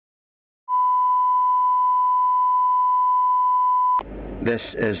This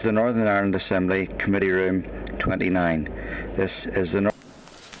is the Northern Ireland Assembly, Committee Room 29. This is the...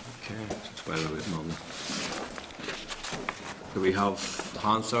 Okay, just wait a moment. Do we have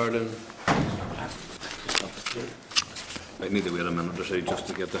Hansard in? I need to wait a minute or so just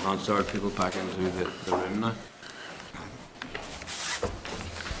to get the Hansard people back into the room now.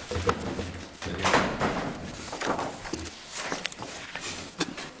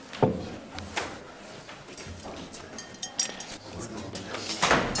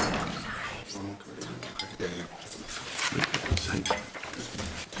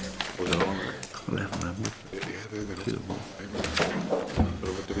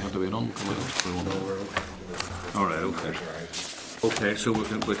 Okay, so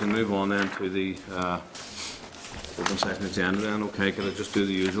we can move on then to the open session agenda then. Okay, can I just do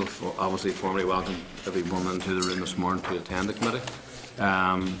the usual? Obviously, formally welcome everyone into the room this morning to attend the committee.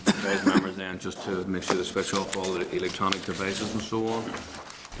 Those members then just to make sure they switch off all the electronic devices and so on.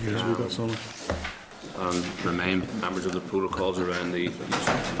 Yes, we've got some. And remind members of the protocols around the use of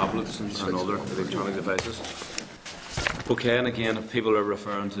tablets and other electronic devices. Okay, and again, if people are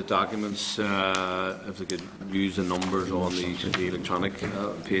referring to documents, if they could use the numbers on the electronic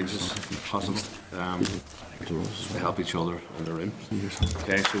pages, if possible, to help each other in the room.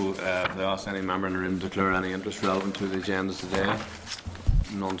 Okay, so if they ask any member in the room to declare any interest relevant to the agendas today,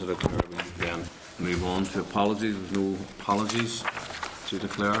 none to declare, we then move on to apologies. There's no apologies to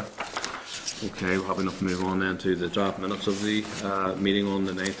declare. Okay, we're happy enough to move on then to the draft minutes of the meeting on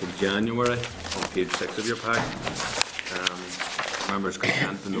the 9th of January on page 6 of your pack. Members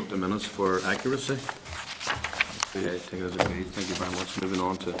consent to note the minutes for accuracy. Okay, take it as agreed. Thank you very much. Moving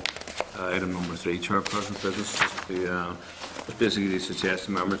on to item number 3, chairperson's business. Just basically suggest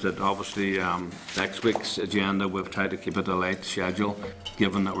to members that obviously next week's agenda we've tried to keep it a light schedule,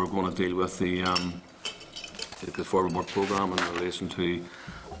 given that we're going to deal with the forward work programme in relation to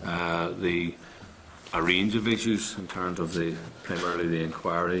a range of issues in terms of primarily the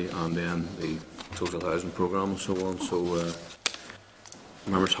inquiry and then the social housing programme and so on. So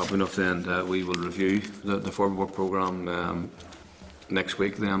members happy enough then that we will review the forward work programme next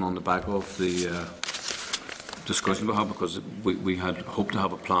week then on the back of the discussion we had, because we had hoped to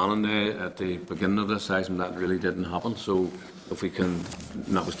have a planning day at the beginning of this session. That really didn't happen. So if we can,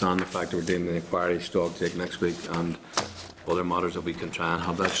 notwithstanding the fact that we're doing the inquiry stock take next week and other matters, that we can try and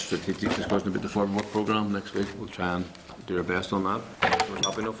have that strategic discussion about the forward work programme next week, we'll try and do our best on that. We're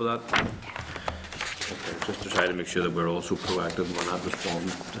happy enough for that. Okay, just to try to make sure that we're also proactive and we're not responding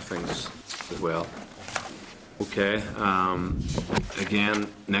to things as well. Okay,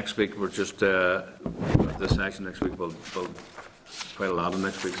 again, next week we're just, this session next week will quite a lot of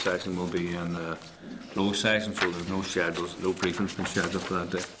next week's session will be in closed session, so there's no schedules, no briefings been scheduled for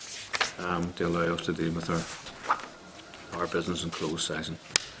that day to allow us to deal with our business in closed session.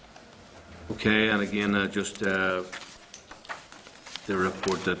 Okay, and again, just the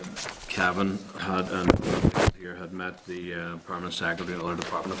report that Kevin had and here had met the permanent secretary and other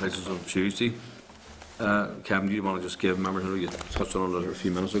department officials on Tuesday. Kevin, do you want to just give members, I know you touched on it a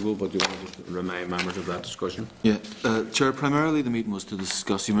few minutes ago, but do you want to just remind members of that discussion? Yeah, Chair, primarily the meeting was to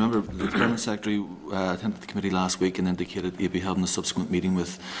discuss, you remember the permanent secretary attended the committee last week and indicated he'd be having a subsequent meeting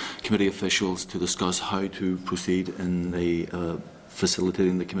with committee officials to discuss how to proceed in the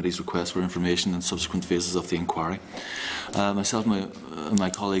facilitating the committee's request for information in subsequent phases of the inquiry. Myself and my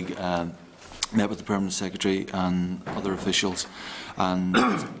colleague met with the permanent secretary and other officials, and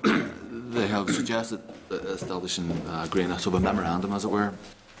they have suggested establishing agreeing a sort of a memorandum, as it were,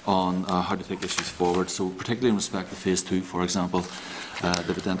 on how to take issues forward. So, particularly in respect to Phase 2, for example,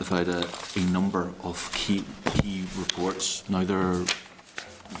 they've identified a number of key reports. Now, there are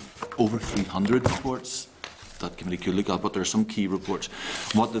over 300 reports that committee could look at, but there are some key reports.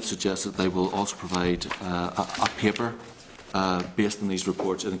 What they've suggested, they will also provide a paper based on these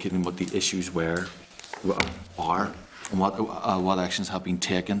reports, indicating what the issues are and what actions have been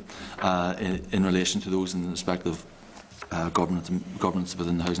taken in relation to those in respect of governance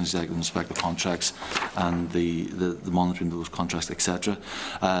within the housing sector in respect of contracts and the monitoring of those contracts, etc.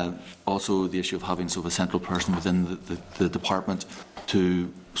 Also, the issue of having sort of a central person within the department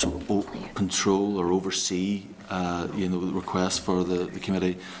to sort of control or oversee the requests for the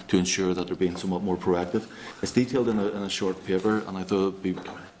committee to ensure that they're being somewhat more proactive. It's detailed in a short paper, and I thought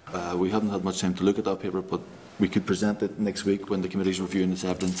we haven't had much time to look at that paper, but we could present it next week when the committee is reviewing its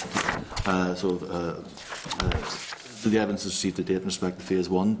evidence. to the evidence received to date in respect to Phase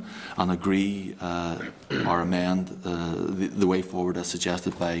 1 and agree or amend the way forward as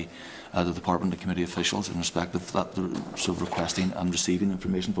suggested by the Department and Committee officials in respect of that sort of requesting and receiving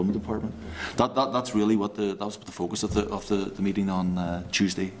information from the Department. That's really what that was the focus of the meeting on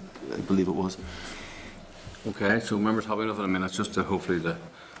Tuesday, I believe it was. Okay, so members happy enough in a minute just to hopefully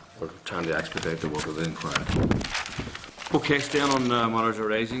we're trying to expedite the work of the inquiry. Okay, staying on matters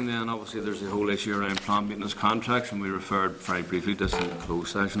arising then, obviously there's the whole issue around plant maintenance contracts, and we referred very briefly to this in the closed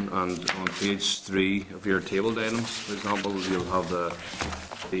session. And on page 3 of your tabled items, for example, you'll have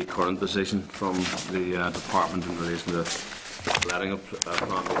the current position from the department in relation to letting of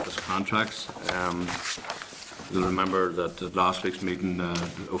plant maintenance contracts. You'll remember that at last week's meeting,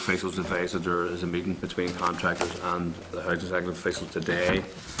 officials advised that there is a meeting between contractors and the housing executive officials today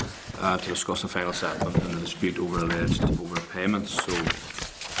to discuss the final settlement in the dispute over alleged overpayments. So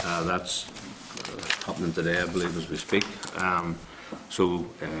that's happening today, I believe, as we speak.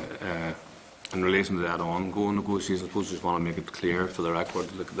 In relation to that ongoing negotiations, I suppose I just want to make it clear for the record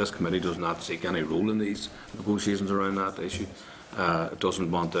that this committee does not seek any role in these negotiations around that issue. It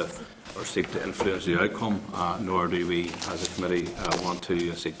doesn't want to or seek to influence the outcome, nor do we as a committee want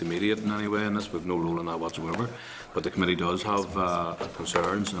to seek to mediate in any way in this. We have no role in that whatsoever. But the committee does have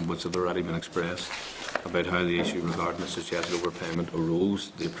concerns, and which have already been expressed, about how the issue regarding the suggested overpayment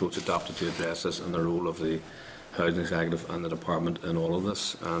arose, the approach adopted to address this, and the role of the housing executive and the department in all of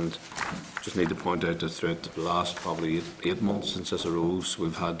this. And just need to point out that throughout the last probably eight months since this arose,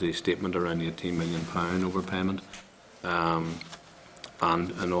 we've had the statement around the £18 million overpayment.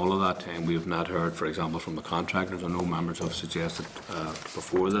 And in all of that time, we have not heard, for example, from the contractors. I know members have suggested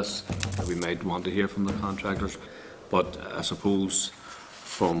before this that we might want to hear from the contractors. But I suppose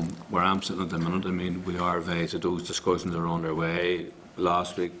from where I'm sitting at the minute, I mean, we are advised that those discussions are on their way.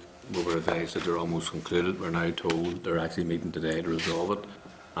 Last week, we were advised that they're almost concluded. We're now told they're actually meeting today to resolve it.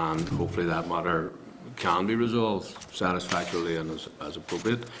 And hopefully that matter can be resolved satisfactorily and as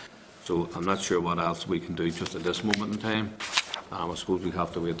appropriate. So I'm not sure what else we can do just at this moment in time. I suppose we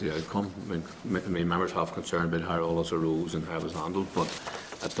have to wait the outcome. I mean, members have concern about how all this arose and how it was handled, but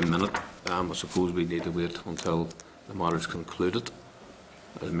at the minute, I suppose we need to wait until the matter is concluded.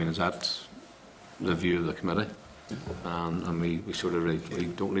 I mean, is that the view of the committee? And we sort of we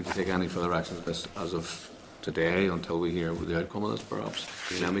don't need to take any further action as of today until we hear the outcome of this, perhaps.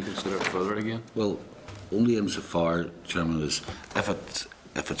 Then we consider it further again. Well, only insofar, Chairman, as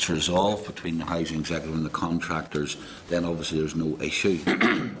if it's resolved between the housing executive and the contractors, then obviously there's no issue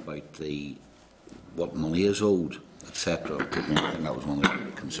about what money is owed, etc. I think that was one of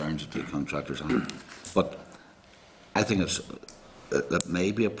the concerns that the contractors had. But I think that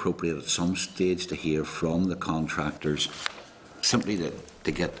may be appropriate at some stage to hear from the contractors, simply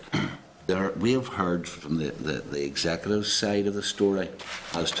to get there. We have heard from the executive side of the story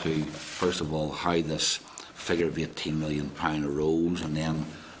as to, first of all, how this figure of £18 million arose, and then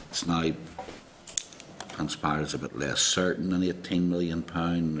it's now transpired as a bit less certain than £18 million.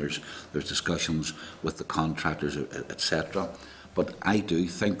 There's discussions with the contractors, etc. But I do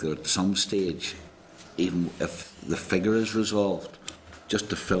think that at some stage, even if the figure is resolved,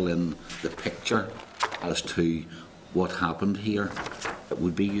 just to fill in the picture as to what happened here, it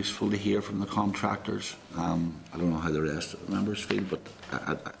would be useful to hear from the contractors. I don't know how the rest of the members feel, but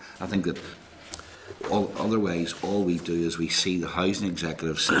I think that otherwise, all we do is we see the housing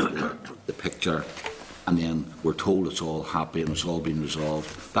executive see the picture, and then we're told it's all happy and it's all been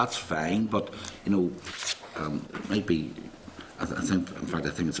resolved. That's fine, but you know, it might be. I think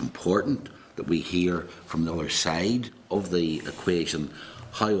it's important that we hear from the other side of the equation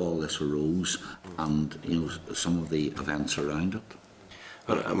how all this arose and some of the events around it.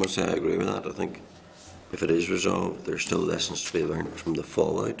 But I must say I agree with that. I think if it is resolved, there's still lessons to be learned from the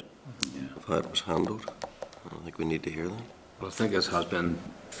fallout of how it was handled. I think we need to hear that. Well, I think this has been,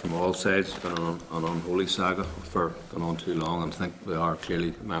 from all sides, been an unholy saga for going on too long, and I think there are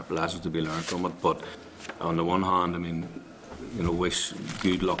clearly lessons to be learned from it. But on the one hand, I mean, wish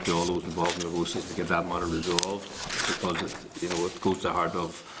good luck to all those involved in the negotiations to get that matter resolved, because it goes to the heart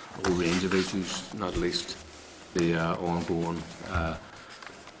of a whole range of issues, not least the ongoing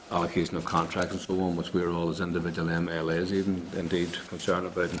allocation of contracts and so on, which we're all as individual MLAs even indeed concerned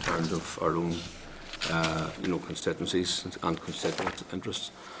about in terms of our own constituencies and constituent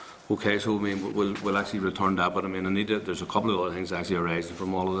interests. Okay, so I mean we'll actually return to that, but I mean there's a couple of other things actually arising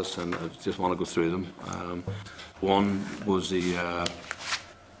from all of this, and I just want to go through them. One was the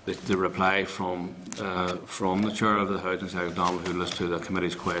reply from the chair of the Housing Executive, Donald Houlis, to the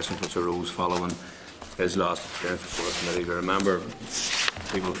committee's questions which arose following his last experience before the committee. I remember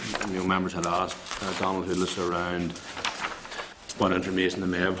members had asked Donald Houlis around what information they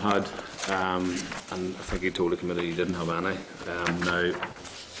may have had, and I think he told the committee he didn't have any. Now,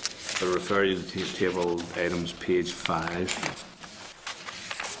 I refer you to table items page 5.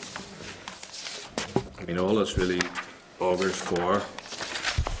 I mean, all this really augurs for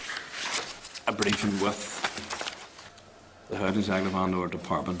a briefing with the Housing Executive and our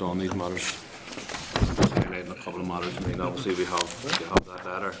department on these matters. Highlighting a couple of matters. I mean, obviously we have that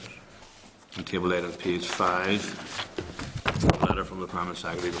letter on table item page 5. A letter from the Permanent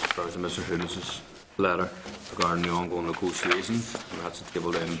Secretary which refers to Mr. Houlis's letter regarding the ongoing negotiations, and that's at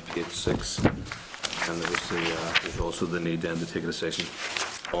table item page 6. And there's also the need then to take a decision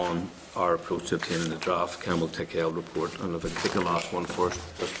on our approach to obtaining the draft Campbell Tickhill report. And if I take the last one first,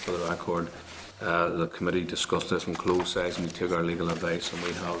 just for the record, the committee discussed this in closed session. We took our legal advice, and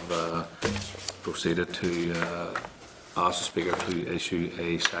we have proceeded to ask the Speaker to issue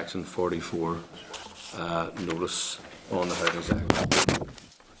a Section 44 notice on the Housing Executive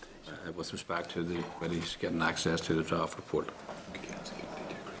with respect to the committees getting access to the draft report.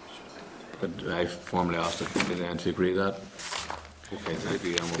 But I formally asked the committee then to agree that. Okay, thank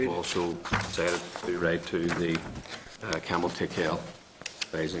you. And we've also decided to write to the Campbell Tickhill,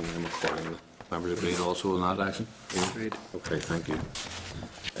 advising them accordingly. Members agreed also on that action? Agreed. Okay, thank you.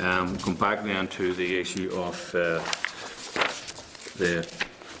 Come back then to the issue of the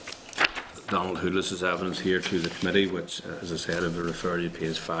Donald Houlis's evidence here to the committee, which, as I said, if I refer you to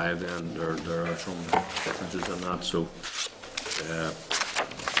page 5, then there are some differences in that. So,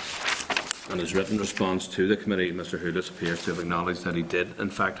 in his written response to the committee, Mr. Houlis appears to have acknowledged that he did, in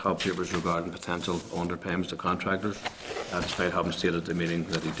fact, have papers regarding potential underpayments to contractors, despite having stated at the meeting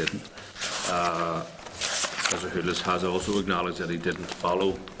that he didn't. Mr. Houlis has also acknowledged that he didn't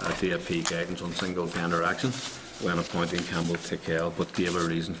follow DFP guidance on single tender action when appointing Campbell Tickhill, but gave a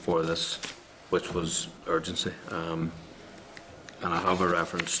reason for this, which was urgency. And I have a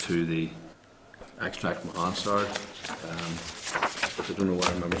reference to the extract from Hansard. But I don't know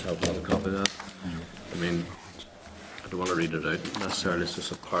whether members have a copy of that. I mean, I don't want to read it out necessarily, it's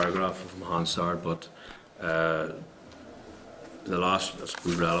just a paragraph from Hansard, but the last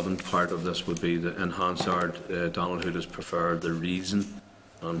relevant part of this would be that in Hansard, Donald Houlis preferred the reason,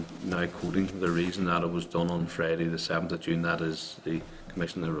 and now quoting, the reason that it was done on Friday the 7th of June, that is the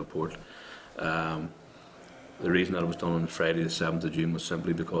Commissioner report. The reason that it was done on Friday the 7th of June was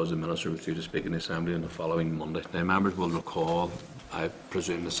simply because the Minister was due to speak in the Assembly on the following Monday. Now, members will recall, I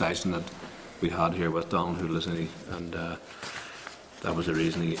presume, the session that we had here with Donald Houlis, and that was the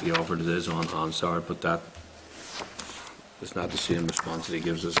reason he offered it is on Hansard, but that is not the same response that he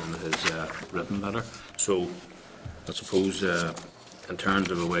gives us in his written letter. So, I suppose, in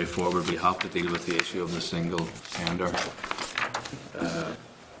terms of a way forward, we have to deal with the issue of the single tender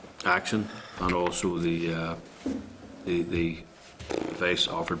action, and also the advice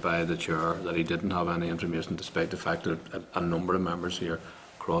offered by the chair that he didn't have any information, despite the fact that a number of members here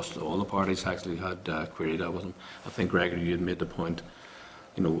across all the parties actually had queried that with him. I think, Gregory, you had made the point,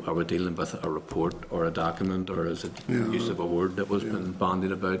 you know, are we dealing with a report or a document, or is it use of a word that was been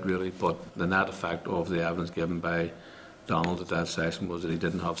bandied about, really? But the net effect of the evidence given by Donald at that session was that he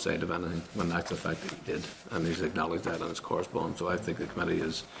didn't have sight of anything, when in actual fact he did, and he's acknowledged that in his correspondence. So I think the committee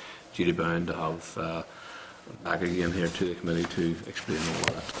is duty bound to have back again here to the committee to explain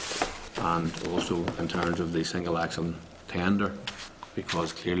all that, and also in terms of the single action tender,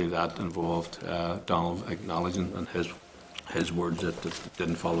 because clearly that involved Donald acknowledging in his words that it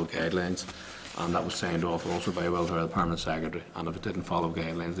didn't follow guidelines, and that was signed off also by the Permanent Secretary. And if it didn't follow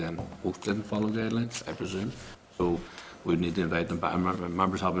guidelines, then both didn't follow guidelines, I presume. So we need to invite them back.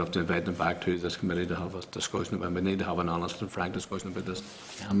 Members have enough to invite them back to this committee to have a discussion about. We need to have an honest and frank discussion about this.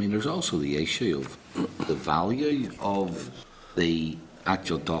 I mean, there's also the issue of the value of the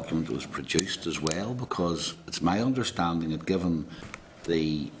actual document that was produced as well, because it's my understanding that given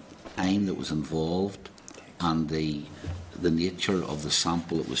the time that was involved and the nature of the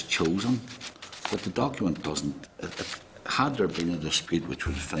sample that was chosen, that the document doesn't. Had there been a dispute which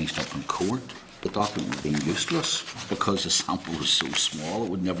was finished up in court, the document would have been useless, because the sample was so small it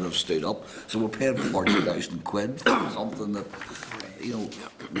would never have stood up. So we're paying 40,000 quid for something that, you know,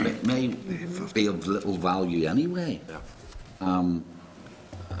 may be of little value anyway.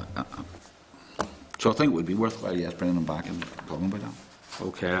 So I think it would be worthwhile, yes, bringing them back and talking about that.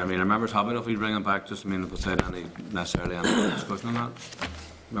 Okay, I mean, are members happy enough we bring them back, just, I mean, without any necessarily any discussion on that?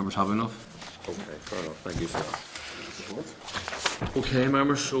 Members happy enough? Okay, fair enough, thank you for that. Okay,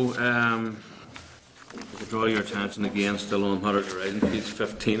 members, so I draw your attention again, still on matters arising, page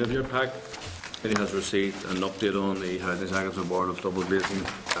 15 of your pack. Committee has received an update on the Housing Executive Board of double glazing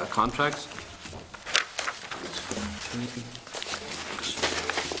contracts.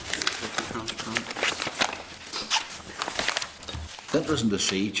 It's interesting to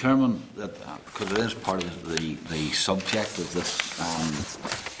see, Chairman, that because it is part of the subject of this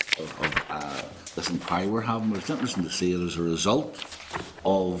this inquiry we're having, but it's interesting to see that as a result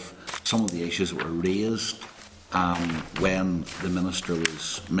of some of the issues that were raised when the Minister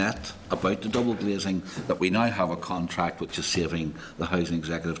was met about the double glazing, that we now have a contract which is saving the Housing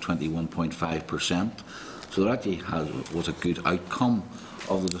Executive 21.5%. So that actually was a good outcome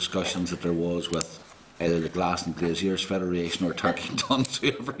of the discussions that there was with either the Glass and Glaziers Federation or Turkey Duns,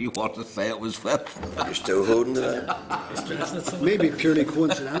 whoever you want to say it was with. You're still holding to that? Maybe purely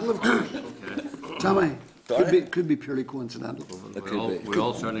coincidental, of course. Tommy, could be purely coincidental. We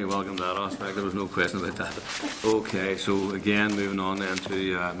all certainly welcome that aspect. There was no question about that. Okay, so again, moving on then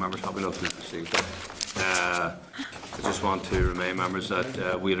to members happy enough to proceed. I just want to remind members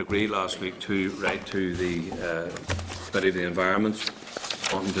that we had agreed last week to write to the Committee of the Environment,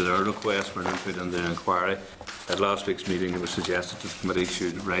 wanting to their request for an input in the inquiry. At last week's meeting, it was suggested that the committee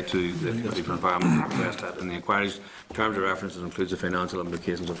should write to the Committee for Environment and request that in the inquiry's terms of reference it includes the financial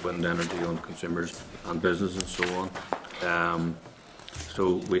implications of wind energy on consumers and business and so on.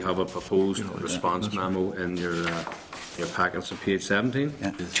 So we have a proposed response memo in your packets on page 17.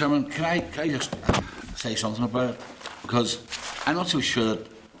 Yeah. Chairman, can I just say something about it? Because I'm not so sure that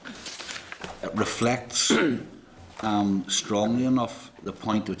it reflects strongly enough the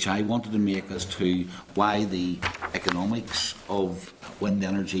point which I wanted to make as to why the economics of wind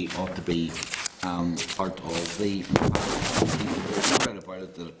energy ought to be part of the right about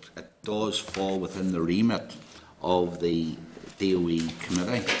it, that it does fall within the remit of the DOE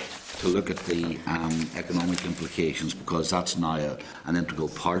committee to look at the economic implications, because that's now an integral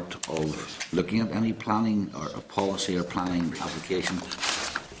part of looking at any planning or a policy or planning application.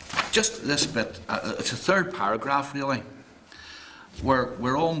 Just this bit, it's a third paragraph really, where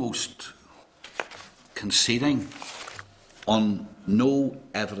we're almost conceding on no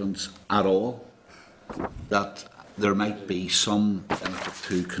evidence at all that there might be some benefit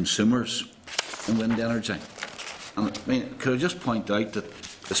to consumers in wind energy. And I mean, could I just point out that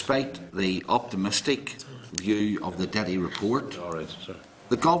despite the optimistic view of the Detty report,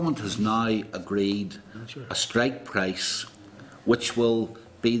 the government has now agreed a strike price which will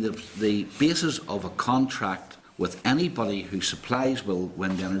be the basis of a contract with anybody who supplies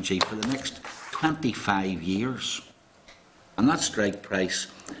wind energy for the next 25 years. And that strike price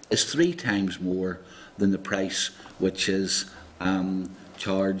is 3 times more than the price which is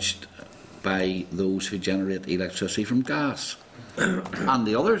charged by those who generate electricity from gas. And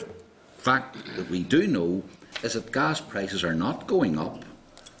the other fact that we do know is that gas prices are not going up,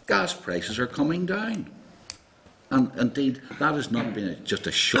 gas prices are coming down. And indeed, that has not been just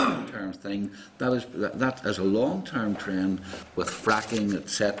a short-term thing. That is a long-term trend with fracking,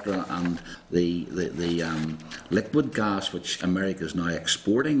 etc., and the liquid gas which America is now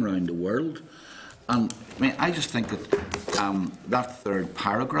exporting around the world. And I mean, I just think that that third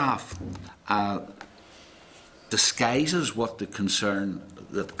paragraph disguises what the concern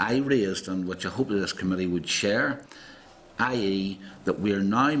that I raised and which I hope that this committee would share, i.e., that we are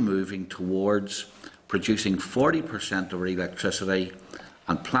now moving towards producing 40% of our electricity,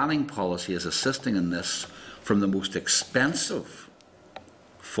 and planning policy is assisting in this from the most expensive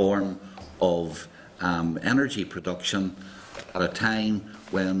form of energy production at a time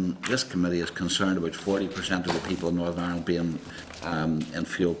when this committee is concerned about 40% of the people in Northern Ireland being in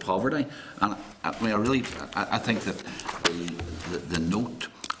fuel poverty. And I mean, I think that the note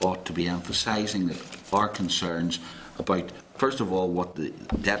ought to be emphasising that our concerns about, first of all, what the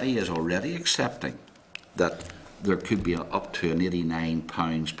Detty is already accepting, that there could be up to an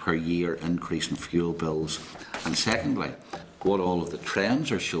 £89 per year increase in fuel bills, and secondly, what all of the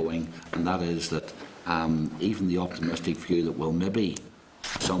trends are showing, and that is that even the optimistic view that will maybe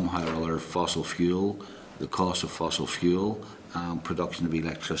somehow or other fossil fuel, the cost of fossil fuel production of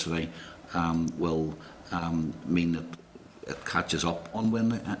electricity will mean that it catches up on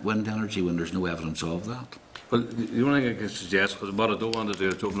wind energy when there's no evidence of that. Well, the only thing I can suggest, because what I don't want to do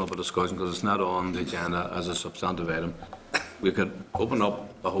is to open up a discussion, because it's not on the agenda as a substantive item. We could open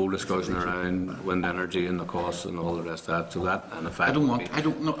up a whole discussion around wind energy and the costs and all the rest of that. So that, in effect, I don't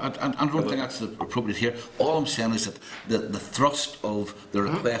think that's appropriate here. All I'm saying is that the thrust of the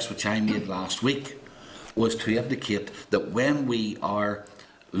request which I made last week was to indicate that when we are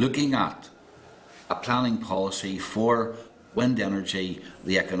looking at a planning policy for wind energy,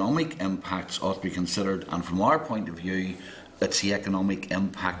 the economic impacts ought to be considered, and from our point of view, it's the economic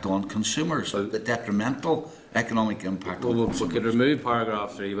impact on consumers, the detrimental economic impact on Well, we consumers. could remove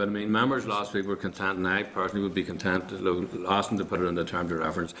paragraph 3, but I mean, members last week were content, and I personally would be content to ask them to put it in the terms of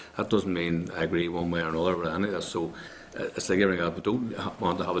reference. That doesn't mean I agree one way or another with any of this. So it's like everything else. We don't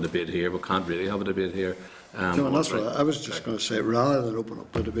want to have a debate here. We can't really have a debate here. John, that's what I was just going to say. Rather than open up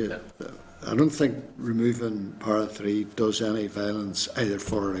the debate, I don't think removing para 3 does any violence either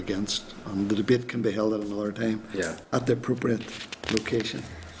for or against. And the debate can be held at another time at the appropriate location.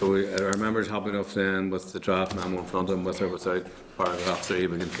 So are members happy enough then with the draft memo in front of them, with or without paragraph 3?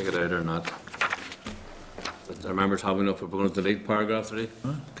 We can take it out or not. Are members happy enough if we're going to delete paragraph 3?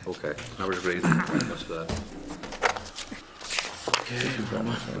 Okay. Members agree. That's that.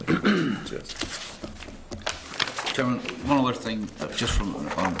 Chairman, one other thing, just from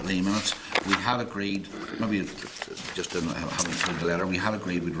on the minutes, we had agreed, maybe just in having seen the letter, we had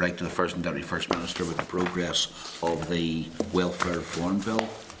agreed we'd write to the First and Deputy First Minister with the progress of the Welfare Reform Bill.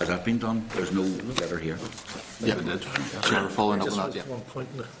 Has that been done? There's no letter here. Yeah, we did. So we're following up on that, Just one point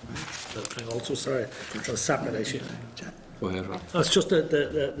in the thing also, sorry, it's a separate issue. Go ahead, Rob. It's just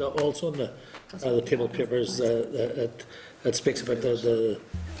also in the table papers, it speaks about the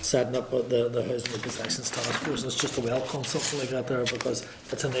setting up of the Housing and Possessions Task Force. It's just a welcome, something like that there, because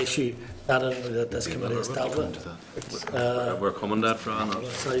it's an issue not only that this committee has dealt with. We're coming to that, Fran.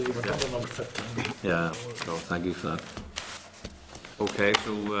 So you were talking number 15. Yeah, no, thank you for that. Okay,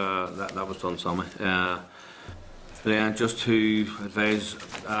 so that was done, Sammy. Then just to advise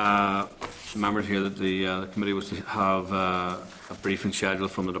members here that the committee was to have a briefing schedule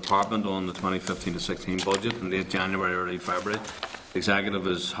from the department on the 2015-16 budget in late January, early February. The executive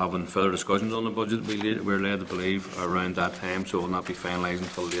is having further discussions on the budget. We're led to believe around that time, so it will not be finalised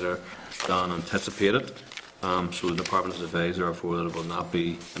until later than anticipated. So the department has advised, therefore, that it will not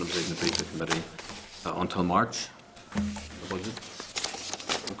be in a position to brief the committee until March. The budget.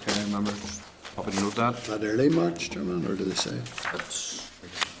 Okay, members, happy to note that. Is that early March, Chairman, or do they say?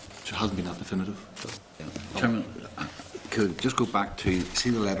 It hasn't been that definitive. So. Chairman, could just go back to see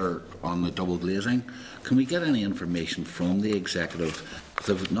the letter on the double glazing. Can we get any information from the executive?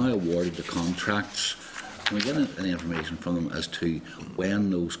 They've now awarded the contracts. Can we get any information from them as to when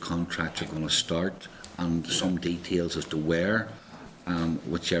those contracts are going to start and some details as to where,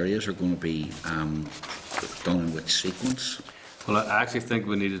 which areas are going to be done in which sequence? Well, I actually think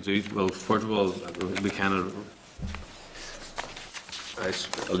we need to do, well, first of all, we kind of, I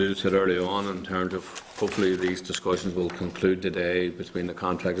alluded to it early on in terms of hopefully these discussions will conclude today between the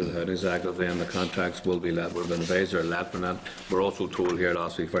contractor and the housing executive, then the contracts will be let, we've been advised they're let, but we're also told here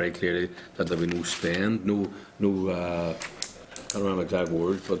last week very clearly that there will be no spend, I don't remember exact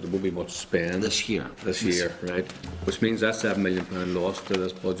words, but there won't be much spend. This year, right? Which means that's £7 million lost to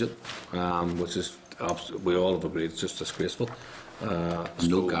this budget, which is, we all have agreed, it's just disgraceful.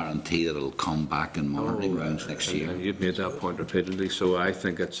 No guarantee that it'll come back in monitoring rounds next year. And you've made that point repeatedly, so I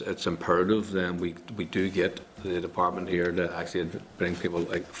think it's imperative then we do get the department here to actually bring people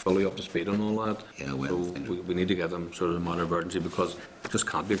fully up to speed on all that. Yeah, well, so we need to get them sort of a matter of urgency, because it just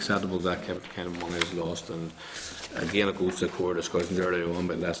can't be acceptable that kind of money is lost. And again, it goes to the core discussions earlier on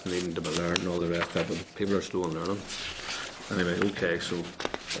about lessons needing to be learned and all the rest of that, but people are slow in learning. Anyway, okay, so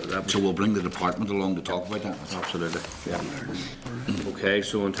we'll bring the department along to talk about that. Absolutely. Yeah. Okay,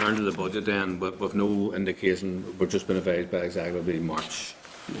 so in terms of the budget then, with no indication, we're just been advised by exactly March.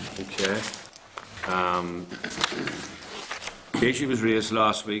 Okay. The issue was raised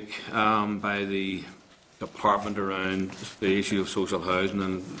last week by the department around the issue of social housing,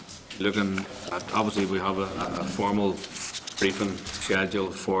 and looking at, obviously we have a formal briefing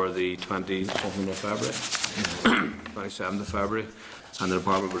scheduled for the 27th of February, 27th of February, and the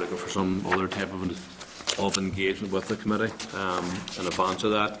department were looking for some other type of engagement with the committee in advance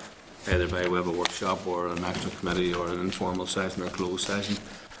of that, either by way of a workshop or an extra committee or an informal session or closed session.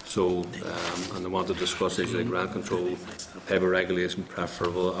 So, and they want to discuss issues like rent control, type of regulation,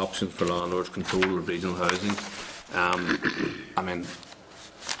 preferable options for landlords, control of regional housing. I mean,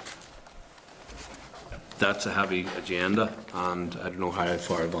 that's a heavy agenda, and I don't know how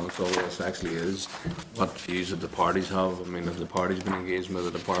far advanced all this actually is, what views that the parties have. I mean, have the parties been engaged with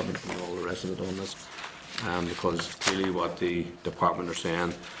the department and all the rest of it on this? Because clearly what the department are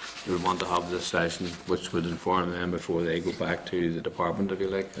saying, they would want to have this session, which would inform them before they go back to the department, if you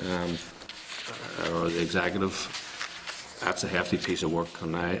like, or the executive. That's a hefty piece of work,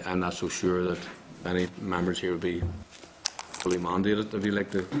 and I'm not so sure that any members here would be fully mandated, if you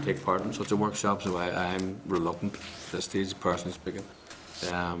like, to take part in such a workshop. So I'm reluctant at this stage, personally speaking,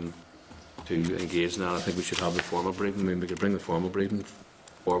 to engage in that. I think we should have the formal briefing. I mean, we could bring the formal briefing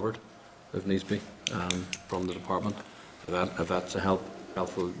forward if needs be from the department. if that's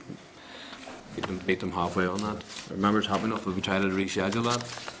helpful, you can meet them halfway on that. Are members happy enough if we try to reschedule that?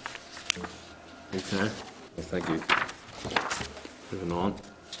 Okay, well, thank you. Moving on.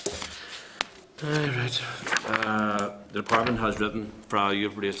 Right. The department has written, Fra,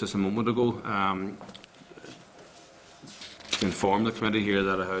 you've raised this a moment ago, to inform the committee here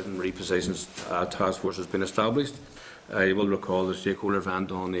that a housing repossessions task force has been established. You will recall the stakeholder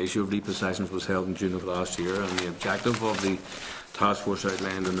event on the issue of repossessions was held in June of last year, and the objective of the task force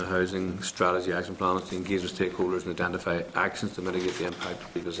outlined in the Housing Strategy Action Plan is to engage with stakeholders and identify actions to mitigate the impact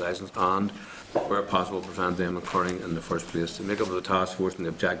of repossessions and, where possible, prevent them occurring in the first place. The make-up of the task force and the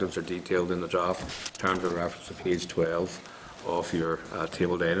objectives are detailed in the draft terms of reference to page 12 of your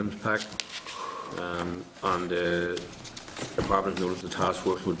tabled items pack. The department noted the task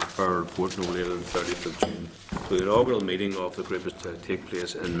force would prepare a report no later than 30th of June. So the inaugural meeting of the group is to take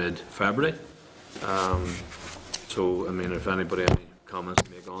place in mid-February. So, I mean, if anybody has any comments to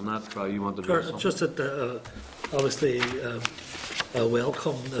make on that, you want to do something? Just that, obviously,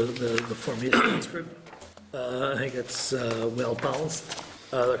 welcome the formation of this group. I think it's well balanced.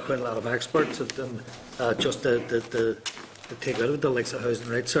 There are quite a lot of experts at them. Just to take out of it, the likes of Housing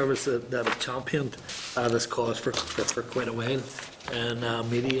Rights Service that have championed this cause for quite a while,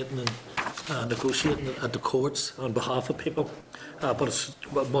 and mediating and negotiating at the courts on behalf of people. But it's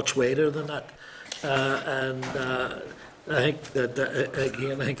much wider than that. I think that,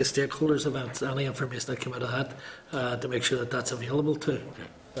 again, I think the stakeholders event, any information that came out of that, to make sure that that's available to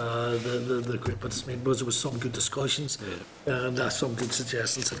the group. But there was some good discussions and some good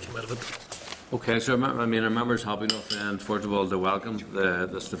suggestions that came out of it. Okay, so I mean, our members happy enough then, first of all, to welcome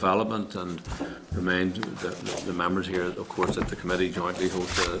this development and remind the members here, of course, that the committee jointly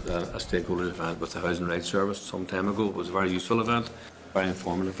hosted a stakeholders event with the Housing Rights Service some time ago. It was a very useful event, very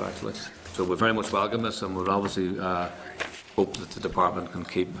informative actually. So we very much welcome this, and we'd obviously hope that the department can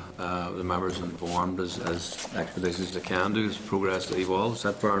keep the members informed as expeditiously as they can do as progress evolves. Is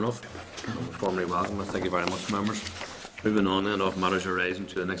that fair enough? We formally welcome it. Thank you very much, members. Moving on then, off matters arising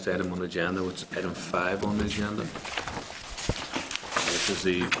to the next item on the agenda, which is item 5 on the agenda. This is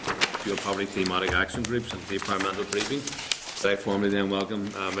the Fuel Poverty Thematic Action Groups and Departmental Briefing. I formally then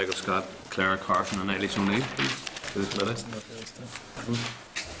welcome Michael Scott, Claire Carson and Eilish O'Neill to the committee.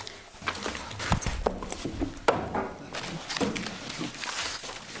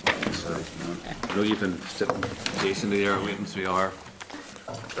 I know you've been sitting patiently there waiting 3 hours.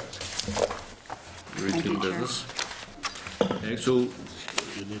 Routine business. Okay, so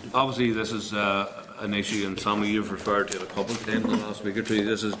obviously this is an issue, and some of you have referred to it a couple of times in the last week or two.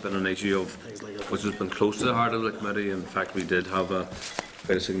 This has been an issue which has been close to the heart of the committee. In fact, we did have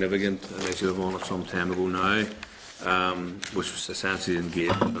quite a significant initiative on it some time ago now, which was essentially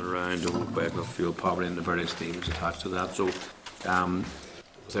engagement around the whole question of fuel poverty and the various themes attached to that. So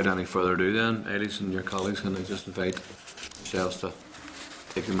without any further ado then, Eilish and your colleagues, can I just invite yourselves to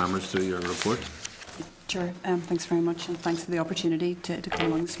take your members through your report? Sure. Thanks very much, and thanks for the opportunity to come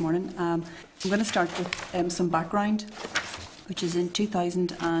along this morning. I'm going to start with some background, which is in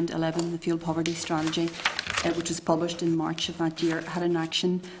 2011, the Fuel Poverty Strategy, which was published in March of that year, had an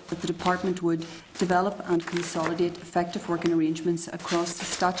action that the Department would develop and consolidate effective working arrangements across the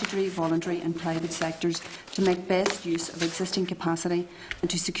statutory, voluntary and private sectors to make best use of existing capacity and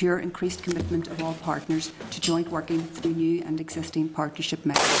to secure increased commitment of all partners to joint working through new and existing partnership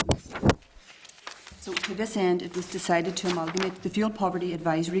mechanisms. So to this end, it was decided to amalgamate the Fuel Poverty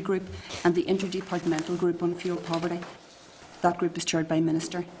Advisory Group and the Interdepartmental Group on Fuel Poverty. That group is chaired by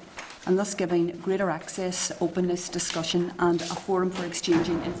Minister, and thus giving greater access, openness, discussion and a forum for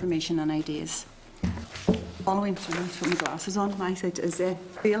exchanging information and ideas. Following, sorry, I'm putting my glasses on, my sight is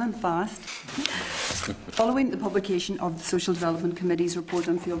failing fast. Following the publication of the Social Development Committee's report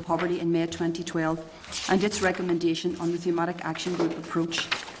on fuel poverty in May 2012 and its recommendation on the thematic action group approach,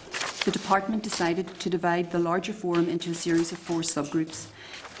 the Department decided to divide the larger forum into a series of 4 subgroups,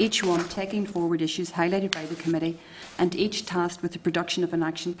 each one taking forward issues highlighted by the Committee and each tasked with the production of an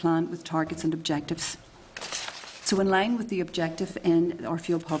action plan with targets and objectives. So in line with the objective in our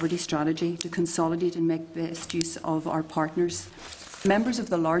fuel poverty strategy to consolidate and make best use of our partners, members of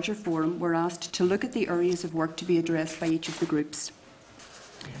the larger forum were asked to look at the areas of work to be addressed by each of the groups,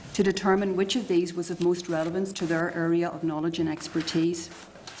 to determine which of these was of most relevance to their area of knowledge and expertise,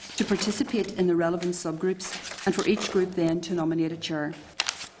 to participate in the relevant subgroups, and for each group then to nominate a chair.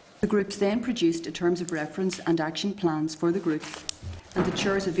 The groups then produced a terms of reference and action plans for the group, and the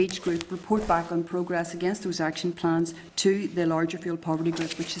chairs of each group report back on progress against those action plans to the larger fuel poverty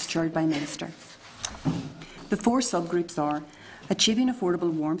group, which is chaired by Minister. The 4 subgroups are Achieving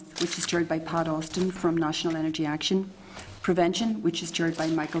Affordable Warmth, which is chaired by Pat Austin from National Energy Action, Prevention, which is chaired by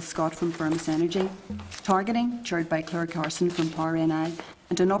Michael Scott from Firmus Energy. Targeting, chaired by Claire Carson from Power NI.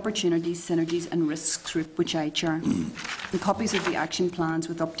 And an Opportunities, Synergies and Risks group, which I chair. And copies of the action plans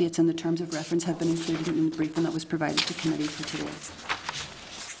with updates and the terms of reference have been included in the briefing that was provided to committee for today.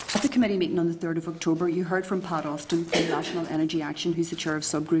 At the committee meeting on the 3rd of October, you heard from Pat Austin from National Energy Action, who's the chair of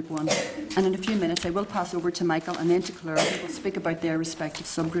Subgroup 1. And in a few minutes, I will pass over to Michael and then to Claire, who will speak about their respective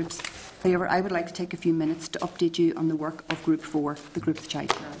subgroups. However, I would like to take a few minutes to update you on the work of Group 4, the group which I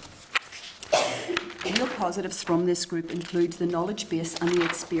chair. Real positives from this group include the knowledge base and the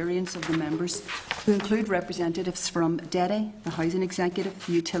experience of the members, who include representatives from DEDI, the Housing Executive,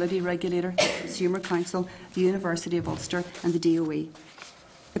 the Utility Regulator, the Consumer Council, the University of Ulster and the DOE.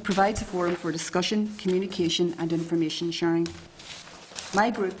 It provides a forum for discussion, communication and information sharing. My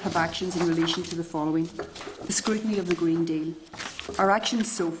group have actions in relation to the following: the scrutiny of the Green Deal. Our actions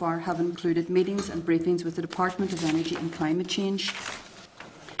so far have included meetings and briefings with the Department of Energy and Climate Change,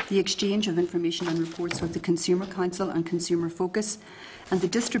 the exchange of information and reports with the Consumer Council and Consumer Focus, and the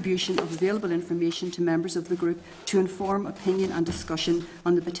distribution of available information to members of the group to inform opinion and discussion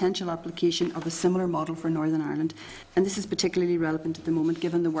on the potential application of a similar model for Northern Ireland. And this is particularly relevant at the moment,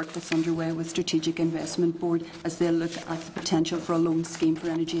 given the work that's underway with Strategic Investment Board as they look at the potential for a loan scheme for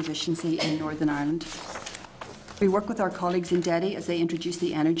energy efficiency in Northern Ireland. We work with our colleagues in DEDI as they introduce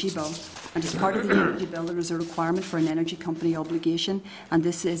the Energy Bill. And as part of the Energy Bill, there is a requirement for an energy company obligation, and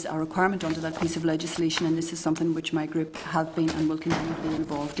this is a requirement under that piece of legislation, and this is something which my group have been and will continue to be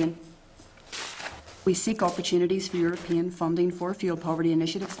involved in. We seek opportunities for European funding for fuel poverty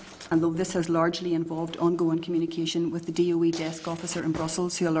initiatives, and though this has largely involved ongoing communication with the DOE desk officer in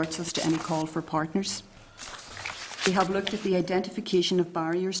Brussels, who alerts us to any call for partners. We have looked at the identification of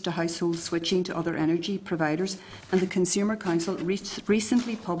barriers to household switching to other energy providers, and the Consumer Council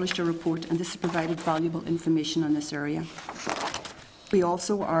recently published a report, and this has provided valuable information on this area. We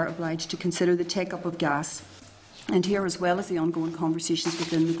also are obliged to consider the take-up of gas, and here, as well as the ongoing conversations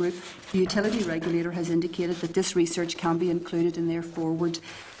within the group, the Utility Regulator has indicated that this research can be included in their forward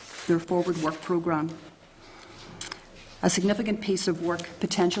work programme. A significant piece of work,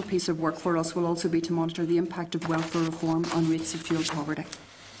 potential piece of work for us will also be to monitor the impact of welfare reform on rates of fuel poverty.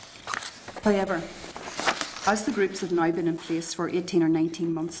 However, as the groups have now been in place for 18 or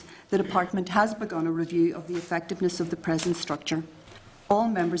 19 months, the Department has begun a review of the effectiveness of the present structure. All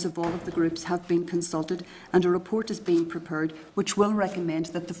members of all of the groups have been consulted, and a report is being prepared which will recommend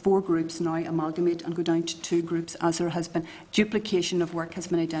that the 4 groups now amalgamate and go down to 2 groups, as there has been duplication of work has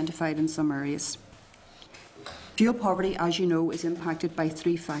been identified in some areas. Fuel poverty, as you know, is impacted by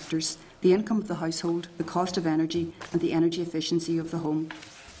 3 factors: the income of the household, the cost of energy and the energy efficiency of the home.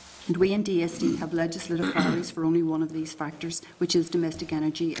 And we in DSD have legislative priorities for only one of these factors, which is domestic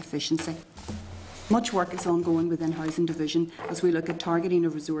energy efficiency. Much work is ongoing within Housing Division as we look at targeting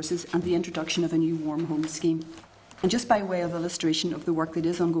of resources and the introduction of a new warm home scheme. And just by way of illustration of the work that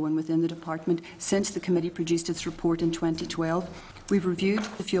is ongoing within the department, since the committee produced its report in 2012, we've reviewed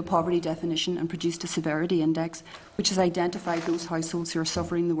the fuel poverty definition and produced a severity index, which has identified those households who are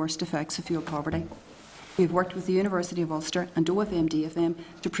suffering the worst effects of fuel poverty. We've worked with the University of Ulster and OFM DFM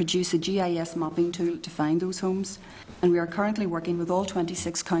to produce a GIS mapping tool to find those homes, and we are currently working with all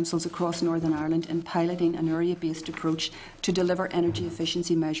 26 councils across Northern Ireland in piloting an area-based approach to deliver energy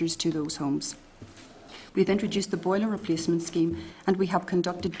efficiency measures to those homes. We've introduced the boiler replacement scheme, and we have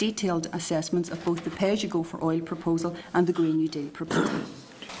conducted detailed assessments of both the pay-as-you-go for oil proposal and the Green New Deal proposal.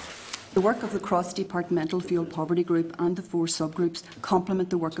 The work of the cross-departmental fuel poverty group and the 4 subgroups complement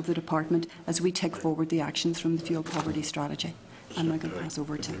the work of the department as we take forward the actions from the fuel poverty strategy. I'm now going to pass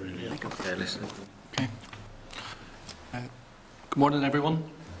over to Michael. Okay. Good morning, everyone.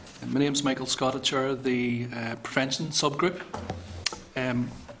 My name is Michael Scott, I chair the prevention subgroup.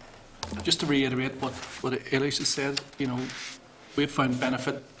 Just to reiterate what Eilish has said, you know, we've found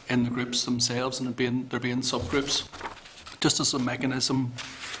benefit in the groups themselves and there being subgroups, just as a mechanism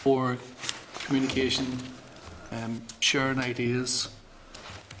for communication, sharing ideas,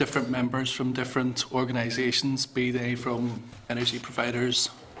 different members from different organisations, be they from energy providers,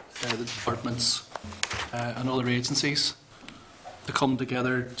 the departments and other agencies, to come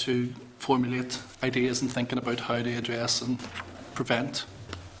together to formulate ideas and thinking about how to address and prevent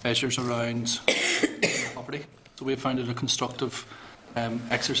measures around poverty. So we have found it a constructive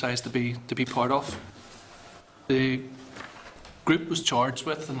exercise to be part of. The group was charged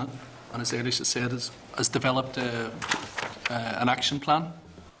with, and as Eilish has said, has developed an action plan.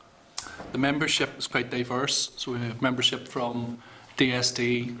 The membership is quite diverse, so we have membership from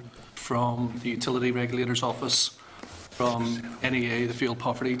DSD, from the Utility Regulator's Office, from NEA, the Fuel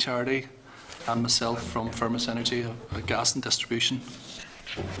Poverty Charity, and myself from Firmus Energy, a gas and distribution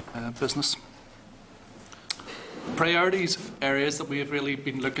business. Priorities areas that we have really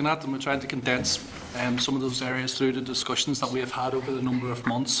been looking at, and we're trying to condense some of those areas through the discussions that we have had over the number of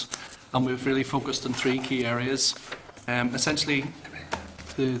months, and we've really focused on 3 key areas. Essentially,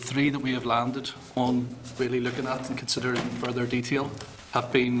 the 3 that we have landed on really looking at and considering in further detail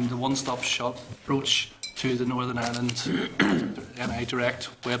have been the one-stop shop approach to the Northern Ireland NI Direct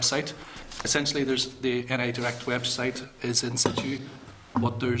website. Essentially, the NI Direct website is in situ,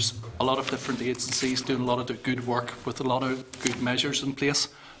 but there's a lot of different agencies doing a lot of good work with a lot of good measures in place,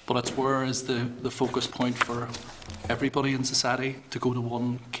 but it's where is the focus point for everybody in society to go to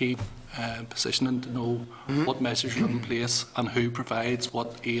one key position and to know what measures are in place and who provides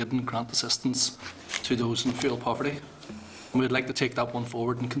what aid and grant assistance to those in fuel poverty. And we'd like to take that one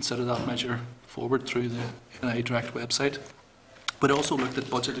forward and consider that measure forward through the NI Direct website. But also looked at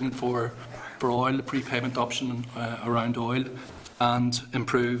budgeting for oil, the prepayment option around oil, and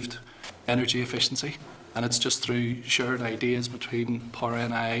improved energy efficiency. And it's just through sharing ideas between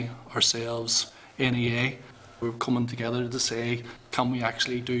PowerNI, ourselves, NEA, we're coming together to say, can we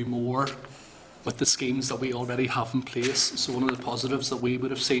actually do more with the schemes that we already have in place? So one of the positives that we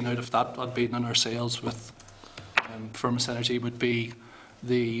would have seen out of that, being in ourselves with Firmus Energy, would be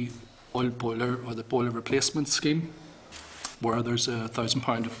the oil boiler or the boiler replacement scheme, where there's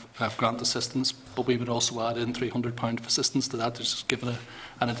 £1,000 of grant assistance, but we would also add in £300 of assistance to that, to just give it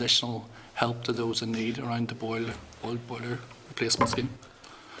an additional help to those in need around the oil boiler replacement scheme.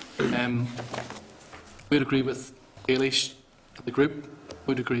 We'd agree with Eilish, the group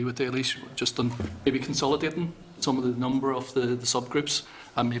would agree with Eilish, just on maybe consolidating some of the number of the subgroups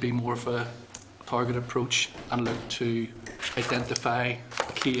and maybe more of a target approach and look to identify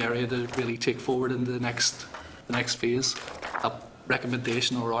a key area to really take forward into the next phase. A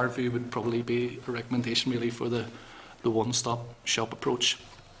recommendation, or our view, would probably be a recommendation really for the one-stop shop approach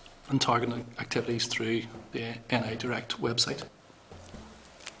and targeting activities through the NI Direct website.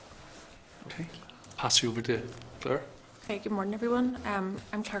 Okay, pass you over to Claire. Okay, good morning everyone.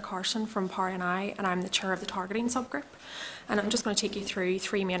 I'm Claire Carson from PowerNI, and I'm the chair of the targeting subgroup. And I'm just going to take you through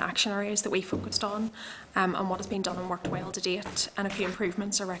 3 main action areas that we focused on and what has been done and worked well to date, and a few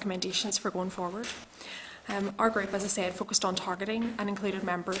improvements or recommendations for going forward. Our group, as I said, focused on targeting and included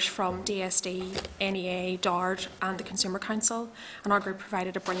members from DSD, NEA, DARD and the Consumer Council, and our group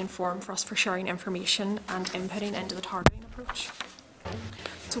provided a brilliant forum for us for sharing information and inputting into the targeting approach.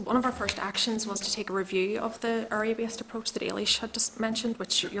 So one of our first actions was to take a review of the area-based approach that Eilish had just mentioned,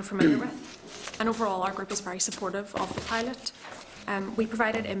 which you're familiar with. And overall, our group is very supportive of the pilot. We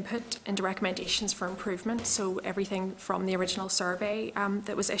provided input into recommendations for improvement, so everything from the original survey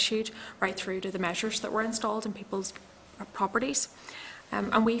that was issued right through to the measures that were installed in people's properties.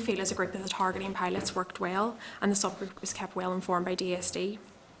 And we feel as a group that the targeting pilots worked well, and the subgroup was kept well informed by DSD.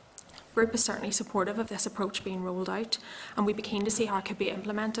 The group is certainly supportive of this approach being rolled out, and we'd be keen to see how it could be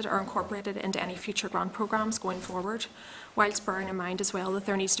implemented or incorporated into any future grant programmes going forward, whilst bearing in mind as well that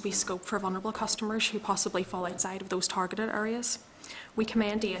there needs to be scope for vulnerable customers who possibly fall outside of those targeted areas. We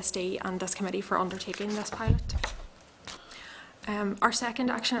commend DSD and this committee for undertaking this pilot. Our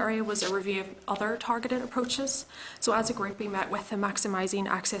second action area was a review of other targeted approaches. So as a group, we met with the Maximising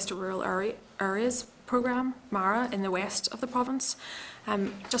Access to Rural Areas programme, MARA, in the west of the province,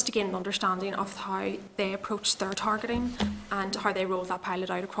 just to gain an understanding of how they approached their targeting and how they rolled that pilot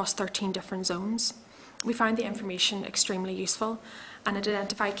out across 13 different zones. We found the information extremely useful, and it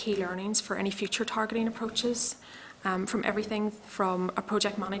identified key learnings for any future targeting approaches, from everything from a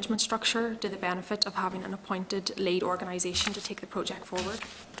project management structure to the benefit of having an appointed lead organisation to take the project forward.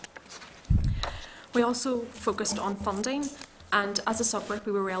 We also focused on funding, and as a subgroup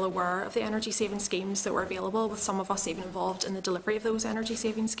we were well aware of the energy saving schemes that were available, with some of us even involved in the delivery of those energy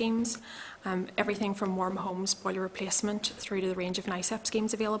saving schemes, everything from warm homes, boiler replacement, through to the range of NICEP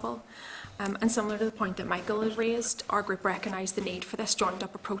schemes available. And similar to the point that Michael had raised, our group recognised the need for this joined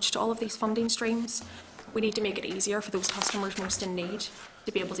up approach to all of these funding streams. We need to make it easier for those customers most in need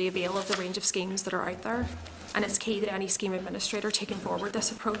to be able to avail of the range of schemes that are out there. And it's key that any scheme administrator taking forward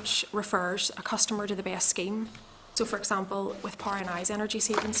this approach refers a customer to the best scheme. So for example, with PowerNI's energy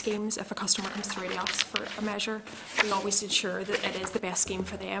saving schemes, if a customer comes through to us for a measure, we always ensure that it is the best scheme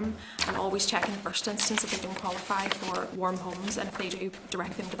for them, and always check in the first instance if they don't qualify for warm homes, and if they do,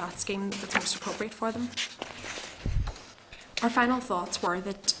 direct them to that scheme that's most appropriate for them. Our final thoughts were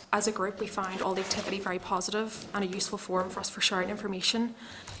that as a group we found all the activity very positive and a useful forum for us for sharing information,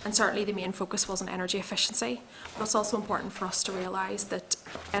 and certainly the main focus was on energy efficiency, but it's also important for us to realise that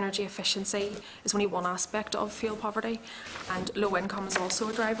energy efficiency is only one aspect of fuel poverty, and low income is also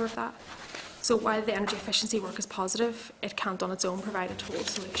a driver of that. So while the energy efficiency work is positive, it can't on its own provide a total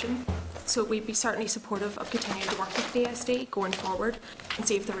solution. So we'd be certainly supportive of continuing to work with the ASD going forward and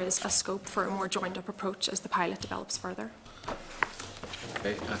see if there is a scope for a more joined-up approach as the pilot develops further.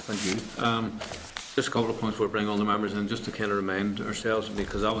 Okay, thank you. Just a couple of points we'll bring all the members in, just to kind of remind ourselves,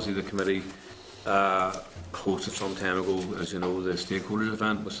 because obviously the committee hosted some time ago, as you know, the stakeholders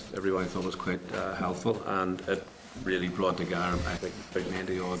event, which everybody thought was quite helpful, and it really brought together, I think, about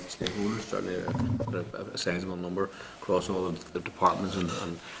 90 odd stakeholders, certainly a sizable number across all of the departments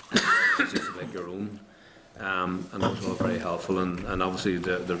and just like your own. And that was all very helpful, and obviously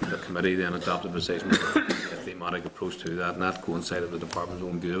the committee then adopted precisely a thematic approach to that, and that coincided with the department's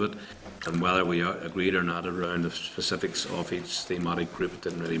own view of it. And whether we agreed or not around the specifics of each thematic group, it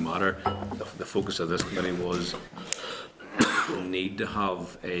didn't really matter. The focus of this committee was the need to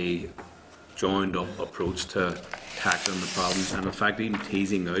have a joined-up approach to tackling the problems, and in fact even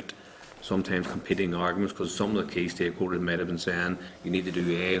teasing out sometimes competing arguments, because some of the key stakeholders might have been saying you need to do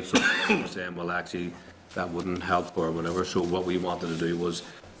A, and some were saying, well, actually that wouldn't help or whatever. So what we wanted to do was,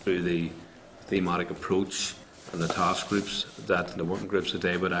 through the thematic approach and the task groups, that the working groups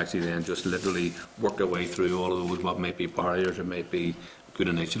today would actually then just literally work their way through all of those, what might be barriers or might be good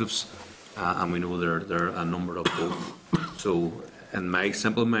initiatives, and we know there are a number of both. So in my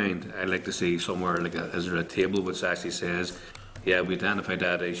simple mind, I'd like to see somewhere like is there a table which actually says, yeah, we identified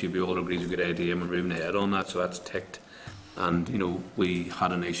that issue, we all agree it's a good idea, and we're moving ahead on that, so that's ticked. And you know, we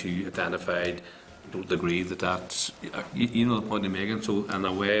had an issue identified, don't agree that that's, you know the point I'm making. So in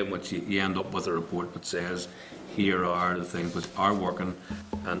a way in which you end up with a report that says here are the things which are working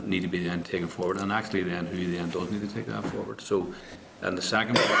and need to be then taken forward, and actually then who then does need to take that forward. So, and the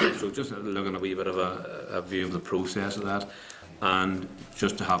second part, so just looking at a wee bit of a view of the process of that, and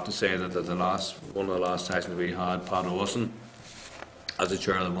just to have to say that at one of the last sessions we had, Pat Olsen, as the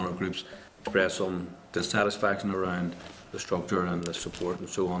chair of the one groups, expressed some dissatisfaction around the structure and the support and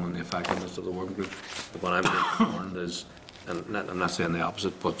so on and the effectiveness of the working group. But what I'm concerned is, and I'm not saying the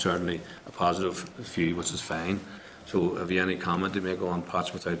opposite, but certainly a positive view, which is fine. So have you any comment to make on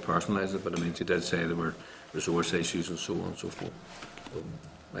Pat's without personalising it? But I mean, she did say there were resource issues and so on and so forth. So,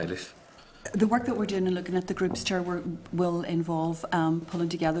 Eilish. The work that we're doing and looking at the groups, Chair, will involve pulling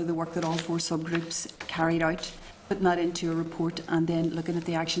together the work that all 4 subgroups carried out, putting that into a report, and then looking at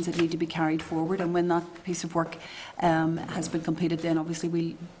the actions that need to be carried forward. And when that piece of work has been completed, then obviously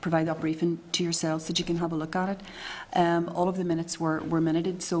we'll provide that briefing to yourselves so that you can have a look at it. All of the minutes were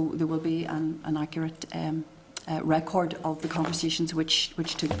minuted, so there will be an accurate record of the conversations which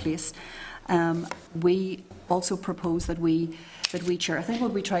took place. We also propose that we chair. I think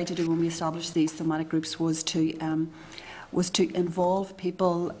what we tried to do when we established these thematic groups was to involve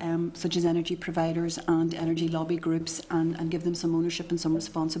people such as energy providers and energy lobby groups and give them some ownership and some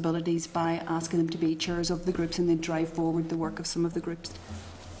responsibilities by asking them to be chairs of the groups and then drive forward the work of some of the groups.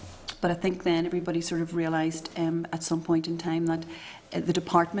 But I think then everybody sort of realised at some point in time that the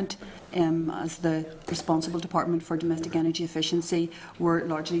department, as the responsible department for domestic energy efficiency, were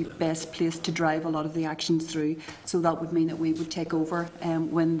largely best placed to drive a lot of the actions through. So that would mean that we would take over,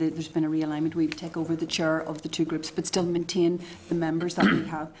 when there's been a realignment, we would take over the chair of the 2 groups, but still maintain the members that we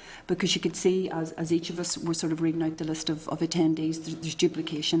have. Because you could see, as each of us were sort of reading out the list of attendees, there's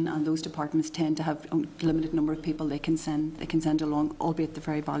duplication, and those departments tend to have a limited number of people they can send along, albeit they're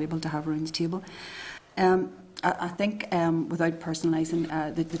very valuable to have around the table. I think, without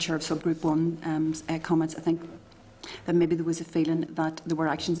personalising the chair of subgroup 1 comments, I think that maybe there was a feeling that there were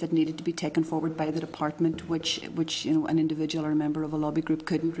actions that needed to be taken forward by the department, which you know, an individual or a member of a lobby group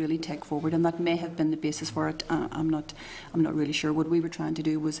couldn't really take forward, and that may have been the basis for it. I'm not really sure. What we were trying to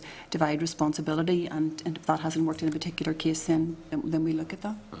do was divide responsibility, and if that hasn't worked in a particular case, then we look at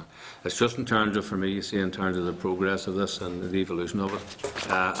that. It's just in terms of, for me, you see, in terms of the progress of this and the evolution of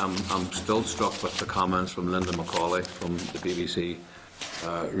it. I'm still struck with the comments from Linda Macaulay from the BBC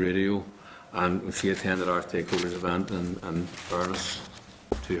radio. And she attended our stakeholders event, and fairness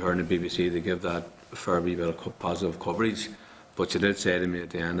to her and the BBC, they give that a fair wee bit of positive coverage. But she did say to me at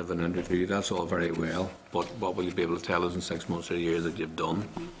the end of an interview, that's all very well, but what will you be able to tell us in 6 months or a year that you've done?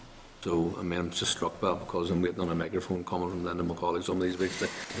 So, I mean, I'm just struck by that, because I'm waiting on a microphone coming from Linda Macaulay some of these weeks to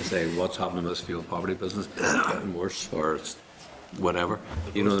say what's happening with this fuel poverty business. It's getting worse, or it's whatever.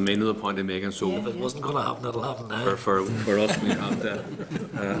 You know what I mean, the point I'm making. So if it wasn't going to happen, it'll happen now. For us, we have to.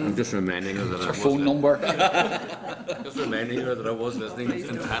 I'm just reminding her that her phone number. Just reminding her that I was listening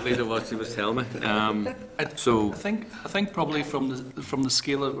intently to what she was telling me. I think probably from the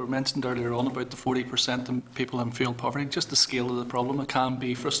scale that we mentioned earlier on about the 40% of people in fuel poverty, just the scale of the problem, it can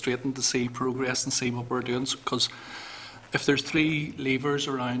be frustrating to see progress and see what we're doing, because if there's three levers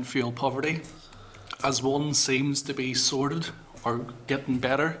around fuel poverty, as one seems to be sorted or getting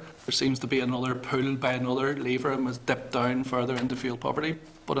better, there seems to be another pulled by another lever and has dipped down further into fuel poverty.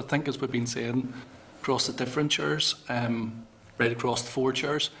 But I think, as we've been saying across the different chairs, right across the 4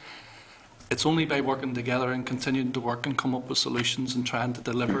 chairs, it's only by working together and continuing to work and come up with solutions and trying to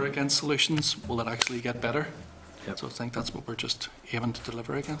deliver against solutions will it actually get better. Yep. So I think that's what we're just aiming to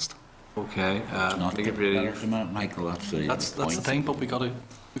deliver against. Okay, Not think it getting really. better at the minute, Michael, That's the thing, but we got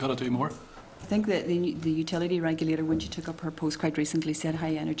to do more. I think that the utility regulator, when she took up her post quite recently, said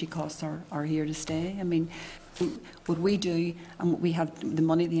high energy costs are here to stay. I mean, what we do, and we have the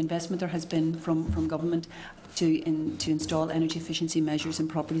money, the investment there has been from government to install energy efficiency measures in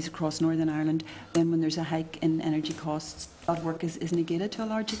properties across Northern Ireland. Then when there's a hike in energy costs, that work is negated to a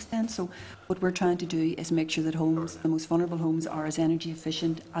large extent. So what we're trying to do is make sure that homes, the most vulnerable homes, are as energy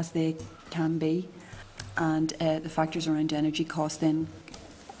efficient as they can be. And the factors around energy costs then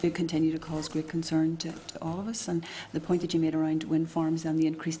do continue to cause great concern to all of us. And the point that you made around wind farms and the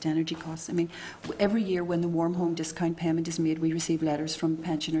increased energy costs, I mean, every year when the warm home discount payment is made, we receive letters from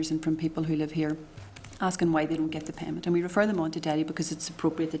pensioners and from people who live here asking why they don't get the payment. And we refer them on to DEDI because it's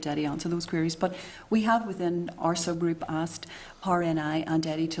appropriate that DEDI answer those queries. But we have within our subgroup asked Power NI and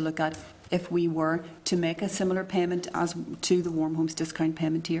DEDI to look at if we were to make a similar payment as to the warm homes discount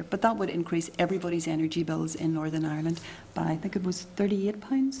payment here. But that would increase everybody's energy bills in Northern Ireland by, I think it was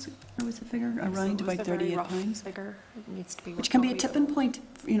 £38, or was the figure? Around about £38. Figure. It needs to be which can be a tipping point,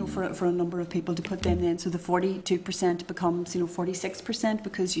 you know, for a number of people to put them in. So the 42% becomes, 46%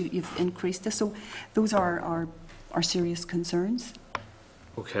 because you've increased this. So those are serious concerns.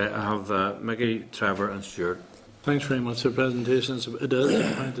 Okay, I have Mickey, Trevor and Stuart. Thanks very much for the presentations. It is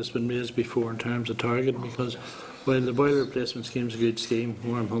a point that's been raised before in terms of target, because while the boiler replacement scheme is a good scheme,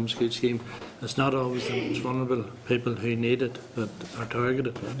 warm homes is a good scheme, it's not always the most vulnerable people who need it that are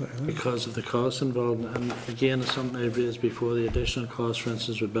targeted because of the costs involved. And again, it's something I've raised before, the additional cost, for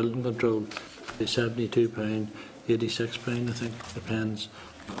instance, with building control, the £72, £86, I think, depends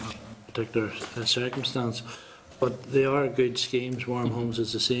on a particular circumstance. But they are good schemes. Warm homes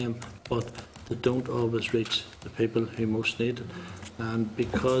is the same, but they don't always reach the people who most need it. And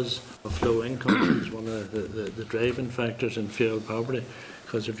because of low income, it's one of the driving factors in fuel poverty.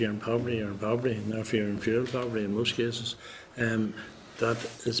 Because if you're in poverty, you're in poverty, and if you're in fuel poverty in most cases, that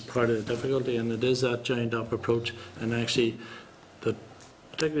is part of the difficulty. And it is that joined up approach, and actually,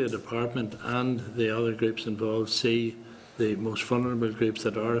 particularly the department and the other groups involved see the most vulnerable groups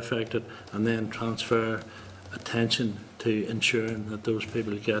that are affected, and then transfer attention to ensuring that those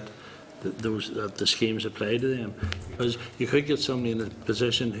people get that the schemes apply to them. Because you could get somebody in a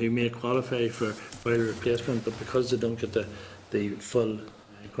position who may qualify for boiler replacement, but because they don't get the full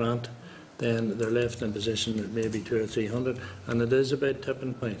grant, then they're left in a position that maybe 200 or 300, and it is about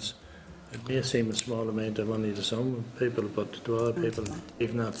tipping points. It may seem a small amount of money to some people, but to other people,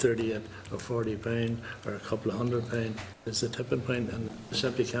 even at 38 or 40 pound or a couple of £100 is the tipping point, and they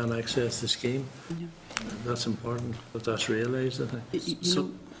simply can't access the scheme. Yeah. That's important, but that's realised, I think.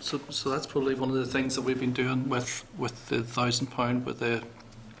 So that's probably one of the things that we've been doing with the £1,000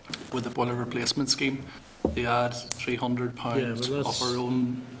 with the boiler replacement scheme. They add £300 of our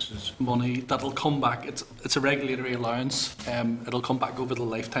own money that'll come back. It's a regulatory allowance. It'll come back over the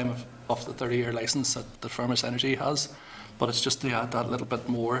lifetime of the 30-year licence that Firmus Energy has, but it's just to add that little bit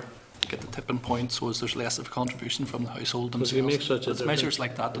more, get the tipping point, so as there's less of a contribution from the household themselves. It's measures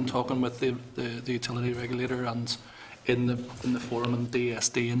like that, and talking with the utility regulator and in the forum and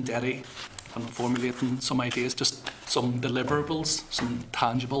DSD and DEDI, and formulating some ideas, just some deliverables, some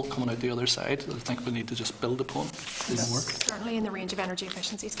tangible coming out the other side that I think we need to just build upon in the work. Certainly in the range of energy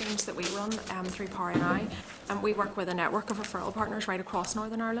efficiency schemes that we run through Power NI, we work with a network of referral partners right across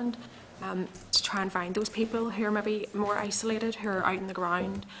Northern Ireland to try and find those people who are maybe more isolated, who are out in the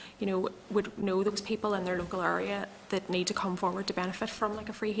ground, would know those people in their local area that need to come forward to benefit from like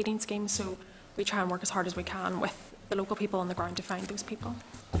a free heating scheme. So we try and work as hard as we can with the local people on the ground to find those people.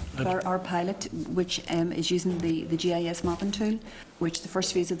 Our pilot, which is using the GIS mapping tool, which the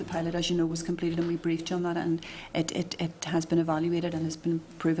first phase of the pilot, as you know, was completed, and we briefed you on that, and it has been evaluated and has been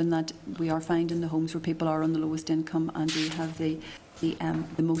proven that we are finding the homes where people are on the lowest income and do have the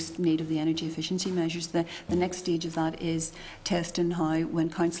most need of the energy efficiency measures. The next stage of that is testing how, when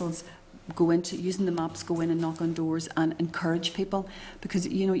councils go into using the maps, go in and knock on doors and encourage people, because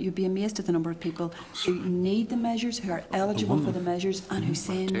you'd be amazed at the number of people who need the measures, who are eligible for the measures, and who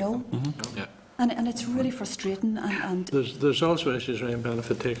say no. Yeah. And it's really frustrating. And there's also issues around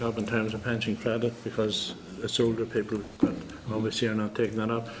benefit take-up in terms of pension credit, because it's older people that obviously are not taking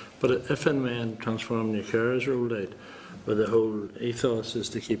that up. But if and when Transforming Your Care is rolled out, where the whole ethos is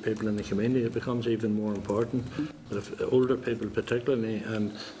to keep people in the community, it becomes even more important. But if older people particularly,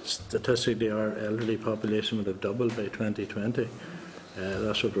 and statistically our elderly population would have doubled by 2020,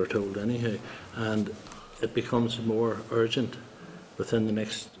 that's what we're told anyhow, and it becomes more urgent within the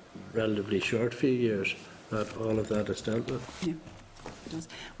next relatively short few years that all of that is dealt with. Yeah, it does.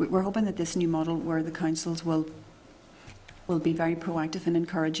 We're hoping that this new model where the councils will be very proactive in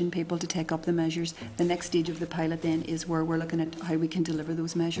encouraging people to take up the measures. The next stage of the pilot then is where we're looking at how we can deliver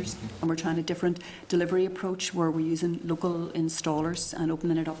those measures, and we're trying a different delivery approach where we're using local installers and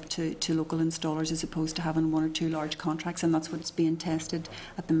opening it up to local installers as opposed to having one or two large contracts, and that's what's being tested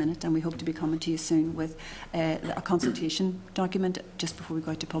at the minute, and we hope to be coming to you soon with a consultation document just before we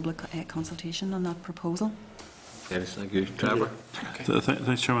go out to public consultation on that proposal. Yes, thank you. Trevor?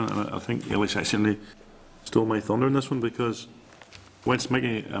 Thanks, Chairman. I think Eilish actually stole my thunder in this one, because whilst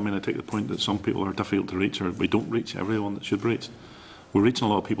making, I take the point that some people are difficult to reach, or we don't reach everyone that should be reached. We're reaching a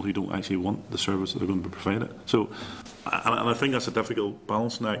lot of people who don't actually want the service that are going to be provided. So, and I think that's a difficult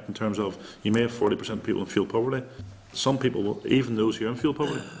balancing act in terms of you may have 40% of people in fuel poverty. Some people, even those who are in fuel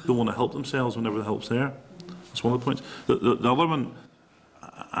poverty, don't want to help themselves whenever the help's there. That's one of the points. The other one,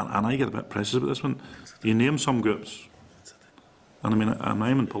 and I get a bit precious about this one, you name some groups, and I'm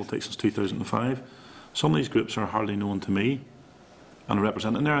in politics since 2005. Some of these groups are hardly known to me and are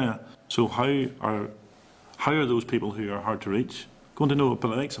represented in the area. So how are those people who are hard to reach going to know about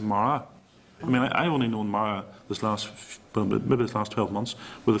the likes of Mara? I've only known Mara maybe this last 12 months,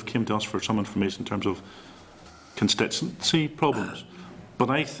 where they've came to us for some information in terms of constituency problems. But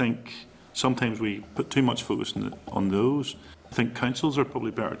I think sometimes we put too much focus on those. I think councils are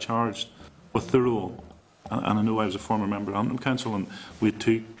probably better charged with the role. And I know I was a former member of Antrim Council, and we had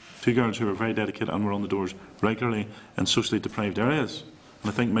two girls who were very dedicated and were on the doors regularly in socially deprived areas.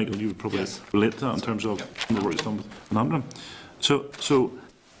 And I think, Michael, you would probably relate to that in terms of the work that's done with Antrim. So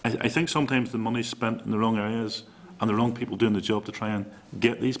I think sometimes the money's spent in the wrong areas and the wrong people doing the job to try and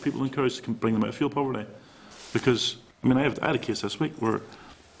get these people encouraged to bring them out of fuel poverty. Because, I had a case this week where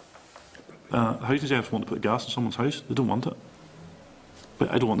housing executives want to put gas in someone's house. They don't want it.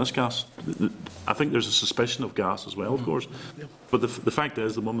 But I don't want this gas. I think there's a suspicion of gas as well, of course. But the fact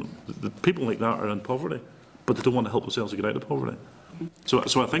is, the people like that are in poverty, but they don't want to help themselves to get out of poverty. So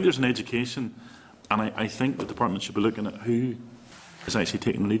I think there's an education, and I think the department should be looking at who is actually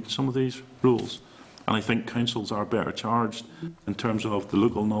taking the lead in some of these roles. And I think councils are better charged in terms of the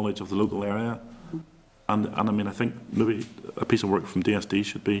local knowledge of the local area. And I think maybe a piece of work from DSD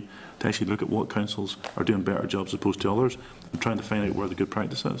should be to actually look at what councils are doing better jobs as opposed to others, and trying to find out where the good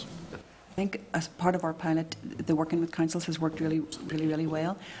practice is. I think as part of our pilot, the working with councils has worked really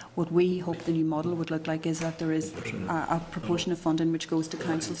well. What we hope the new model would look like is that there is a proportion of funding which goes to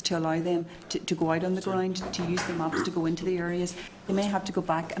councils to allow them to go out on the ground, to use the maps to go into the areas. They may have to go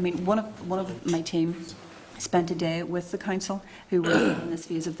back. One of my team spent a day with the council who were in this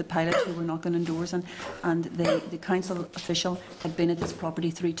phase of the pilot, who were knocking on doors, and the council official had been at this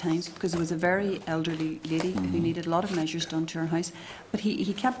property 3 times because there was a very elderly lady who needed a lot of measures done to her house, but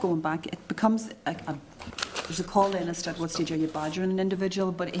he kept going back. It becomes there's a call in as to at what stage are you badgering an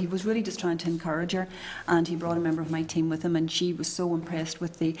individual, but he was really just trying to encourage her, and he brought a member of my team with him, and she was so impressed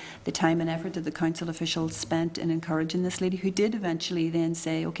with the time and effort that the council officials spent in encouraging this lady, who did eventually then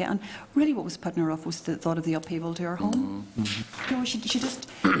say, okay, and really what was putting her off was the thought of the upheaval to her home. She just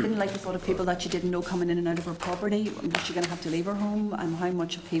didn't like the thought of people that she didn't know coming in and out of her property. Was she going to have to leave her home, and how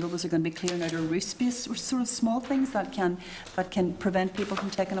much upheaval was there going to be clearing out her roof space, or sort of small things that can prevent people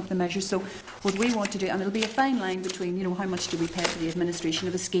from taking up the measures. So what we want to do, and it'll be a fine line between, how much do we pay for the administration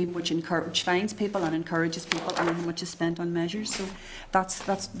of a scheme which finds people and encourages people, and how much is spent on measures. So that's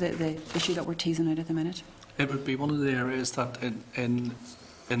the issue that we're teasing out at the minute. It would be one of the areas that in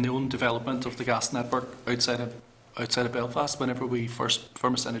the own development of the gas network outside of Belfast, whenever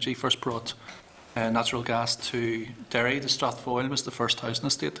Firmus Energy first brought natural gas to Derry, the Strathfoyle was the first housing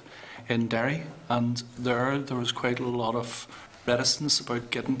estate in Derry, and there was quite a lot of reticence about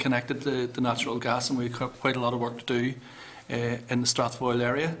getting connected to the natural gas, and we have quite a lot of work to do in the Strathfoyle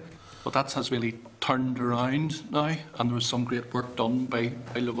area. But that has really turned around now, and there was some great work done by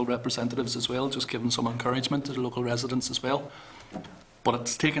local representatives as well, just giving some encouragement to the local residents as well. But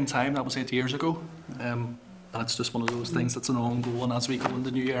it's taken time. That was 8 years ago, and it's just one of those things that's an ongoing as we go into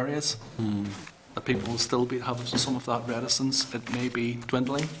new areas. That people will still have some of that reticence. It may be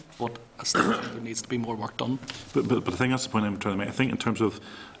dwindling, but I still think there needs to be more work done. But I think that's the point I'm trying to make. I think in terms of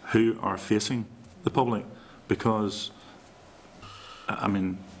who are facing the public, because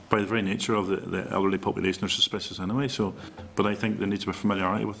by the very nature of the elderly population, they're suspicious anyway. So, but I think there needs to be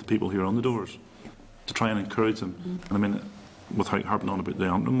familiarity with the people who are on the doors, to try and encourage them. And I mean, without harping on about the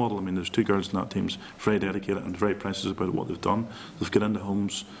Antrim model, I mean, there's 2 girls in that team very dedicated and very precious about what they've done. They've got into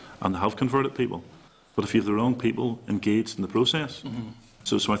homes and they have converted people. But if you have the wrong people engaged in the process,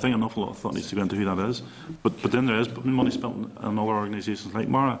 so I think an awful lot of thought needs to go into who that is. But then there is money spent on other organisations like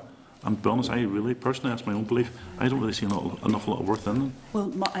Mara. And to be honest, I really, personally, that's my own belief, I don't really see an awful lot of worth in them. Well,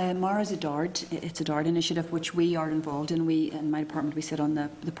 Mara's a DARD. It's a DARD initiative which we are involved in. We, in my department, we sit on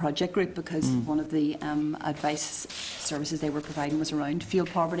the project group because one of the advice services they were providing was around fuel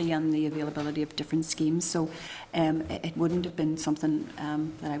poverty and the availability of different schemes. So it wouldn't have been something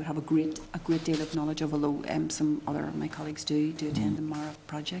that I would have a great deal of knowledge of, although some other of my colleagues do attend the Mara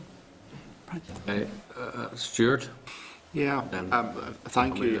project. Stuart? Yeah,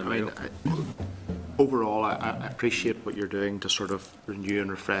 thank you. I mean, overall, I appreciate what you're doing to sort of renew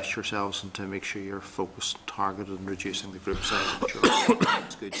and refresh yourselves and to make sure you're focused and targeted in reducing the group size. I'm sure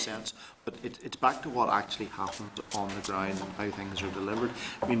makes good sense. But it's back to what actually happens on the ground and how things are delivered.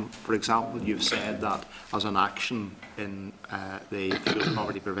 I mean, for example, you've said that as an action in the Fuel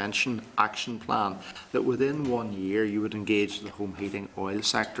Poverty Prevention Action Plan, that within 1 year you would engage the home heating oil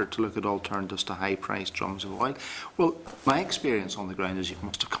sector to look at alternatives to high-priced drums of oil. Well, my experience on the ground is you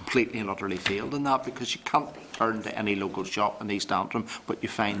must have completely and utterly failed in that, because you can't turn to any local shop in East Antrim, but you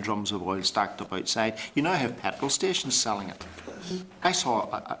find drums of oil stacked up outside. You now have petrol stations selling it. I saw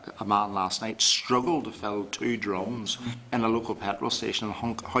a man last night struggle to fill 2 drums in a local petrol station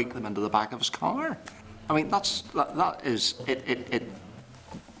and hike them into the back of his car. I mean, that is it.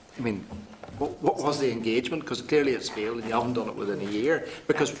 I mean, what was the engagement? Because clearly it's failed, and you haven't done it within a year.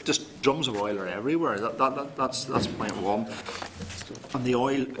 Because just drums of oil are everywhere. That's point one. And the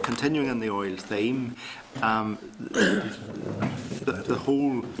oil, continuing on the oil theme,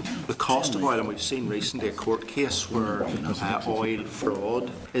 the cost of oil, and we've seen recently a court case where oil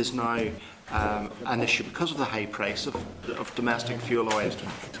fraud is now an issue because of the high price of domestic fuel oil,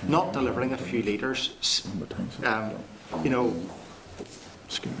 not delivering a few litres,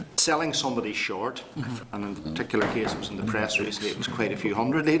 selling somebody short, and in a particular case, it was in the press recently, it was quite a few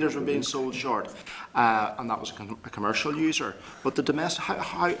hundred litres were being sold short, and that was a commercial user. But the domestic,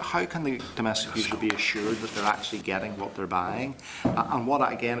 how can the domestic user be assured that they're actually getting what they're buying? And what,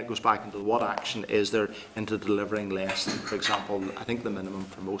 again, it goes back into what action is there into delivering less than, for example, I think the minimum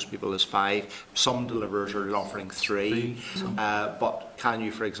for most people is 5. Some deliverers are offering 3, but can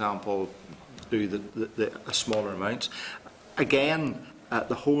you, for example, do a smaller amount? Again,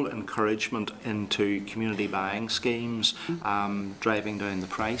 the whole encouragement into community buying schemes, driving down the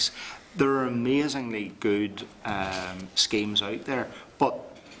price. There are amazingly good schemes out there, but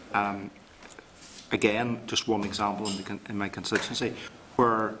again, just one example in my constituency,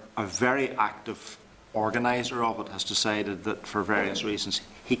 where a very active organiser of it has decided that for various reasons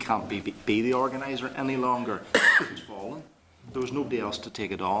he can't be the organiser any longer. It's fallen. There was nobody else to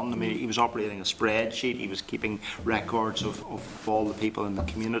take it on. I mean, he was operating a spreadsheet. He was keeping records of all the people in the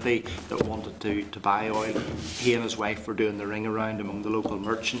community that wanted to buy oil. He and his wife were doing the ring around among the local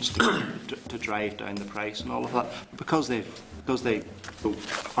merchants to drive down the price and all of that. Because they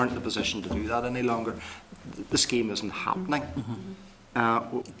aren't in a position to do that any longer, the scheme isn't happening,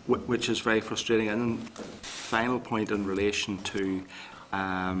 which is very frustrating. And then, final point in relation to,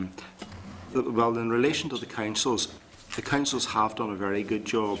 in relation to the councils. The councils have done a very good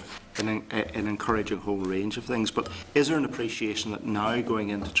job in encouraging a whole range of things, but is there an appreciation that now going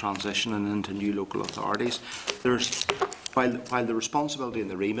into transition and into new local authorities, while the responsibility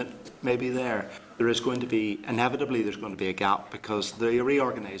and the remit may be there is going to be, inevitably there's going to be a gap, because the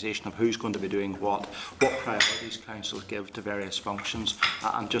reorganisation of who's going to be doing what priorities councils give to various functions,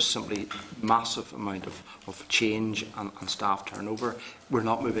 and just simply massive amount of change and staff turnover. We're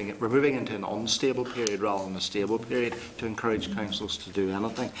moving into an unstable period rather than a stable period to encourage councils to do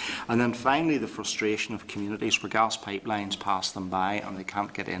anything. And then finally, the frustration of communities where gas pipelines pass them by and they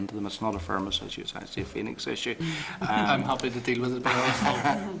can't get into them. It's not a Firmus issue, it's actually a Phoenix issue. I'm happy to deal with it, but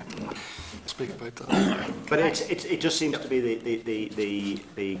I'll speak about that. But it just seems to be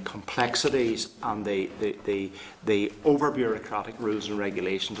the complexities and the over-bureaucratic rules and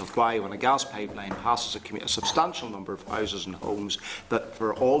regulations of why, when a gas pipeline passes a substantial number of houses and homes, that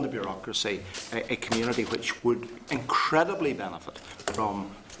for all the bureaucracy, a community which would incredibly benefit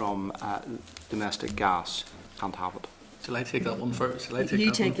from domestic gas can't have it. Shall I take that one first? Shall I take you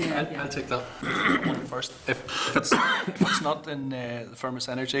that take one? it. I'll take that one first. If it's not in the Firmus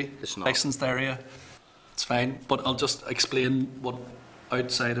Energy licensed area, it's fine. But I'll just explain what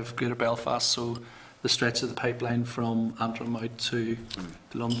outside of Greater Belfast. So the stretch of the pipeline from Antrim out to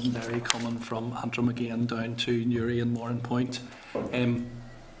the Londonderry, coming from Antrim again down to Newry and Moran Point.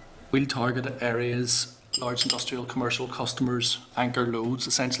 we'll target areas, large industrial commercial customers, anchor loads,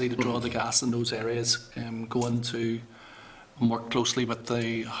 essentially to draw the gas in those areas, go into and work closely with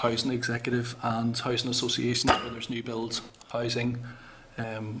the housing executive and housing associations where there's new build housing.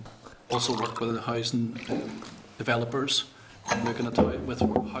 Also work with the housing developers, looking at with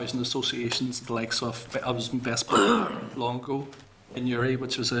housing associations, the likes of, I was in Best Buy long ago in Uri,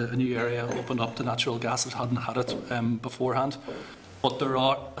 which was a new area opened up to natural gas that hadn't had it beforehand. But there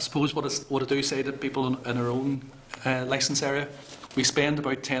are, I suppose, what I do say to people in our own licence area, we spend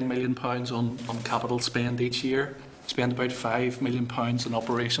about £10 million on capital spend each year, spend about £5 million on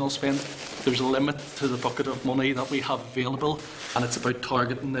operational spend. There's a limit to the bucket of money that we have available, and it's about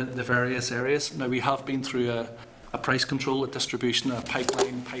targeting the various areas. Now, we have been through a price control at distribution, a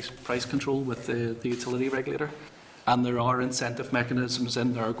pipeline price control with the utility regulator, and there are incentive mechanisms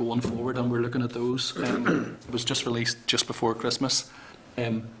in there going forward, and we're looking at those. It was just released just before Christmas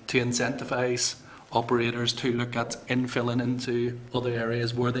to incentivise operators to look at infilling into other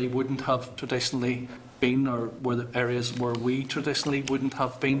areas where they wouldn't have traditionally been, or where the areas where we traditionally wouldn't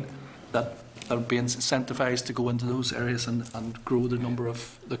have been, that are being incentivised to go into those areas and grow the number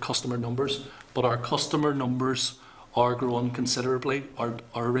of the customer numbers. But our customer numbers are growing considerably. Our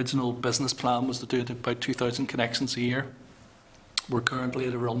original business plan was to do about 2,000 connections a year. We're currently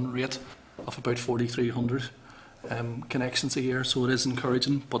at a run rate of about 4,300 connections a year, so it is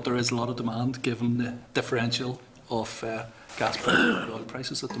encouraging, but there is a lot of demand given the differential of gas prices and oil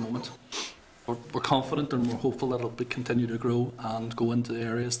prices at the moment. We're confident and we're hopeful that it will continue to grow and go into the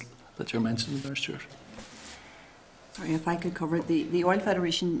areas that you're mentioning there, Stuart. Sorry, if I could cover it. The Oil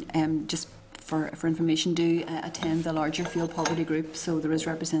Federation, just for information, do attend the larger fuel poverty group, so there is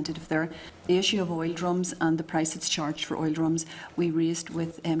representative there. The issue of oil drums and the price it's charged for oil drums, we raised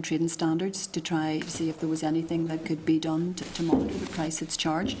with trading standards to try to see if there was anything that could be done to monitor the price it's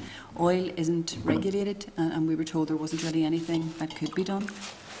charged. Oil isn't regulated, and we were told there wasn't really anything that could be done.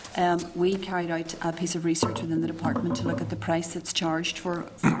 We carried out a piece of research within the department to look at the price that's charged for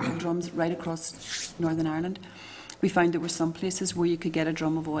oil drums right across Northern Ireland. We found there were some places where you could get a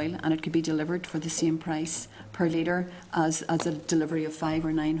drum of oil and it could be delivered for the same price per litre as a delivery of 500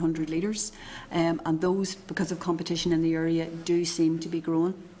 or 900 litres. And those, because of competition in the area, do seem to be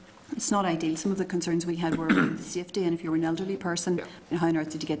growing. It's not ideal. Some of the concerns we had were around the safety, and if you were an elderly person, how on earth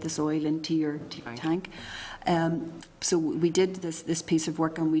did you get this oil into your tank? So we did this piece of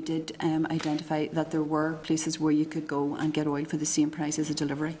work, and we did identify that there were places where you could go and get oil for the same price as a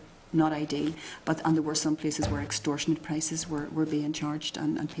delivery. Not ideal, and there were some places where extortionate prices were being charged,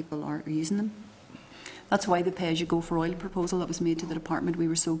 and people are using them. That's why the pay-as-you-go for oil proposal that was made to the department, we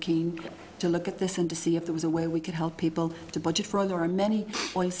were so keen to look at this and to see if there was a way we could help people to budget for oil. There are many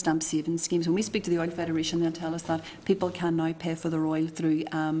oil stamp savings schemes. When we speak to the Oil Federation, they'll tell us that people can now pay for their oil through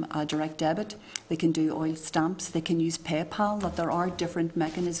a direct debit. They can do oil stamps. They can use PayPal, that there are different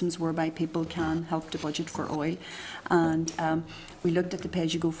mechanisms whereby people can help to budget for oil. And we looked at the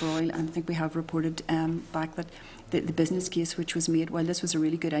pay-as-you-go for oil, and I think we have reported back that the business case which was made, while this was a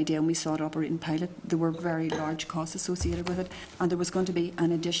really good idea and we saw it operate in pilot, there were very large costs associated with it, and there was going to be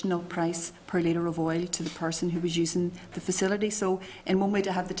an additional price per litre of oil to the person who was using the facility. So in one way,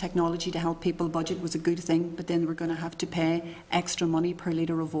 to have the technology to help people budget was a good thing, but then they were going to have to pay extra money per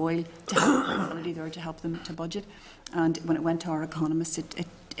litre of oil to have the facility there to help them to budget. And when it went to our economists,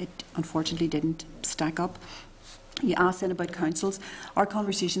 it unfortunately didn't stack up. You asked then about councils. Our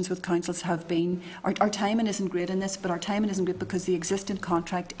conversations with councils have been, our timing isn't great in this, but our timing isn't great because the existing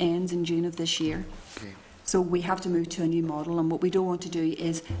contract ends in June of this year. Okay. So we have to move to a new model, and what we don't want to do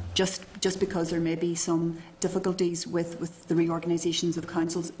is, just because there may be some difficulties with the reorganisations of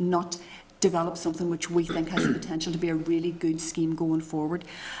councils, not develop something which we think has the potential to be a really good scheme going forward.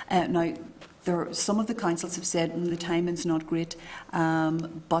 Now, some of the councils have said the timing's not great,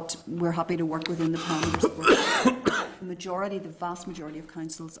 but we're happy to work within the parameters. The vast majority of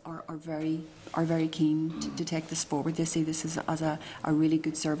councils are very keen to take this forward. They see this as a really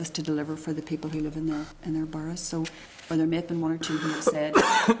good service to deliver for the people who live in their boroughs. So, while there may have been one or two who have said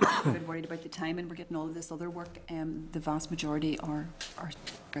a bit worried about the timing, we're getting all of this other work, the vast majority are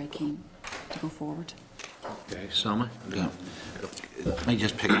very keen to go forward. Okay, Sammy? Yeah. Let me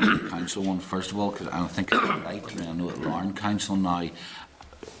just pick up the council one first of all, because I think it's right. I know at Larne Council now,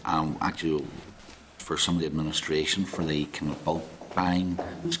 actually, for some of the administration for the kind of bulk buying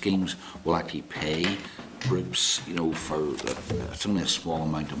schemes, will actually pay groups, for it's only a small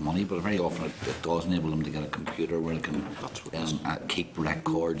amount of money, but very often it does enable them to get a computer where they can keep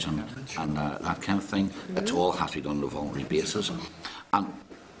records and that kind of thing. It all has to be done on a voluntary basis. And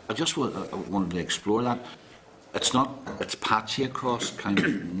I just wanted to explore that. it's patchy across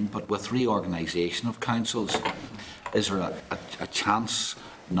council, but with reorganisation of councils, is there a chance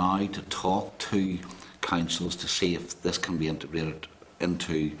now to talk to councils to see if this can be integrated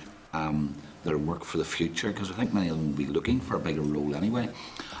into their work for the future? Because I think many of them will be looking for a bigger role anyway.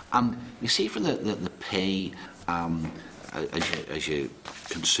 And you see, for the pay as you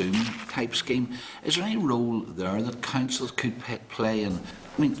consume type scheme, is there any role there that councils could play in?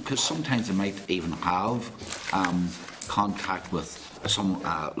 I mean, because sometimes they might even have contact with some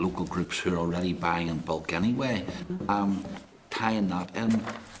local groups who are already buying in bulk anyway, tying that in.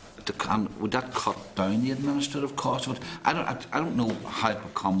 Would that cut down the administrative cost of it? I don't know how it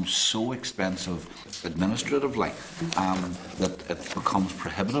becomes so expensive administratively that it becomes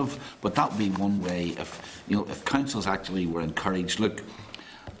prohibitive. But that would be one way. If councils actually were encouraged, look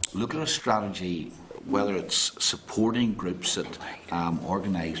at a strategy, whether it's supporting groups that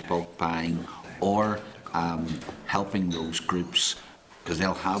organise bulk buying, or helping those groups, because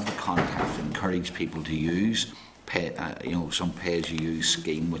they'll have the contacts to encourage people to use some pay-as-you-use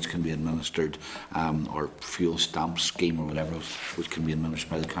scheme which can be administered, or fuel stamp scheme or whatever, which can be administered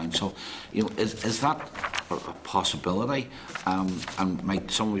by the council. Is that a possibility? And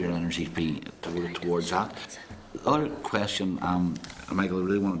might some of your energies be towards that? The other question, Michael, I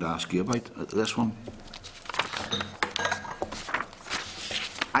really wanted to ask you about this one.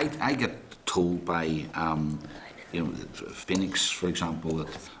 I get told by Phoenix, for example, that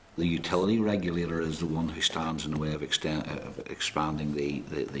the utility regulator is the one who stands in the way of expanding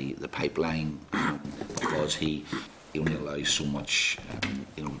the pipeline, because he only allows so much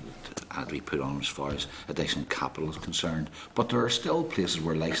to be put on as far as additional capital is concerned. But there are still places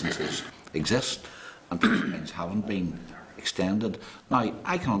where licences exist and pipelines haven't been extended. Now,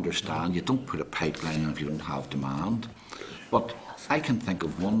 I can understand you don't put a pipeline in if you don't have demand, but I can think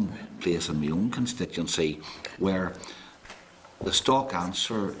of one place in my own constituency where the stock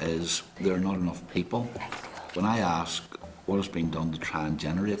answer is there are not enough people. When I ask what is being done to try and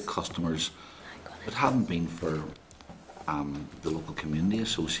generate customers, it hadn't been for the local community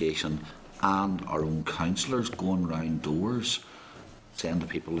association and our own councillors going round doors saying to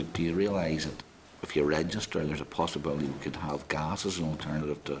people, look, do you realise that if you register, there's a possibility we could have gas as an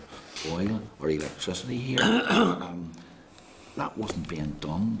alternative to oil or electricity here. That wasn't being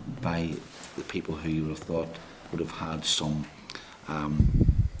done by the people who you would have thought would have had some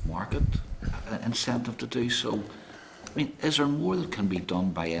market incentive to do so. I mean, is there more that can be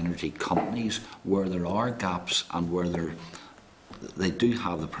done by energy companies where there are gaps and where they do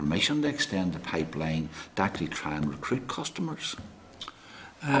have the permission to extend the pipeline to actually try and recruit customers?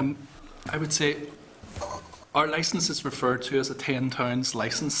 I would say our licence is referred to as a 10 towns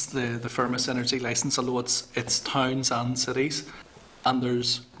licence, the Firmus Energy licence, although it's towns and cities, and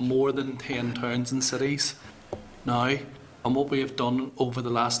there's more than 10 towns and cities now. And what we have done over the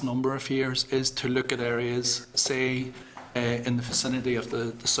last number of years is to look at areas, say, in the vicinity of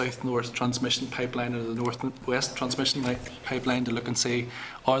the south-north transmission pipeline or the north-west transmission pipeline, to look and say,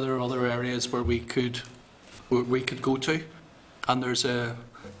 are there other areas where we could go to? And there's a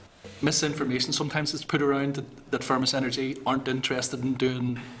misinformation sometimes is put around that Firmus Energy aren't interested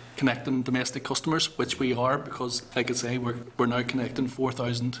in connecting domestic customers, which we are, because, like I say, we're now connecting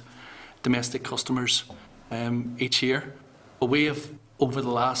 4,000 domestic customers each year. But we have, over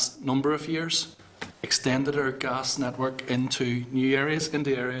the last number of years, extended our gas network into new areas,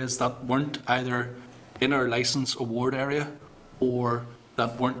 into areas that weren't either in our licence award area or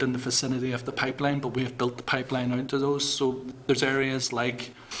that weren't in the vicinity of the pipeline, but we have built the pipeline out to those. So there's areas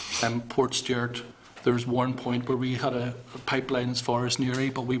like Portstewart, there's Warren Point, where we had a pipeline as far as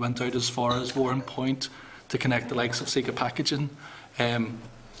Newry, but we went out as far as Warren Point to connect the likes of Sika Packaging. I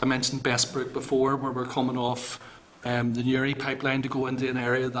mentioned Bestbrook before, where we're coming off the Newry pipeline to go into an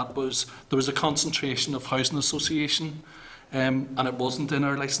area that there was a concentration of housing association, and it wasn't in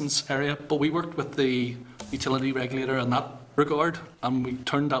our licence area. But we worked with the utility regulator in that regard, and we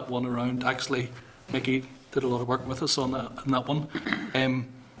turned that one around. Actually, Mickey did a lot of work with us on that one.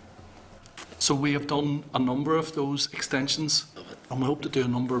 So we have done a number of those extensions, and we hope to do a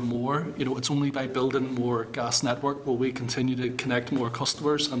number more. It's only by building more gas network will we continue to connect more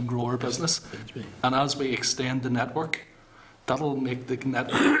customers and grow our business. And as we extend the network, that'll make the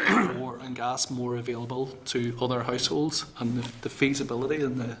network and gas more available to other households, and the feasibility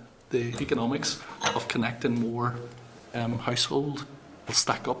and the economics of connecting more household will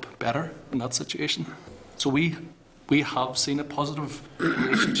stack up better in that situation. So we have seen a positive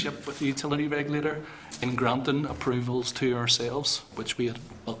relationship with the utility regulator in granting approvals to ourselves, which we had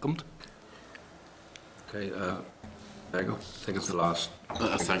welcomed. Okay, Michael, I think it's the last.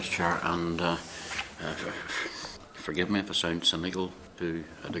 Thanks, Chair. And Forgive me if I sound cynical to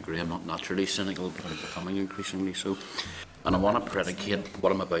a degree. I'm not naturally cynical, but I'm becoming increasingly so. And I want to predicate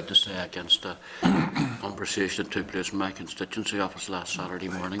what I'm about to say against a conversation that took place in my constituency office last Saturday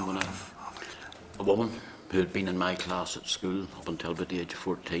morning when a woman who had been in my class at school up until about the age of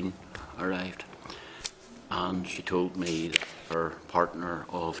 14 arrived. And she told me that her partner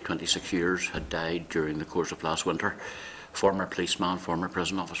of 26 years had died during the course of last winter. Former policeman, former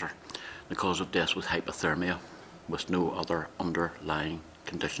prison officer. The cause of death was hypothermia, with no other underlying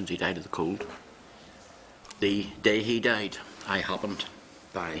conditions. He died of the cold. The day he died, I happened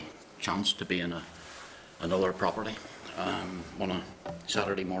by chance to be in another property on a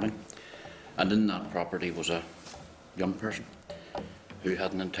Saturday morning, and in that property was a young person who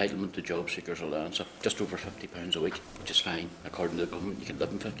had an entitlement to job seekers allowance of just over £50 a week, which is fine. According to the government, you can live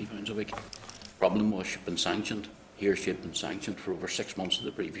on £50 a week. Problem was, she'd been sanctioned. She had been sanctioned for over 6 months of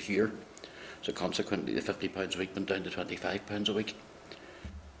the previous year. So consequently, the £50 a week went down to £25 a week.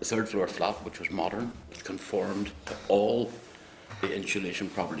 The third floor flat, which was modern, which conformed to all the insulation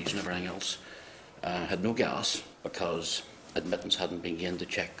properties and everything else, had no gas because admittance hadn't been gained to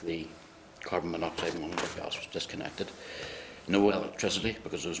check the carbon monoxide monitor. Gas was disconnected. No electricity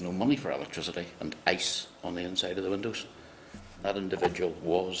because there was no money for electricity, and ice on the inside of the windows. That individual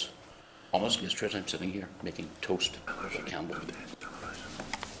was, honestly, as true as I'm sitting here, making toast with a candle.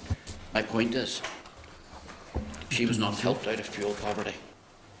 My point is, she was not helped out of fuel poverty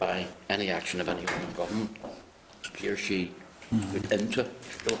by any action of anyone in government. He or she went into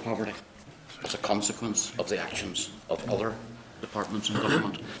fuel poverty as a consequence of the actions of other departments in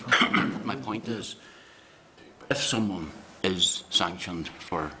government. My point is, if someone is sanctioned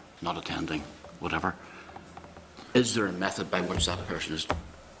for not attending whatever, is there a method by which that person is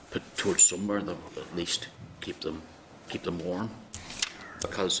put towards somewhere that will at least keep them warm?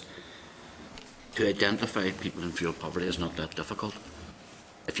 Because to identify people in fuel poverty is not that difficult.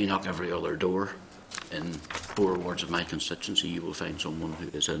 If you knock every other door in 4 wards of my constituency, you will find someone who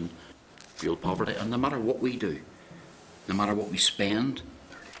is in fuel poverty. And no matter what we do, no matter what we spend,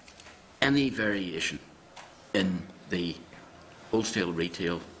 any variation in the wholesale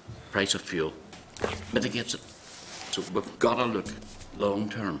retail price of fuel mitigates it. So we've got to look long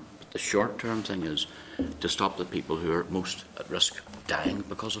term. The short term thing is to stop the people who are most at risk of dying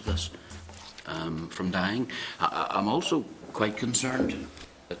because of this from dying. I'm also quite concerned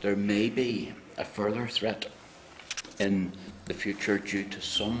that there may be a further threat in the future due to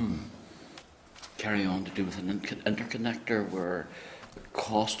some carry on to do with an interconnector where the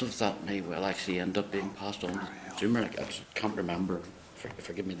cost of that may well actually end up being passed on to the consumer. I can't remember,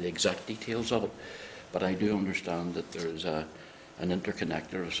 forgive me, the exact details of it, but I do understand that there is an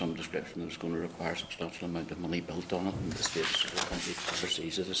interconnector of some description that's going to require a substantial amount of money built on it, and the status of the country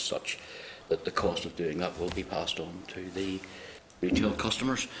overseas it is such that the cost of doing that will be passed on to the retail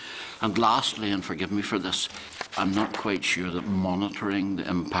customers. And lastly, and forgive me for this, I'm not quite sure that monitoring the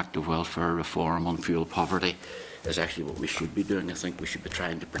impact of welfare reform on fuel poverty is actually what we should be doing. I think we should be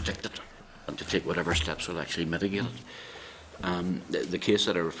trying to predict it and to take whatever steps will actually mitigate it. The case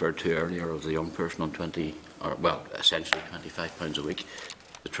that I referred to earlier of the young person on essentially £25 a week,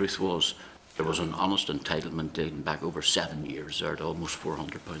 the truth was there was an honest entitlement dating back over 7 years there at almost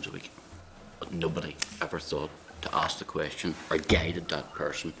 £400 a week. But nobody ever thought to ask the question or guided that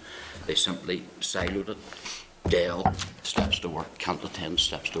person. They simply siloed it. Dale, steps to work, can't attend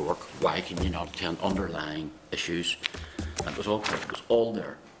steps to work. Why can you not attend? Underlying issues. And it was all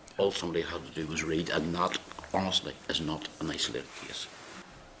there. All somebody had to do was read, and that, honestly, is not an isolated case.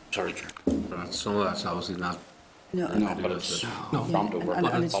 Sorry, Chair. Some of that's obviously not. No, but it's bumped over.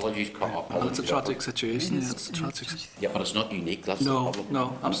 Apologies. It's a tragic situation. It's tragic. Yeah, but it's not unique. That's no, the problem.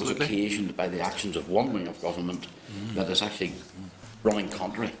 No, absolutely. And it was occasioned by the actions of one wing of government that is actually running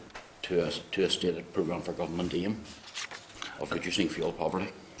contrary to a stated programme for government aim of reducing fuel poverty.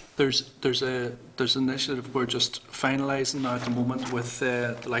 There's an initiative we're just finalising now at the moment with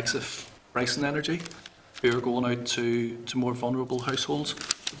the likes of Bryson Energy, who are going out to more vulnerable households.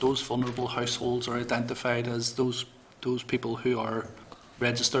 Those vulnerable households are identified as those people who are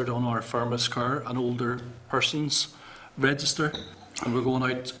registered on our Firmus Care and older persons register, and we're going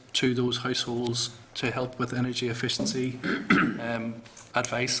out to those households to help with energy efficiency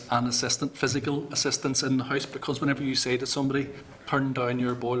advice and physical assistance in the house, because whenever you say to somebody, turn down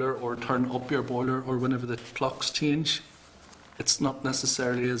your boiler or turn up your boiler, or whenever the clocks change, it's not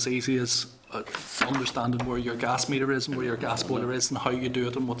necessarily as easy as understanding where your gas meter is and where your gas boiler is and how you do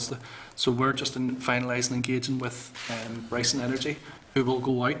it and what's the... So we're just finalising engaging with Bryson Energy, who will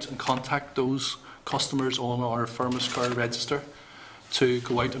go out and contact those customers on our Firmus Care register to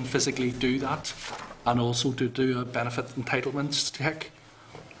go out and physically do that and also to do a benefit entitlements check.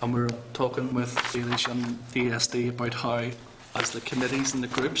 And we're talking with Eilish and DSD about how, as the committees and the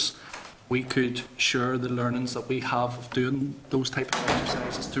groups, we could share the learnings that we have of doing those type of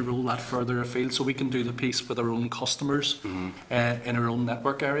exercises to roll that further afield, so we can do the piece with our own customers in our own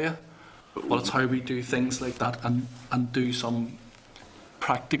network area. But it's how we do things like that and do some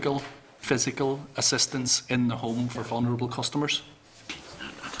practical, physical assistance in the home for vulnerable customers.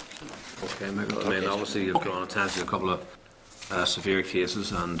 Okay, Michael. I mean, obviously you've drawn attention to a couple of severe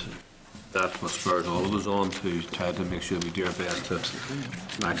cases, and that must spur all of us on to try to make sure we do our best to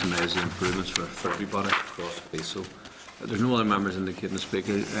maximise the improvements for everybody across the place. So there's no other members indicating the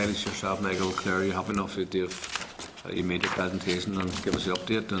speaker. Eilish, yourself, Michael, Claire, are you happy enough that you made your presentation and give us the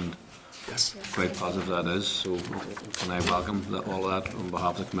update? And yes, quite positive that is. So can I welcome all of that on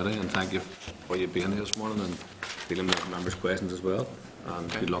behalf of the committee, and thank you for you being here this morning and dealing with members' questions as well.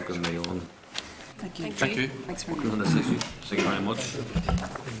 And good luck in the on. Thank you. Thank you. Thanks very On much. this issue. Thank you very much.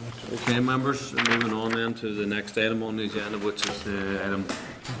 Okay, members, moving on then to the next item on the agenda, which is the item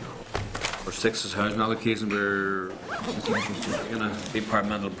for 6 is housing allocation. We're going a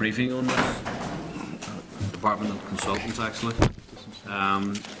departmental briefing on this. Departmental consultants, actually.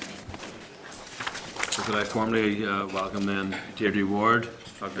 So could I formally welcome then Deirdre Ward,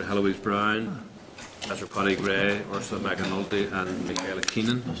 Dr. Heloise Brown, Professor Paddy Gray, Ursula McAnulty and Michaela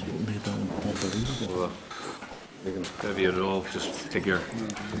Keenan. So, we can have you all just take your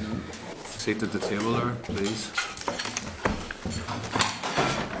seat at the table there, please.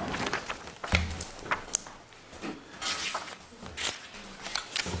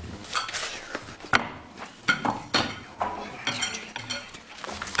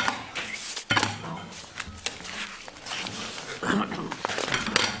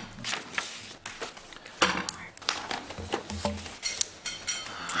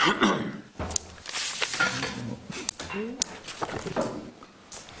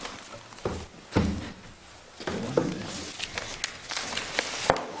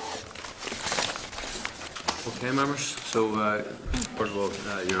 Okay, members. So, first of all,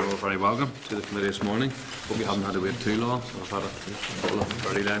 you're all very welcome to the committee this morning. Hope you haven't had to wait too long. We've had a couple of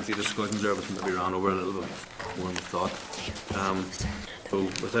very lengthy discussions there, but maybe ran over a little bit more than we thought. So,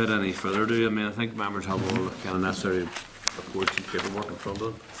 without any further ado, I mean, I think members have all the kind of necessary reports and paperwork in front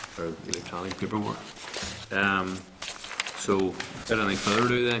of them, or electronic paperwork. So, without any further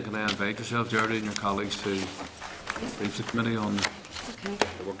ado, then, can I invite yourself, Deirdre, and your colleagues to brief the committee on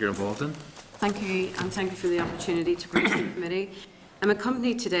the work you're involved in? Thank you, and thank you for the opportunity to brief the committee. I'm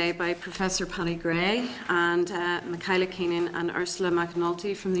accompanied today by Professor Paddy Gray and Michaela Keenan and Ursula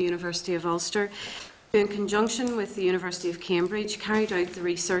McAnulty from the University of Ulster, who in conjunction with the University of Cambridge carried out the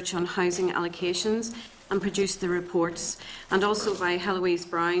research on housing allocations and produced the reports, and also by Heloise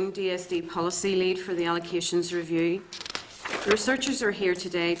Brown, DSD Policy Lead for the Allocations Review. The researchers are here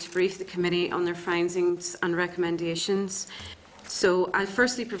today to brief the committee on their findings and recommendations. So I'll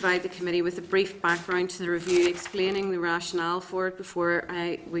firstly provide the committee with a brief background to the review, explaining the rationale for it before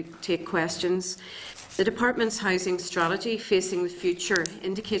we take questions. The Department's housing strategy, Facing the Future,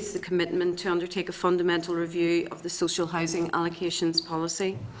 indicates the commitment to undertake a fundamental review of the social housing allocations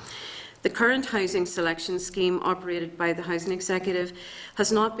policy. The current housing selection scheme operated by the Housing Executive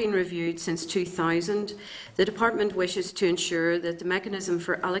has not been reviewed since 2000. The Department wishes to ensure that the mechanism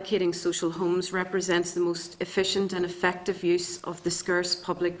for allocating social homes represents the most efficient and effective use of the scarce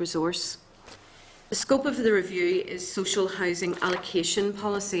public resource. The scope of the review is social housing allocation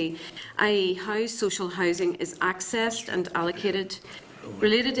policy, i.e. how social housing is accessed and allocated.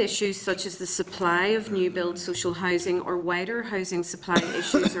 Related issues such as the supply of new build social housing or wider housing supply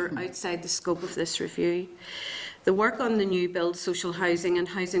issues are outside the scope of this review. The work on the new build social housing and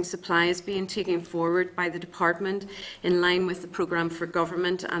housing supply is being taken forward by the Department in line with the Programme for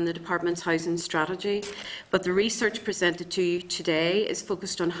Government and the Department's housing strategy, but the research presented to you today is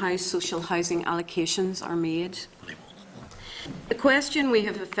focused on how social housing allocations are made. The question we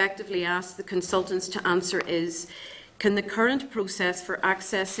have effectively asked the consultants to answer is, can the current process for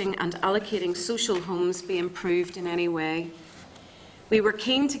accessing and allocating social homes be improved in any way? We were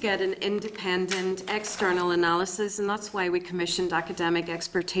keen to get an independent external analysis, and that's why we commissioned academic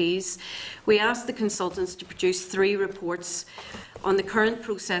expertise. We asked the consultants to produce 3 reports on the current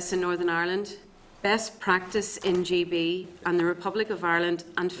process in Northern Ireland, best practice in GB and the Republic of Ireland,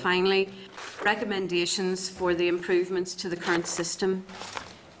 and finally, recommendations for the improvements to the current system.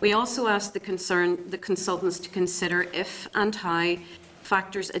 We also asked the consultants to consider if and how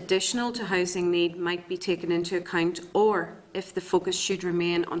factors additional to housing need might be taken into account, or if the focus should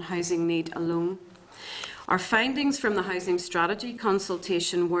remain on housing need alone. Our findings from the housing strategy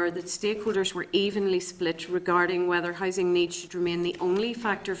consultation were that stakeholders were evenly split regarding whether housing needs should remain the only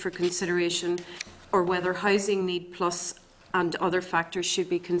factor for consideration or whether housing need plus and other factors should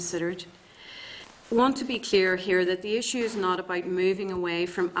be considered. I want to be clear here that the issue is not about moving away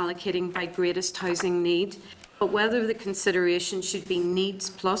from allocating by greatest housing need, but whether the consideration should be needs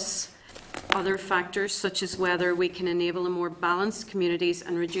plus other factors, such as whether we can enable a more balanced communities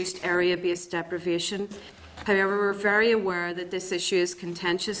and reduced area-based deprivation. However, we're very aware that this issue is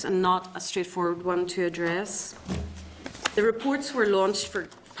contentious and not a straightforward one to address. The reports were launched for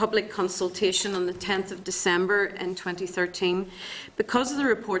public consultation on the 10th of December in 2013. Because the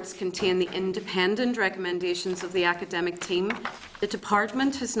reports contain the independent recommendations of the academic team, the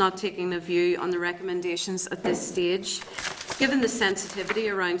Department has not taken a view on the recommendations at this stage. Given the sensitivity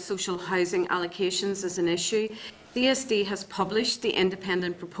around social housing allocations as an issue, the DSD has published the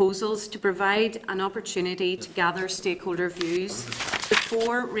independent proposals to provide an opportunity to gather stakeholder views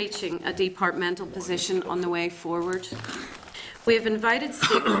before reaching a departmental position on the way forward. We have invited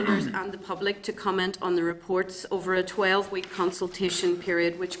stakeholders and the public to comment on the reports over a 12-week consultation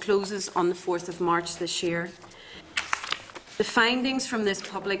period which closes on the 4th of March this year. The findings from this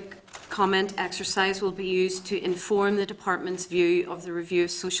public comment exercise will be used to inform the Department's view of the review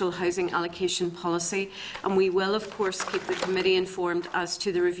of social housing allocation policy, and we will of course keep the committee informed as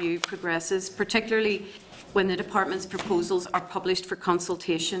to the review progresses, particularly when the Department's proposals are published for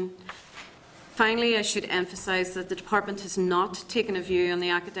consultation. Finally, I should emphasise that the Department has not taken a view on the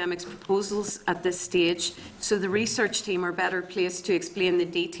academics' proposals at this stage, so the research team are better placed to explain the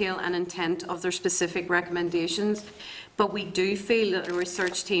detail and intent of their specific recommendations. But we do feel that the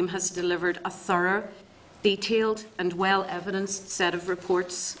research team has delivered a thorough, detailed and well-evidenced set of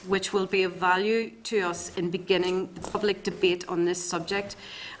reports which will be of value to us in beginning the public debate on this subject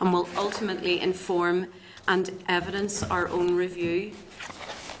and will ultimately inform and evidence our own review.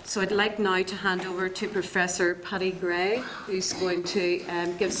 So I'd like now to hand over to Professor Paddy Gray, who's going to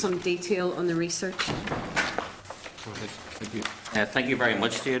give some detail on the research. Thank you. Thank you very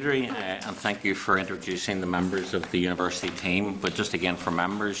much, Deirdre, and thank you for introducing the members of the university team. But just again for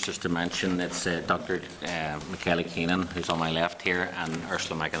members, just to mention, it's Dr. Michaela Keenan, who's on my left here, and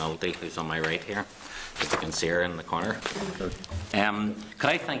Ursula McAnulty, who's on my right here, if you can see her in the corner. Could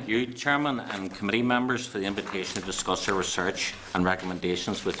I thank you, Chairman, and committee members for the invitation to discuss our research and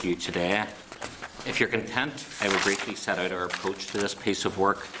recommendations with you today. If you're content, I will briefly set out our approach to this piece of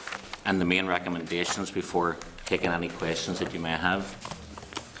work and the main recommendations before taking any questions that you may have.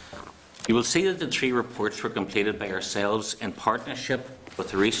 You will see that the 3 reports were completed by ourselves in partnership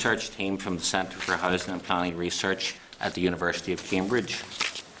with the research team from the Centre for Housing and Planning Research at the University of Cambridge.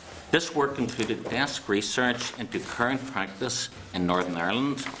 This work included desk research into current practice in Northern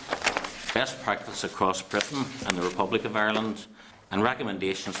Ireland, best practice across Britain and the Republic of Ireland, and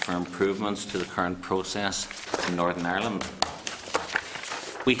recommendations for improvements to the current process in Northern Ireland.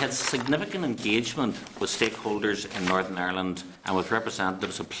 We had significant engagement with stakeholders in Northern Ireland and with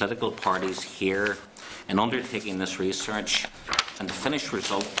representatives of political parties here in undertaking this research, and the finished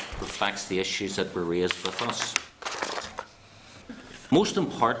result reflects the issues that were raised with us. Most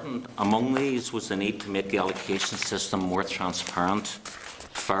important among these was the need to make the allocation system more transparent,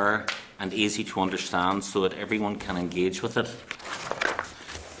 fair and easy to understand so that everyone can engage with it.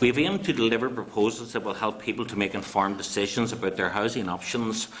 We have aimed to deliver proposals that will help people to make informed decisions about their housing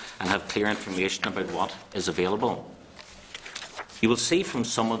options and have clear information about what is available. You will see from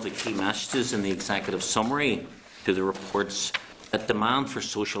some of the key messages in the executive summary to the reports that demand for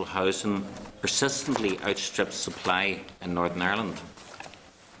social housing persistently outstrips supply in Northern Ireland.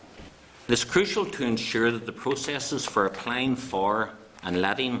 It is crucial to ensure that the processes for applying for and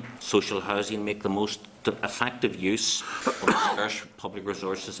letting social housing make the most effective use of the scarce public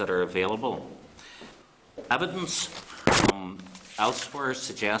resources that are available. Evidence from elsewhere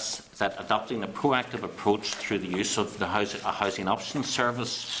suggests that adopting a proactive approach through the use of a housing options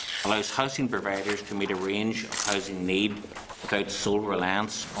service allows housing providers to meet a range of housing need without sole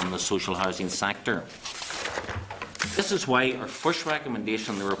reliance on the social housing sector. This is why our first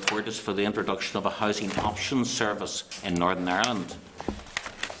recommendation in the report is for the introduction of a housing options service in Northern Ireland.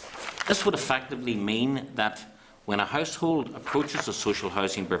 This would effectively mean that when a household approaches a social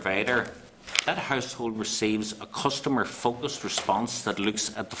housing provider, that household receives a customer-focused response that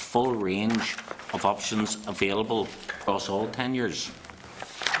looks at the full range of options available across all tenures.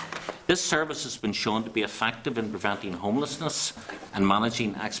 This service has been shown to be effective in preventing homelessness and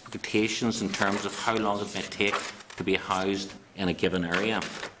managing expectations in terms of how long it may take to be housed in a given area.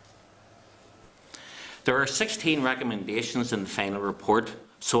 There are 16 recommendations in the final report,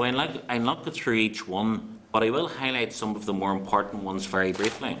 so I'll not go through each one, but I will highlight some of the more important ones very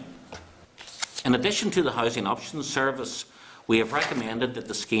briefly. In addition to the Housing Options Service, we have recommended that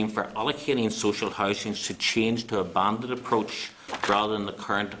the scheme for allocating social housing should change to a banded approach rather than the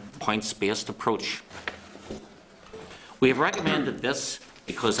current points-based approach. We have recommended this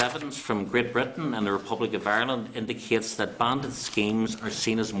because evidence from Great Britain and the Republic of Ireland indicates that banded schemes are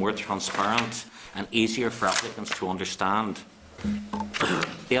seen as more transparent and easier for applicants to understand.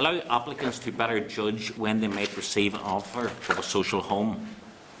 They allow applicants to better judge when they might receive an offer of a social home.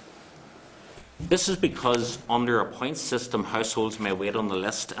 This is because under a points system, households may wait on the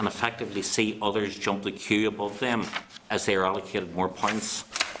list and effectively see others jump the queue above them as they are allocated more points.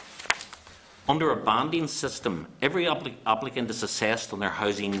 Under a banding system, every applicant is assessed on their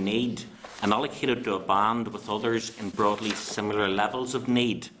housing need and allocated to a band with others in broadly similar levels of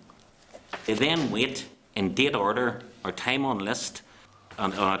need. They then wait in date order or time on list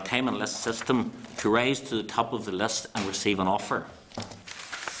on a time and list system to rise to the top of the list and receive an offer.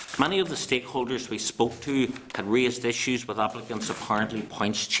 Many of the stakeholders we spoke to had raised issues with applicants apparently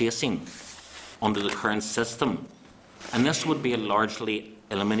points chasing under the current system, and this would be largely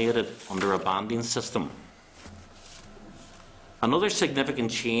eliminated under a banding system. Another significant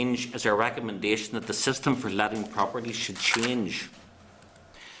change is our recommendation that the system for letting properties should change.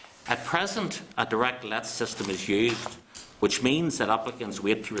 At present, a direct let system is used, which means that applicants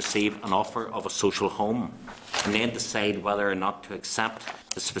wait to receive an offer of a social home and then decide whether or not to accept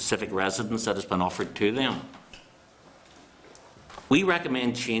the specific residence that has been offered to them. We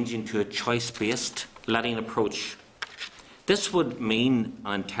recommend changing to a choice-based letting approach. This would mean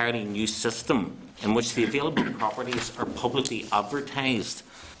an entirely new system in which the available properties are publicly advertised,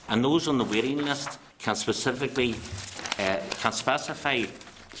 and those on the waiting list can specify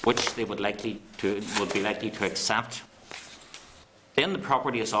which they would be likely to accept. Then the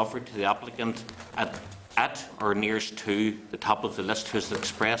property is offered to the applicant at or nearest to the top of the list who has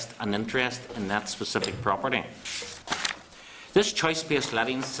expressed an interest in that specific property. This choice-based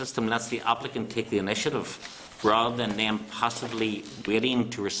letting system lets the applicant take the initiative rather than them passively waiting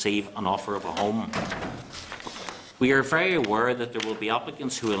to receive an offer of a home. We are very aware that there will be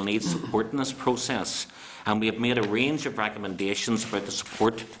applicants who will need support in this process, and we have made a range of recommendations about the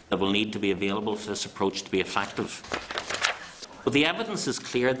support that will need to be available for this approach to be effective. But the evidence is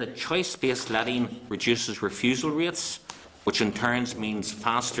clear that choice-based letting reduces refusal rates, which in turn means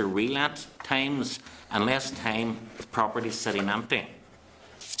faster relet times and less time with properties sitting empty.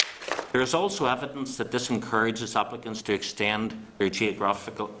 There is also evidence that this encourages applicants to extend their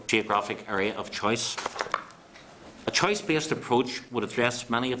geographic area of choice. A choice-based approach would address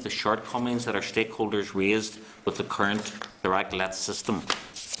many of the shortcomings that our stakeholders raised with the current direct let system.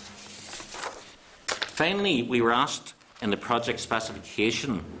 Finally, we were asked in the project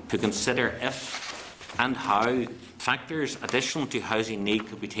specification to consider if and how factors additional to housing need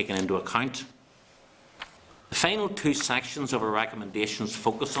could be taken into account. The final two sections of our recommendations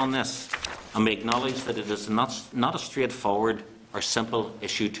focus on this, and we acknowledge that it is not a straightforward or simple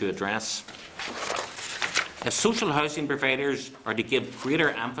issue to address. If social housing providers are to give greater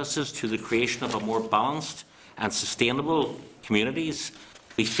emphasis to the creation of a more balanced and sustainable communities,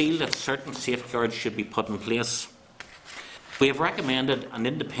 we feel that certain safeguards should be put in place. We have recommended an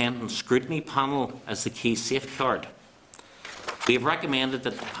independent scrutiny panel as the key safeguard. We have recommended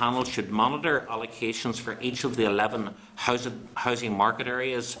that the panel should monitor allocations for each of the 11 housing market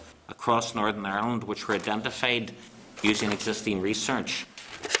areas across Northern Ireland which were identified using existing research.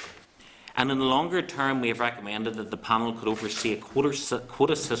 And in the longer term, we have recommended that the panel could oversee a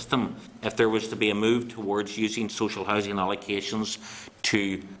quota system if there was to be a move towards using social housing allocations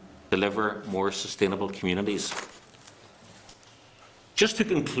to deliver more sustainable communities. Just to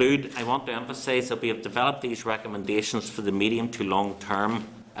conclude, I want to emphasise that we have developed these recommendations for the medium to long term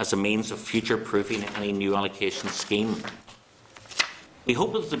as a means of future-proofing any new allocation scheme. We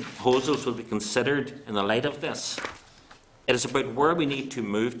hope that the proposals will be considered in the light of this. It is about where we need to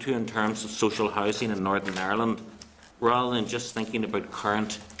move to in terms of social housing in Northern Ireland, rather than just thinking about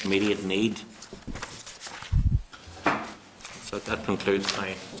current immediate need. So that concludes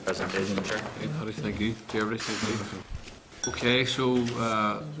my presentation, Chair. Thank you. Okay, so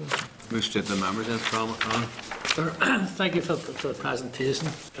move straight to the members then. Thank you for the presentation,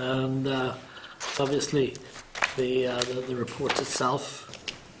 and obviously the report itself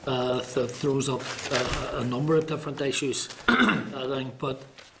throws up a number of different issues, but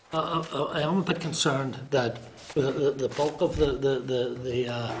I am a bit concerned that the bulk of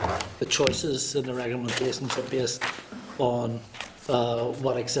the choices in the recommendations are based on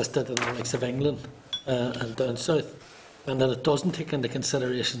what existed in the likes of England and down south, and that it doesn't take into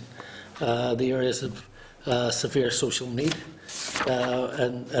consideration the areas of severe social need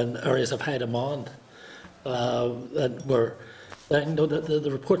and areas of high demand. And where the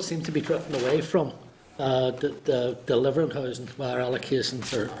report seems to be drifting away from the delivering housing where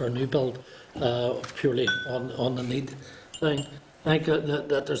allocations or new build purely on the need thing. I think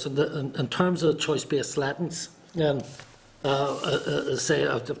that there's in terms of choice-based lettings, and say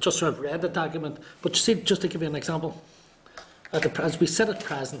I've just read the document, but you see, just to give you an example, as we sit at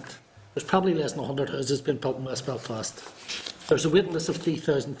present, there's probably less than 100 houses being built in West Belfast. There's a waiting list of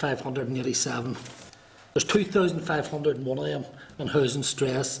 3,587. There's 2,501 of them in housing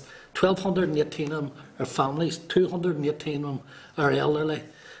stress. 1,218 of them are families. 218 of them are elderly.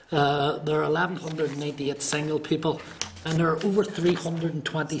 There are 1,198 single people, and there are over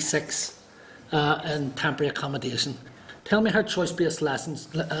 326 in temporary accommodation. Tell me how choice-based lettings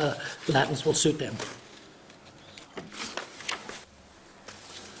will suit them.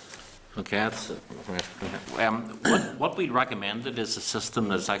 Okay, what we recommended is a system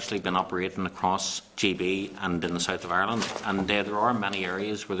that's actually been operating across GB and in the south of Ireland, and there are many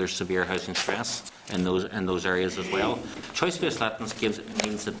areas where there's severe housing stress in those areas as well. Choice-based lettings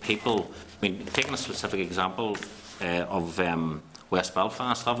means that people, I mean, taking a specific example of West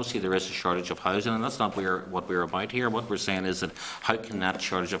Belfast, obviously there is a shortage of housing, and that's not what we're about here. What we're saying is that how can that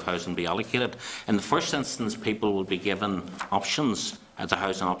shortage of housing be allocated? In the first instance, people will be given options at the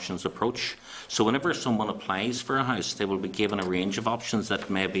housing options approach. So whenever someone applies for a house, they will be given a range of options that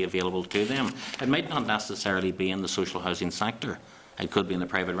may be available to them. It might not necessarily be in the social housing sector. It could be in the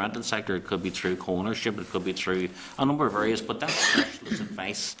private rented sector, it could be through co-ownership, it could be through a number of areas, but that specialist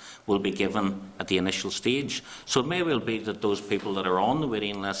advice will be given at the initial stage. So it may well be that those people that are on the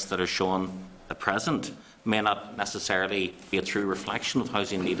waiting list that are shown at present may not necessarily be a true reflection of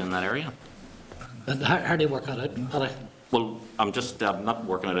housing need in that area. And how do you work that out? Well, I'm not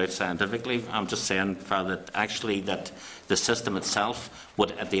working it out scientifically. I'm just saying, Father, that actually that the system itself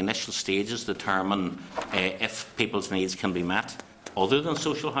would, at the initial stages, determine if people's needs can be met, other than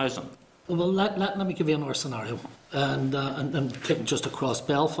social housing. Well, let me give you another scenario, and taking just across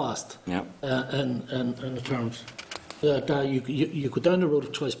Belfast, yeah. In the terms that you go down the road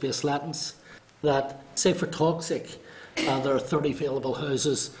of choice-based lettings. That, say, for talk's sake, there are 30 available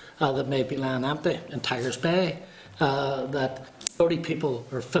houses that may be lying empty in Tigers Bay. That 30 people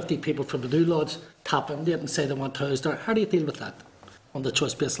or 50 people from the New Lodge tap into it and say they want to house there. How do you deal with that on the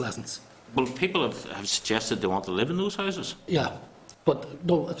choice-based lessons? Well, people have suggested they want to live in those houses. Yeah, but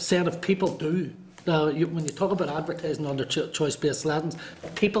no, I'm saying if people do, when you talk about advertising under choice-based lessons,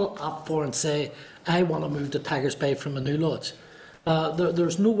 people opt for and say, I want to move to Tigers Bay from a New Lodge.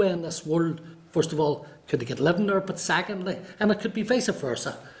 There's no way in this world, first of all, could they get living there, but secondly, and it could be vice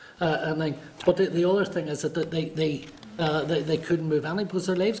versa. But the other thing is that they couldn't move any because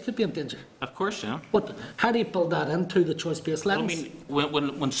their lives could be in danger. Of course, yeah. But how do you build that into the choice-based lettings? Well, I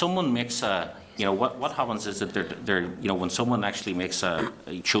mean, when someone makes a, you know, what happens is that they're you know, when someone actually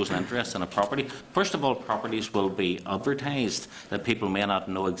shows an interest in a property, first of all, properties will be advertised that people may not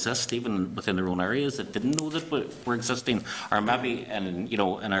know exist, even within their own areas that didn't know that were existing, or maybe in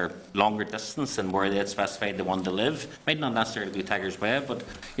a longer distance than where they had specified they wanted to live. Might not necessarily be Tigers Bay, but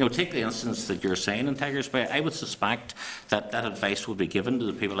take the instance that you're saying in Tigers Bay. I would suspect that advice would be given to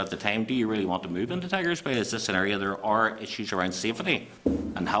the people at the time. Do you really want to move into Tigers Bay? Is this an area there are issues around safety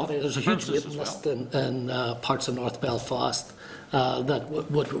and health? There's a huge waiting list in parts of North Belfast. That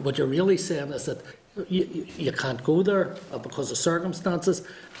what you're really saying is that you can't go there because of circumstances,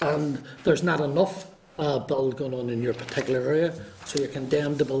 and there's not enough build going on in your particular area, so you're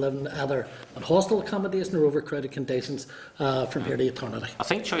condemned to be living either in hostel accommodation or overcrowded conditions from here to eternity. I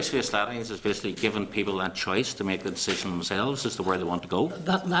think choice-based lettings is basically giving people that choice to make the decision themselves as to where they want to go.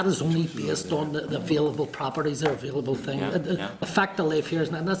 That is only based on the available properties or available things. The fact of life here is,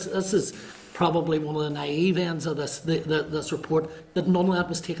 and this is probably one of the naive ends of this report, that none of that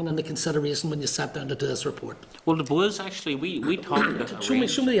was taken into consideration when you sat down to do this report. Well, the boys actually, we talked. Show me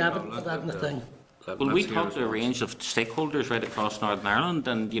the evidence of that in the thing. Well, we talked to a range of stakeholders right across Northern Ireland,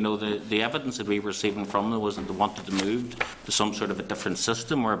 and the evidence that we were receiving from them was that they wanted to move to some sort of a different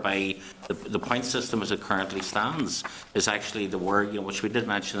system, whereby the point system as it currently stands is actually the word, which we did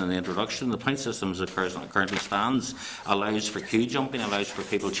mention in the introduction. The point system as it currently stands allows for queue jumping, allows for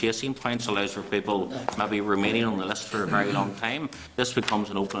people chasing points, allows for people maybe remaining on the list for a very long time. This becomes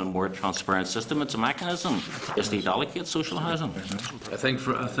an open and more transparent system. It's a mechanism. It's to allocate social housing. I think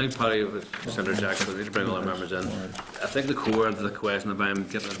Paddy, Senator Jackson, we need to bring all our members in. I think the core of the question, if I'm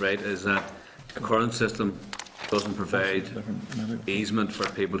getting it right, is that the current system doesn't provide easement for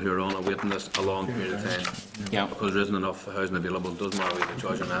people who are on a waiting list a long period of time. Yeah. Because there isn't enough housing available. It doesn't matter what the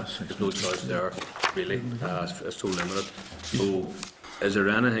charge on that. There's no choice there, really. It's so limited. So, is there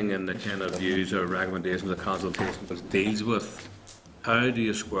anything in the kind of views or recommendations of the consultation that deals with how do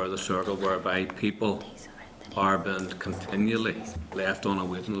you square the circle whereby people are being continually left on a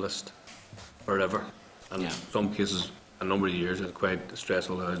waiting list forever, and in some cases a number of years in quite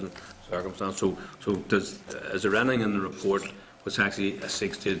stressful housing circumstance. So is there anything in the report which actually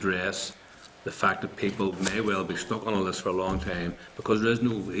seeks to address the fact that people may well be stuck on a list for a long time because there is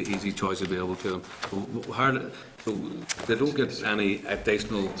no easy choice available to them? So they don't get any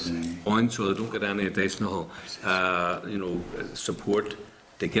additional points, or they don't get any additional support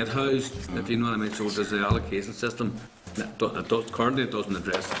to get housed, if you know what I mean. So does the allocation system, currently it doesn't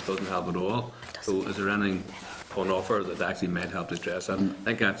address it, doesn't help at all. So is there anything on offer that actually might help to address that? I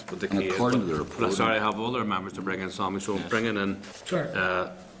think that's what the key is. According to the report, sorry, I have other members to bring in, Sammy, so I'm bringing in,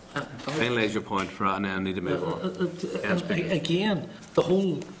 finalise your point for that, and then I need to move on. Again, the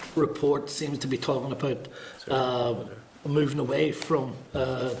whole report seems to be talking about moving away from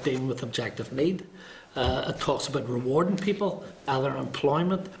dealing with objective need. It talks about rewarding people, either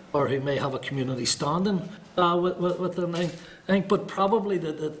employment or who may have a community standing with them. I think, but probably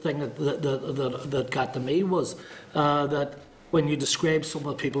the thing that got to me was that when you describe some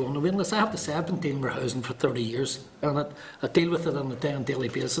of the people on the waiting list, I have to say I've been dealing with housing for 30 years, and I deal with it on a daily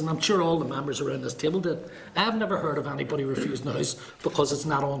basis, and I'm sure all the members around this table did. I've never heard of anybody refusing a house because it's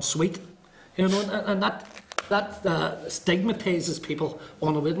not en suite, and that stigmatises people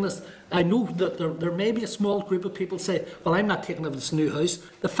on a waiting list. I know that there may be a small group of people say, well, I'm not taking up this new house.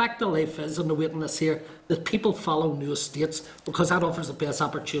 The fact of life is on the waiting list here that people follow new estates because that offers the best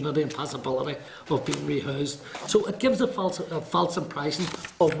opportunity and possibility of being rehoused. So it gives a false impression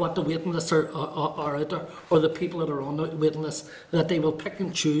of what the waiting lists are out there, or the people that are on the waiting list, that they will pick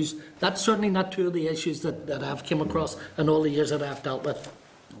and choose. That's certainly not two of the issues that I've come across in all the years that I've dealt with.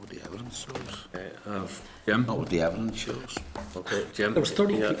 what the evidence shows. Jim? Not what the evidence shows. Okay, Jim? There was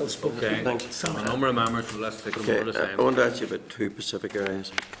 30 people spoke. Okay. Thanks. A number of members, so let's take them over the time. I want to ask you about two specific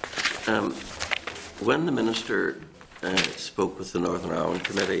areas. When the Minister spoke with the Northern Ireland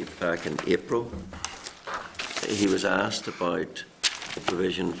Committee back in April, he was asked about the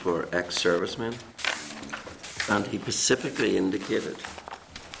provision for ex-servicemen, and he specifically indicated,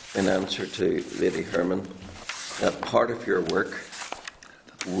 in answer to Lady Herman, that part of your work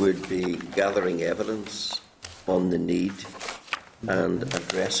would be gathering evidence on the need and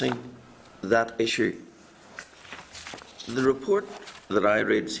addressing that issue. The report that I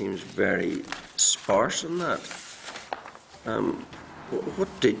read seems very sparse on that.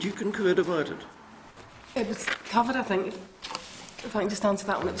 What did you conclude about it? It was covered, I think, if I can just answer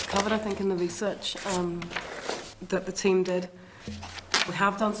that one, it was covered, I think, in the research that the team did. We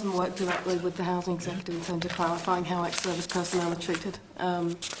have done some work directly with the Housing Executive in terms of clarifying how ex-service personnel are treated,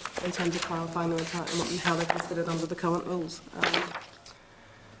 in terms of clarifying their entitlement and how they're considered under the current rules.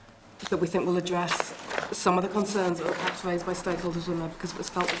 That we think will address some of the concerns that were perhaps raised by stakeholders in there, because it was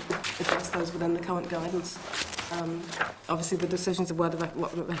felt that we could address those within the current guidance. Obviously, the decisions of what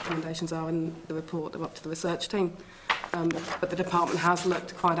the recommendations are in the report are up to the research team. But the department has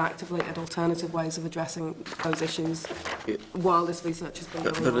looked quite actively at alternative ways of addressing those issues while this research has been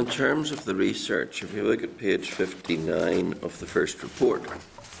going on. But in terms of the research, if you look at page 59 of the first report,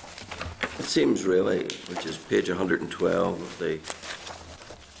 it seems really, which is page 112 of the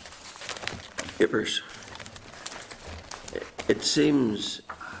papers, it seems,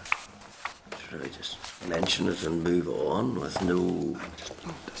 should I just mention it and move on with no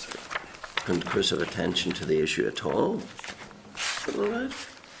conclusive attention to the issue at all? Is that all right?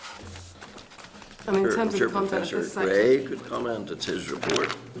 I mean, in terms of the content of Professor this Gray section, could comment. It's his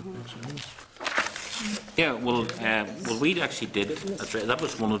report. Yeah, well, we actually did address, that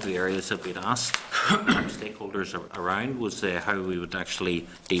was one of the areas that we'd asked stakeholders around, was how we would actually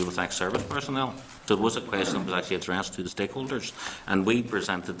deal with ex-service personnel. So it was a question that was actually addressed to the stakeholders, and we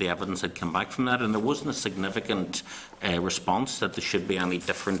presented the evidence that came back from that, and there wasn't a significant response that there should be any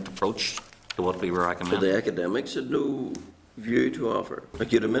different approach to what we were recommending. So the academics had no view to offer.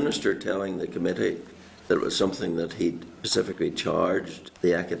 Like, you had a minister telling the committee that it was something that he'd specifically charged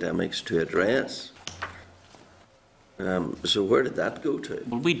the academics to address. So where did that go to?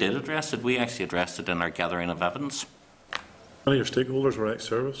 Well, we did address it. We actually addressed it in our gathering of evidence. Any of your stakeholders were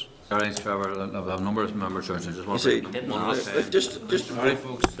ex-service? Sorry, Trevor, I have a number of members, so I just want You to... sorry,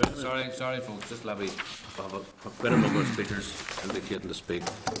 folks, just let me have quite a number of speakers indicating to speak.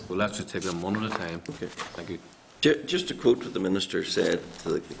 Well, let's just take them one at a time. Okay. Thank you. Just to quote what the Minister said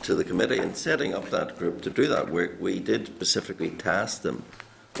to the committee, in setting up that group to do that work, we did specifically task them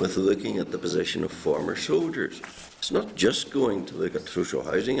with looking at the position of former soldiers. It's not just going to look at social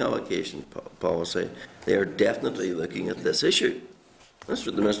housing allocation policy, they are definitely looking at this issue. That's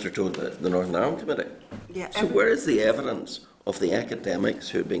what the Minister told the Northern Ireland Committee. Yeah, so where is the evidence of the academics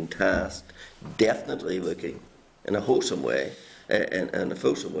who are being tasked definitely looking in a wholesome way, in a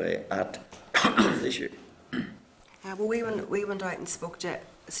fulsome way at this issue? Well, we went out and spoke to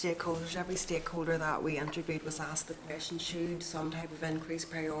stakeholders. Every stakeholder that we interviewed was asked the question, should some type of increased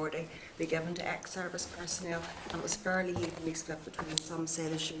priority be given to ex-service personnel? And it was fairly evenly split between some say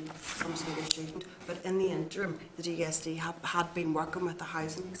they should, some say they shouldn't. But in the interim, the DSD had been working with the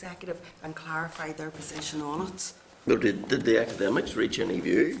housing executive and clarified their position on it. Well, did the academics reach any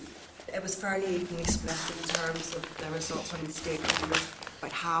view? It was fairly evenly split in terms of the results from the stakeholders.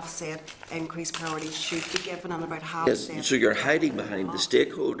 About half said increased priority should be given, and about half said... Yes, so you're hiding behind the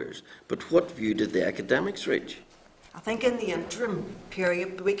stakeholders, but what view did the academics reach? I think in the interim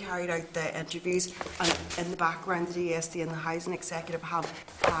period, we carried out the interviews, and in the background, the DSD and the Housing Executive have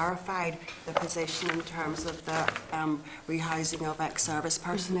clarified the position in terms of the rehousing of ex-service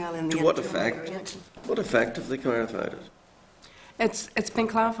personnel in the To what interim effect? period. What effect have they clarified it? It's been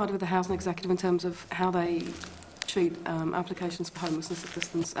clarified with the Housing Executive in terms of how they treat applications for homelessness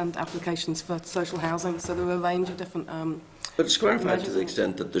assistance and applications for social housing. So there are a range of different But it's clarified to the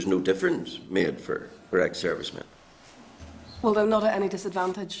extent that there's no difference made for ex-servicemen. Well, they're not at any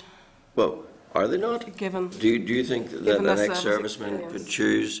disadvantage. Well, are they not? Given. Do you think that an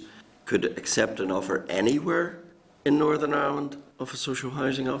ex-serviceman could accept an offer anywhere in Northern Ireland of a social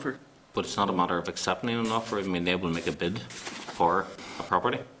housing offer? But it's not a matter of accepting an offer. I mean, they will make a bid for a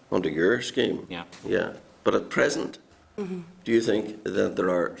property. Under your scheme? Yeah. Yeah. But at present, do you think that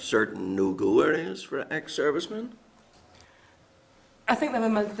there are certain no-go areas for ex-servicemen? I think there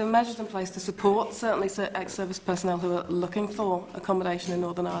are measures in place to support certainly ex-service personnel who are looking for accommodation in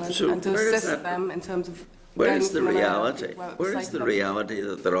Northern Ireland, So and to assist them in terms of... Where is the reality? Where is the reality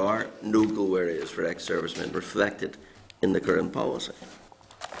that there are no-go areas for ex-servicemen reflected in the current policy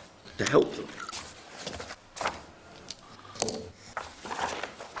to help them?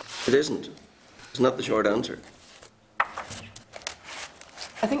 It isn't. It's not the short answer.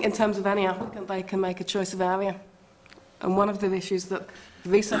 I think in terms of any applicant, they can make a choice of area. And one of the issues that the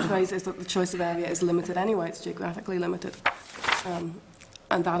research raises is that the choice of area is limited anyway, it's geographically limited. And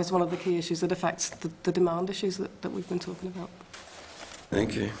that is one of the key issues that affects the demand issues that we've been talking about.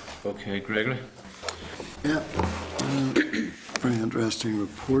 Thank you. Okay, Gregory. Yeah, very interesting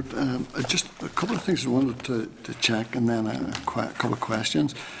report. Just a couple of things I wanted to check, and then a couple of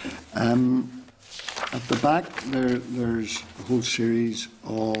questions. At the back, there's a whole series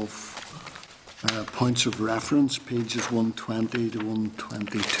of points of reference, pages 120 to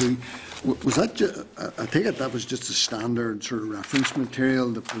 122. Was that I take it that was just a standard sort of reference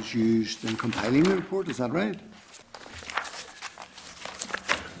material that was used in compiling the report, is that right?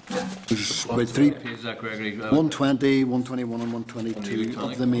 There's about 120, 121 and 122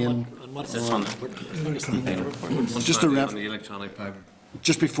 of the main. Just a reference.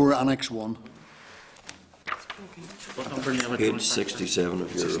 Just before Annex 1. Page 67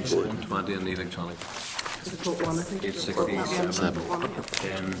 of your report. 120 in the electronic. Page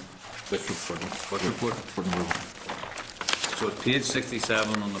 67. Which report? So it's page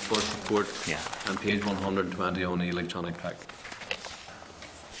 67 on the first report, and page 120 on the electronic pack.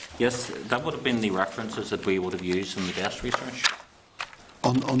 Yes, that would have been the references that we would have used in the desk research.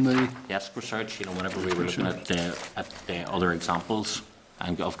 On the desk research, you know, whenever we were looking at the other examples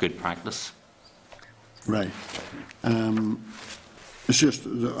and of good practice. Right. It's just,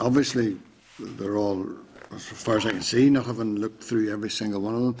 obviously, they're all, as far as I can see, not having looked through every single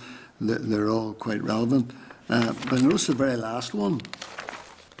one of them, they're all quite relevant. But notice the very last one,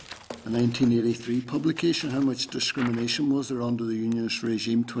 a 1983 publication, how much discrimination was there under the Unionist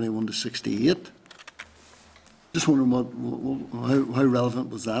regime, 21 to 68? Just wondering how relevant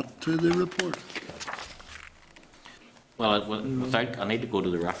was that to the report? Well, without, I need to go to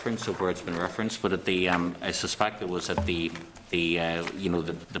the reference of where it's been referenced, but at the, I suspect it was at the you know,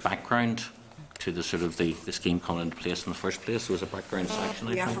 the background to the sort of the scheme coming into place in the first place. There was a background section,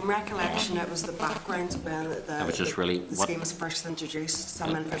 I Yeah, think. from recollection, it was the background when the scheme was first introduced.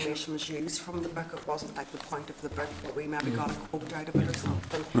 Some information was used from the book. It wasn't like the point of the book, but we maybe got a quote out of it or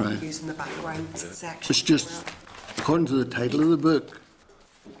something using the background section. It's just, according to the title of the book,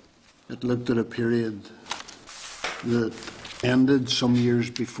 it looked at a period that ended some years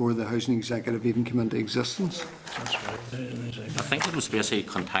before the Housing Executive even came into existence. That's right. I think it was basically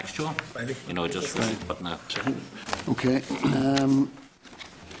contextual, you know, just really putting a... Okay.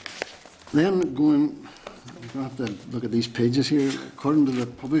 Then going, I'm going to have to look at these pages here. According to the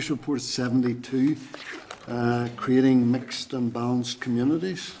published report 72, creating mixed and balanced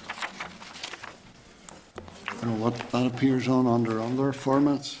communities. I don't know what that appears on under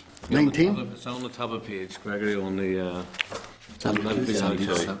formats. 19? It's on the top of page, Gregory, on the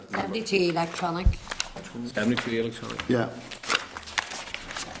 72 electronic. 72 electronic. Yeah.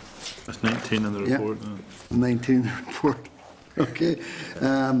 That's 19 in the report. 19 in the report. Okay.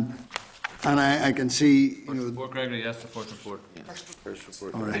 And I can see, you know... Report, Gregory, yes, the first report. First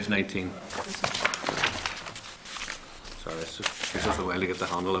report. All right. Page 19. Sorry, it's just a while to get the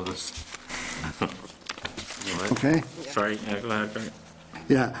handle of this. Right. Okay. Sorry, go ahead, Greg.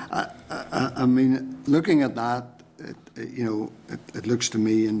 Yeah, I mean, looking at that, it looks to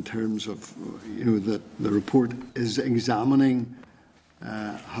me in terms of, that the report is examining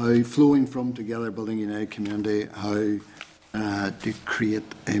how flowing from Together Building United Community, how to create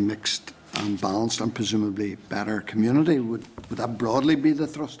a mixed and balanced and presumably better community. Would that broadly be the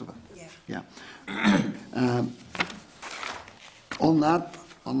thrust of it? Yeah. On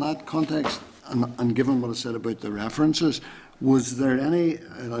that context, and given what I said about the references, was there any,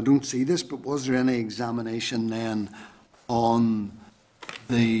 and I don't see this, but was there any examination then on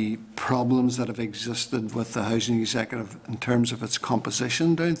the problems that have existed with the Housing Executive in terms of its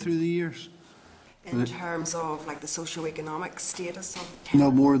composition down through the years? In terms of like the socio-economic status of No,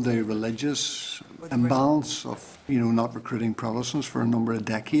 more the religious imbalance of, not recruiting Protestants for a number of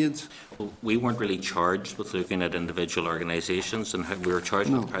decades. Well, we weren't really charged with looking at individual organisations, and we were charged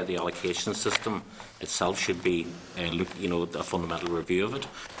with how the allocation system itself should be, a fundamental review of it.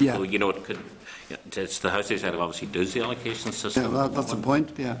 Yeah. So, it could. It's the Housing Executive obviously does the allocation system. Yeah, that's the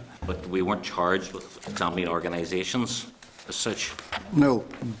point. Yeah. But we weren't charged with examining organisations as such. No,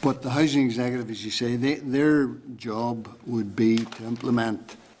 but the Housing Executive, as you say, their job would be to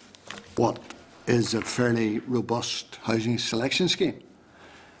implement what is a fairly robust housing selection scheme.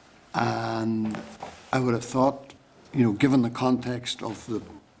 And I would have thought, given the context of the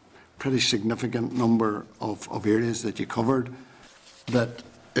pretty significant number of areas that you covered, that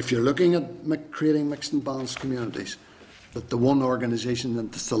if you're looking at creating mixed and balanced communities, that the one organisation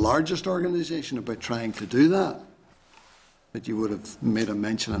that's the largest organisation about trying to do that you would have made a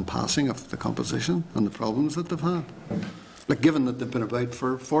mention in passing of the composition and the problems that they've had. Like, given that they've been about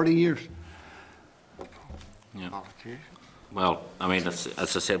for 40 years. Yeah. Well, I mean, as I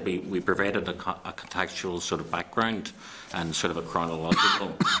said, we provided a contextual sort of background and sort of a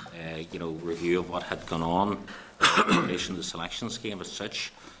chronological, review of what had gone on in relation to the selection scheme as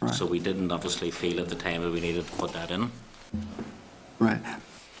such. Right. So we didn't obviously feel at the time that we needed to put that in. Right.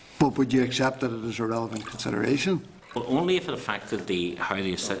 But would you accept that it is a relevant consideration? Well, only if it affected how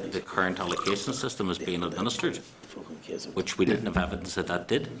the current allocation system is being administered, which we didn't have evidence that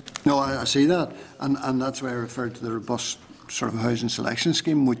did. No, I see that, and that's why I referred to the robust sort of housing selection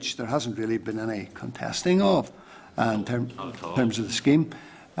scheme, which there hasn't really been any contesting of in terms of the scheme.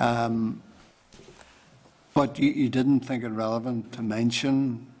 But you didn't think it relevant to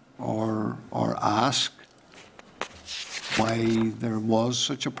mention or ask why there was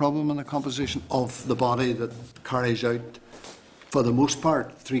such a problem in the composition of the body that carries out, for the most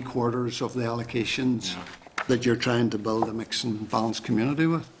part, 3/4 of the allocations that you're trying to build a mixed and balanced community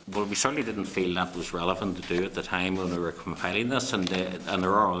with? Well, we certainly didn't feel that was relevant to do at the time when we were compiling this, and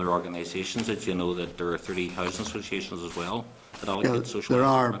there are other organisations that that there are 30 housing associations as well that allocate social. There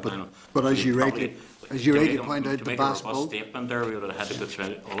are, but as you rightly point out, the vast bulk. Statement there, we would have had to go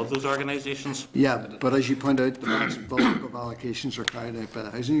through all of those organisations. Yeah, but as you point out, the vast bulk of allocations are carried out by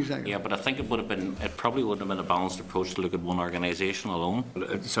the Housing Executive. Yeah, but I think it probably wouldn't have been a balanced approach to look at one organisation alone.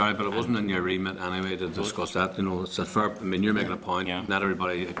 Sorry, but it wasn't in your remit anyway to discuss that. It's a fair. I mean, you're making a point. Yeah. Not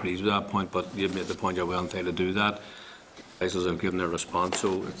everybody agrees with that point, but you've made the point you're well entitled to do that. Places have given their response,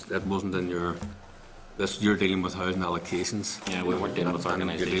 so it wasn't in your. You're dealing with housing allocations. Yeah, we weren't dealing with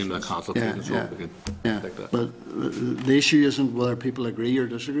organisations. You're dealing with consultations. But the issue isn't whether people agree or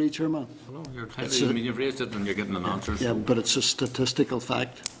disagree, Chairman. No, you've raised it and you're getting an answer. Yeah, but it's a statistical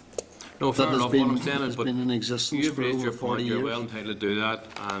fact. No, fair enough. What I'm saying is, but been in existence you've for raised over your 40 point. years. You're well entitled to do that,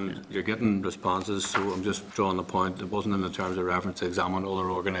 and you're getting responses. So I'm just drawing the point. It wasn't in the terms of reference to examine other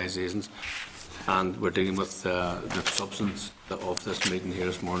organisations, and we're dealing with the substance of this meeting here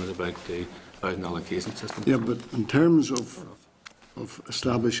this morning about the housing allocation system. Yeah, but in terms of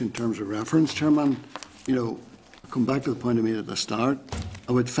establishing terms of reference, Chairman, come back to the point I made at the start.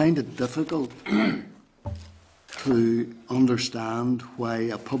 I would find it difficult to understand why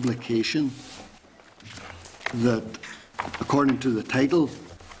a publication that, according to the title,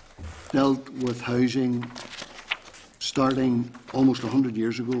 dealt with housing starting almost 100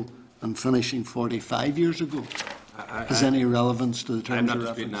 years ago and finishing 45 years ago has any relevance to the terms I'm of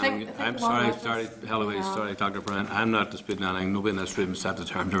not disputing reference? anything. I'm sorry, Holloway, sorry, Dr. Bryan. I'm not disputing anything. Nobody in this room set the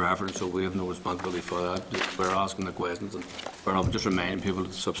terms of reference, so we have no responsibility for that. We're asking the questions, and I'm just reminding people that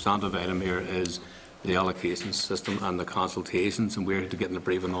the substantive item here is the allocation system and the consultations, and we're getting a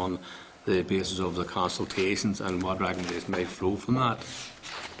briefing on the basis of the consultations and what recommendations may flow from that.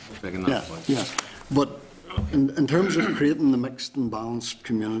 Yes. But in terms of creating the mixed and balanced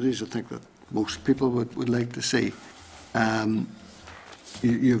communities, I think that most people would like to see.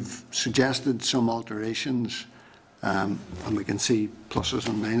 You've suggested some alterations, and we can see pluses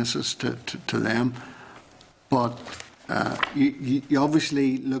and minuses to them. But you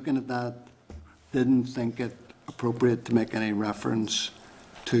obviously, looking at that, didn't think it appropriate to make any reference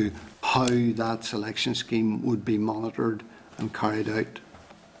to how that selection scheme would be monitored and carried out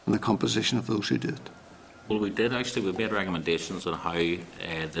and the composition of those who do it. Well, we did actually. We made recommendations on how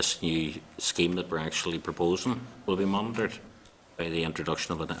this new scheme that we're actually proposing will be monitored by the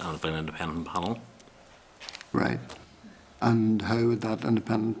introduction of an independent panel. Right. And how would that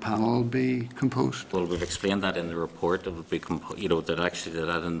independent panel be composed? Well, we've explained that in the report. It would be, that actually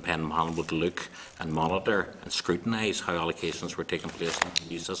that independent panel would look and monitor and scrutinise how allocations were taking place in the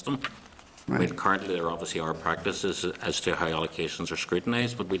new system. Right. I mean, currently, there obviously are practices as to how allocations are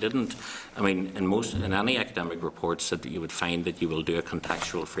scrutinised, but we didn't. I mean, in any academic reports, that you would find that you will do a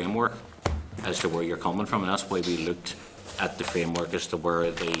contextual framework as to where you're coming from, and that's why we looked at the framework as to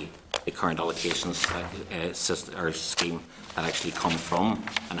where the current allocations system or scheme had actually come from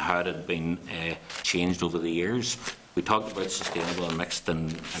and how it had been changed over the years. We talked about sustainable and mixed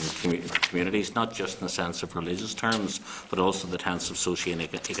and communities, not just in the sense of religious terms, but also the sense of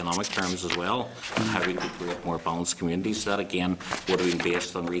socio-economic terms as well, and how we could create more balanced communities. That, again, would have been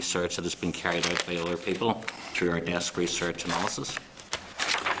based on research that has been carried out by other people through our desk research analysis.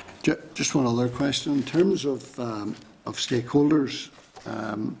 Just one other question. In terms of stakeholders,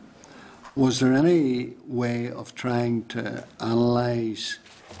 was there any way of trying to analyse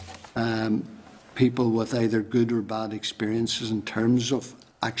people with either good or bad experiences in terms of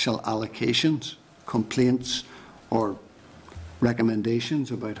actual allocations, complaints or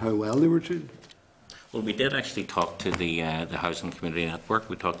recommendations about how well they were treated? Well, we did actually talk to the Housing Community Network.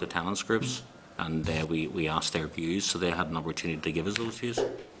 We talked to tenants groups, and we asked their views, so they had an opportunity to give us those views.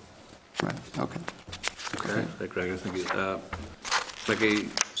 Right, okay. Okay, Gregor, thank you. Vicky,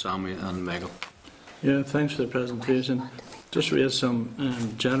 Sammy and Michael. Yeah, thanks for the presentation. Just raise some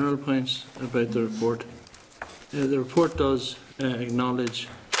general points about the report. The report does acknowledge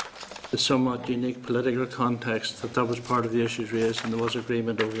the somewhat unique political context, that was part of the issues raised, and there was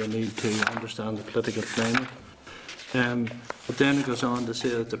agreement over the need to understand the political climate. But then it goes on to say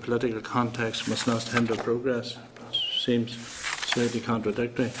that the political context must not hinder progress. Seems slightly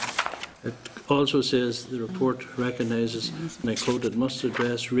contradictory. It also says the report recognises, and I quote, it must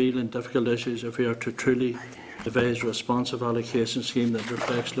address real and difficult issues if we are to truly devise a responsive allocation scheme that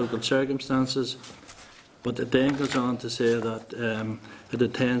reflects local circumstances. But it then goes on to say that it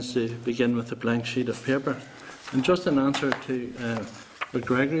intends to begin with a blank sheet of paper. And just an answer to what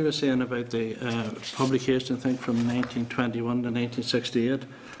Gregory was saying about the publication, I think, from 1921 to 1968,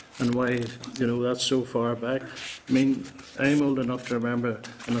 and why, that's so far back. I mean, I'm old enough to remember,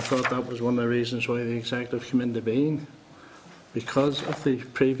 and I thought that was one of the reasons why the executive came into being, because of the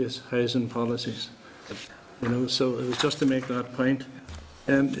previous housing policies. So it was just to make that point.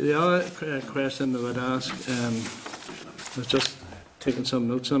 The other question I would ask, I was just taking some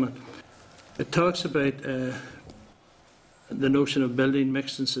notes on it. It talks about the notion of building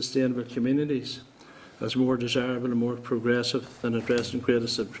mixed and sustainable communities as more desirable and more progressive than addressing create a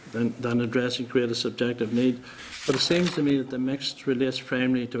subjective need. But it seems to me that the mixed relates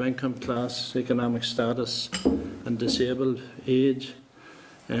primarily to income, class, economic status and disabled age,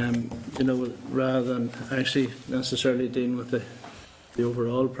 rather than actually necessarily dealing with the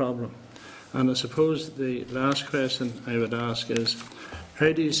overall problem. And I suppose the last question I would ask is,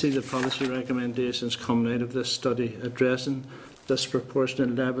 how do you see the policy recommendations coming out of this study addressing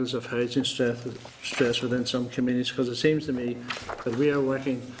disproportionate levels of housing stress within some communities? Because it seems to me that we are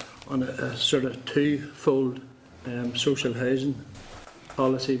working on a sort of twofold social housing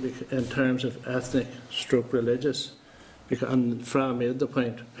policy in terms of ethnic stroke religious. And Fra made the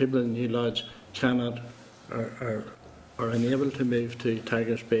point, people in New Lodge cannot are unable to move to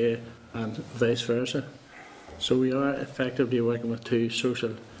Tigers Bay and vice versa. So we are effectively working with two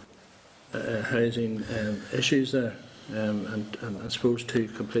social housing issues there, and I suppose two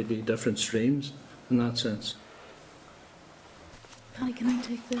completely different streams in that sense. Patty, can I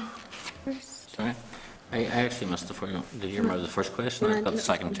take the first? Sorry? I actually missed the first question. I've got the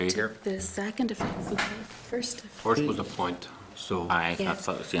second two here. The second, if it's okay. First was a point. So I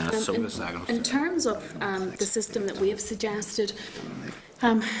thought, so in, the second. In terms of the system that we have suggested,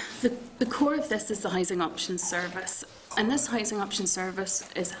 the core of this is the Housing Options Service. And this Housing Options Service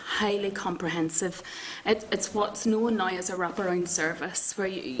is highly comprehensive. It's what's known now as a wraparound service, where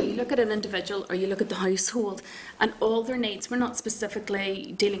you look at an individual or you look at the household and all their needs. We're not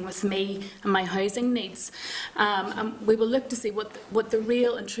specifically dealing with me and my housing needs. And we will look to see what the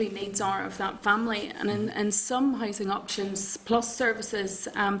real and true needs are of that family. And in some Housing Options Plus services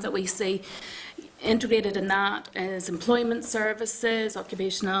that we see, integrated in that is employment services,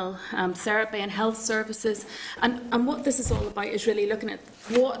 occupational therapy and health services. And what this is all about is really looking at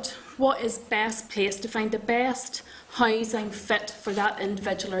what is best placed to find the best housing fit for that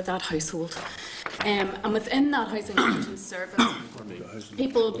individual or that household. And within that Housing Options Service,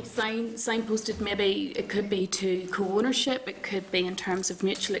 people will be signposted, maybe it could be to co-ownership, it could be in terms of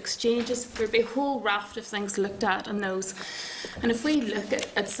mutual exchanges. There would be a whole raft of things looked at in those. And if we look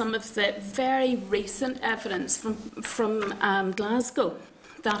at some of the very recent evidence from Glasgow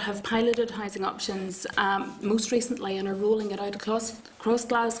that have piloted housing options most recently and are rolling it out across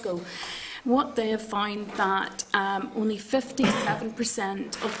Glasgow, what they have found that only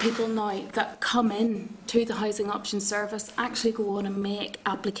 57% of people now that come in to the Housing Options Service actually go on and make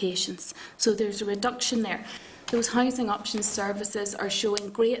applications. So there's a reduction there. Those housing options services are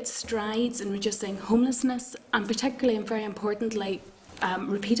showing great strides in reducing homelessness, and particularly and very importantly,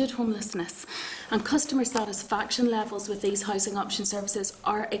 repeated homelessness. And customer satisfaction levels with these housing option services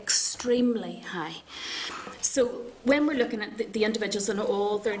are extremely high. So when we're looking at the individuals and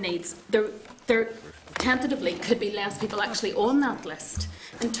all their needs, there tentatively could be less people actually on that list.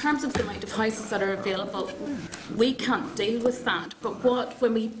 In terms of the amount of houses that are available, we can't deal with that. But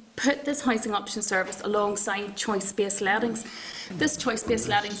when we put this housing option service alongside choice-based lettings, this choice-based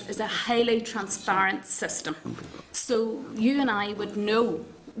lettings is a highly transparent system. So you and I would know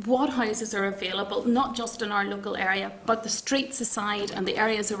what houses are available, not just in our local area, but the streets aside and the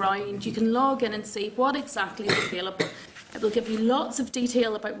areas around. You can log in and see what exactly is available. It will give you lots of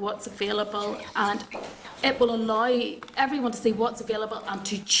detail about what's available, and it will allow everyone to see what's available and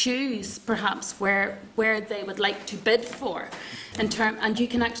to choose perhaps where they would like to bid for. And you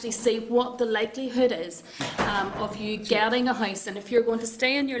can actually see what the likelihood is of you getting a house. And if you're going to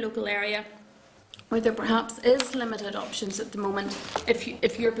stay in your local area, where there perhaps is limited options at the moment,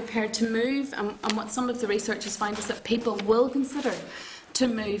 if you're prepared to move, and what some of the research has found is that people will consider to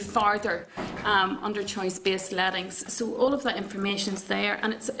move farther under choice-based lettings. So all of that information's there,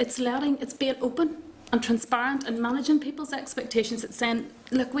 and it's being open and transparent and managing people's expectations. It's saying,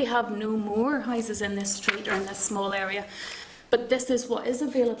 look, we have no more houses in this street or in this small area, but this is what is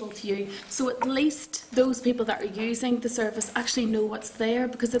available to you. So at least those people that are using the service actually know what's there,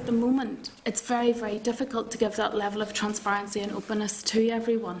 because at the moment it's very, very difficult to give that level of transparency and openness to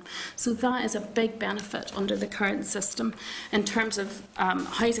everyone. So that is a big benefit under the current system in terms of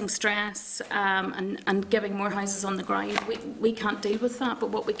housing stress and giving more houses on the ground. We can't deal with that,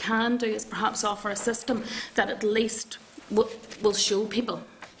 but what we can do is perhaps offer a system that at least will show people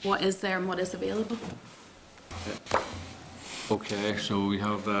what is there and what is available. Okay, so we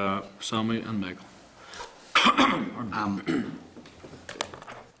have Sammy and Michael.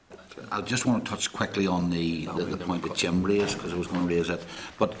 I just want to touch quickly on the point that Jim raised, because I was going to raise it.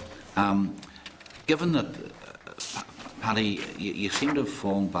 But given that, Paddy, you seem to have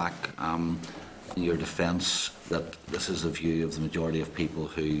fallen back in your defence that this is the view of the majority of people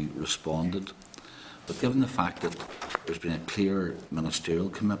who responded. But given the fact that there's been a clear ministerial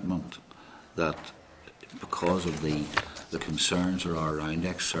commitment that because of the concerns that are around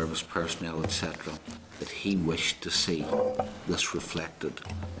ex-service personnel, etc., that he wished to see this reflected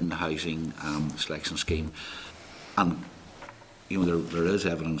in the housing selection scheme. And you know, there is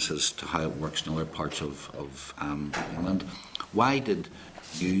evidence as to how it works in other parts of England. Why did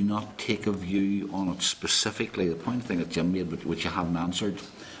you not take a view on it specifically? The point thing that Jim made, which you haven't answered,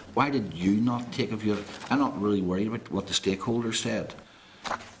 why did you not take a view? I'm not really worried about what the stakeholders said.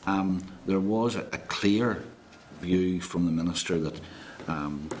 There was a clear view from the Minister that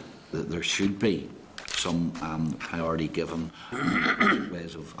there should be some priority given,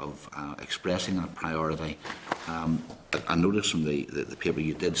 ways of expressing that priority. I noticed from the paper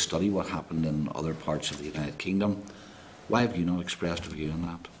you did study what happened in other parts of the United Kingdom. Why have you not expressed a view on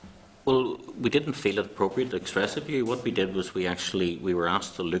that? Well, we didn't feel it appropriate to express a view. What we did was we were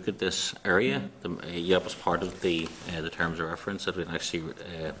asked to look at this area. It was part of the terms of reference that we'd actually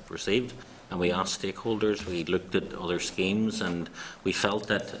received, and we asked stakeholders. We looked at other schemes, and we felt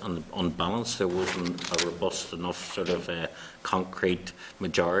that on balance there wasn't a robust enough sort of concrete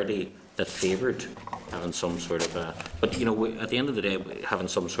majority that favoured having some sort of a. But you know, at the end of the day, having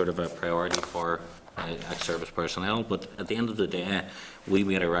some sort of a priority for ex-service personnel. But at the end of the day, we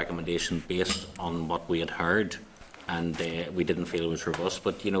made a recommendation based on what we had heard, and we didn't feel it was robust.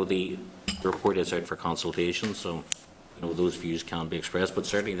 But you know, the report is out for consultation, so you know, those views can be expressed. But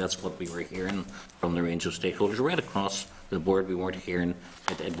certainly that's what we were hearing from the range of stakeholders right across the board. We weren't hearing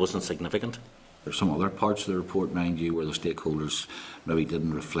it wasn't significant. There's some other parts of the report, mind you, where the stakeholders maybe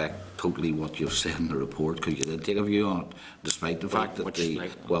didn't reflect totally what you've said in the report, because you did take a view on it, despite the fact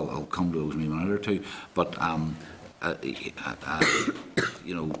that well, I'll come to those in a minute or two, but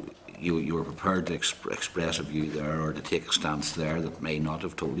you know, you were prepared to express a view there, or to take a stance there that may not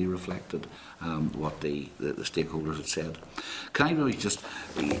have totally reflected what the stakeholders had said. Can I really just,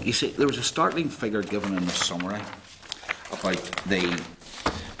 you see, there was a startling figure given in the summary about the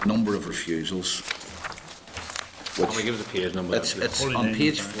number of refusals. Can we give us a page number? It's on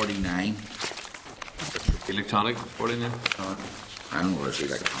page 49. Electronic 49? I don't know where it's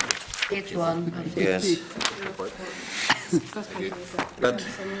electronic. Page 1. Yes. But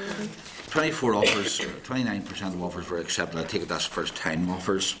 24 offers, 29% of offers were accepted. I take it that's first-time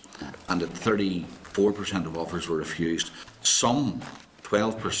offers, and that 34% of offers were refused. Some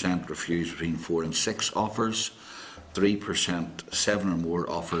 12% refused between 4 and 6 offers. 3% 7 or more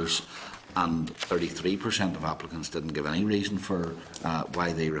offers, and 33% of applicants didn't give any reason for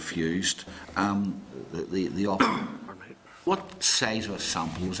why they refused the offer. What size of a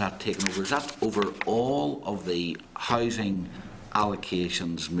sample was that taken over? Is that over all of the housing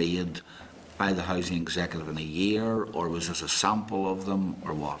allocations made by the housing executive in a year, or was this a sample of them,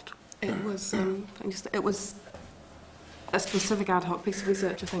 or what? It was a specific ad hoc piece of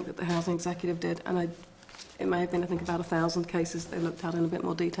research, I think, that the housing executive did, and it may have been, I think, about 1,000 cases they looked at in a bit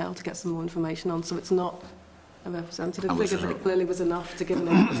more detail to get some more information on, so it's not a representative figure, but it clearly was enough to give an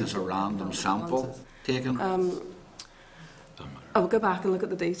indication. Was this a random sample taken? I'll go back and look at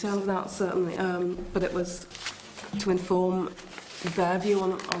the detail of that, certainly, but it was to inform their view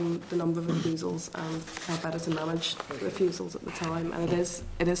on the number of refusals and how better to manage refusals at the time, and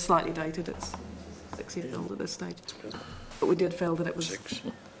it is slightly dated, it's 6 years old at this stage, but we did feel that it was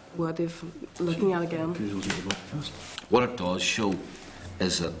worthy of looking at again. What it does show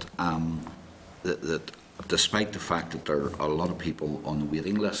is that, that despite the fact that there are a lot of people on the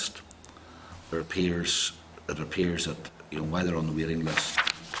waiting list, it appears that, you know, while they're on the waiting list,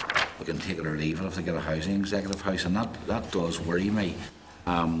 they can take it or leave it if they get a housing executive house, and that does worry me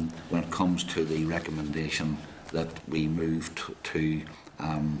when it comes to the recommendation that we move to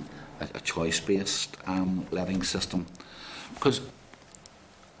a choice-based letting system, because.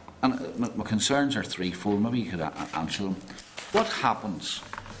 And my concerns are threefold. Maybe you could answer them. What happens?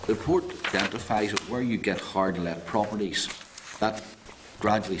 The report identifies that where you get hard-to-let properties, that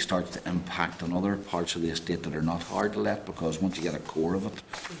gradually starts to impact on other parts of the estate that are not hard-to-let, because once you get a core of it,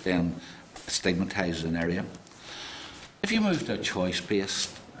 then it stigmatises an area. If you move to a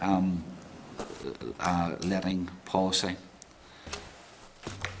choice-based letting policy,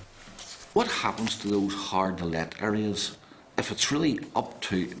 what happens to those hard-to-let areas? If it's really up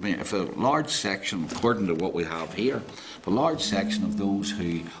to, I mean, if a large section, according to what we have here, if a large section of those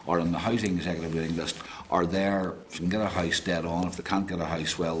who are on the housing executive waiting list are there, if they can get a house dead on, if they can't get a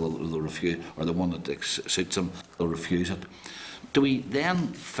house, well, they'll refuse, or the one that suits them, they'll refuse it. Do we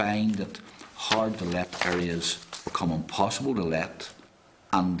then find that hard-to-let areas become impossible to let,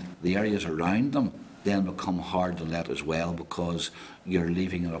 and the areas around them then become hard to let as well, because you're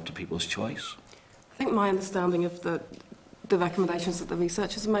leaving it up to people's choice? I think my understanding of the recommendations that the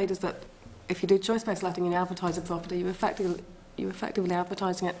researchers have made is that if you do choice-based letting and you advertise a property, you're effectively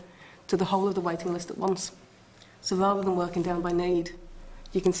advertising it to the whole of the waiting list at once. So rather than working down by need,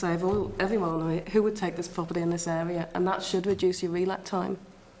 you can say, well, everyone who would take this property in this area, and that should reduce your relet time,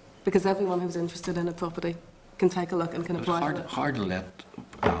 because everyone who's interested in a property can take a look and can apply for it. Hard-to-let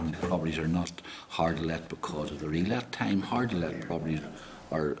properties are not hard-to-let because of the relet time. Hard-to-let properties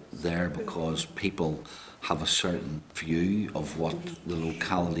are there because people have a certain view of what the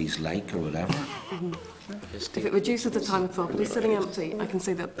locality's like or whatever. If it reduces the time of property sitting empty, I can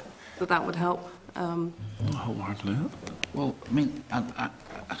see that would help. Hard-to-let? Well, I mean,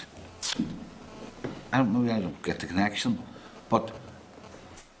 maybe I don't get the connection, but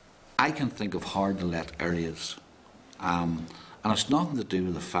I can think of hard-to-let areas And it's nothing to do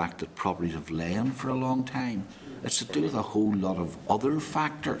with the fact that properties have lain for a long time. It's to do with a whole lot of other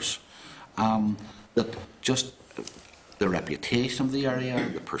factors that just the reputation of the area,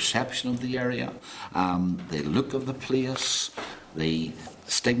 the perception of the area, the look of the place, the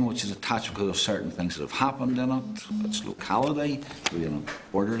stigma which is attached because of certain things that have happened in it, its locality,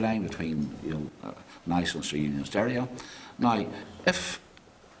 borderline between nice and unionist area. Now, if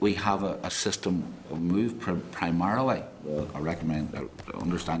we have a system of move primarily, I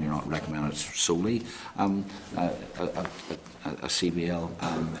understand you're not recommending it solely, a CBL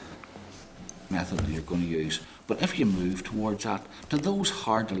method that you're going to use, but if you move towards that, do those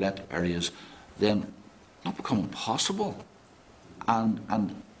hard to let areas then not become impossible? And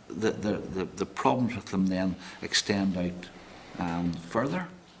the problems with them then extend out further?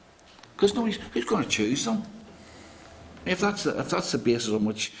 Because who's going to choose them? If that's the basis on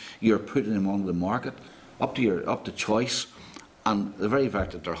which you're putting them on the market, up to choice, and the very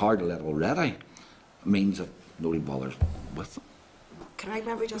fact that they're hard to let already means that nobody bothers with them. Can I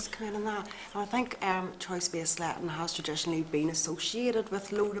maybe just come in on that? I think choice-based letting has traditionally been associated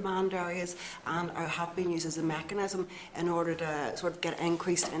with low-demand areas and have been used as a mechanism in order to sort of get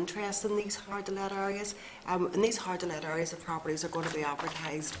increased interest in these hard-to-let areas. In these hard-to-let areas, the properties are going to be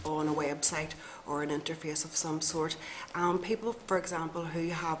advertised on a website or an interface of some sort. People, for example, who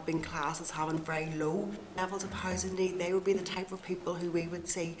have been classed as having very low levels of housing need, they would be the type of people who we would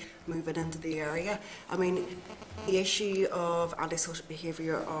see moving into the area. I mean, the issue of antisocial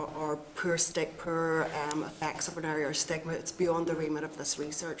behaviour or poor effects of an area or stigma, it's beyond the remit of this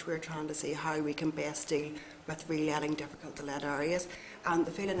research. We're trying to see how we can best deal with reletting difficult to let areas. And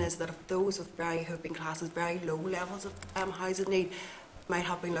the feeling is that if those who've been classed as very low levels of housing need might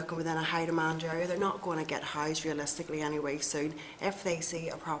have been looking within a high demand area, they're not going to get housed realistically anyway soon. If they see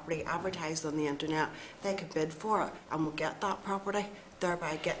a property advertised on the internet, they can bid for it and will get that property,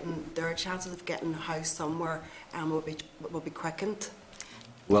 thereby their chances of getting housed somewhere will be quickened.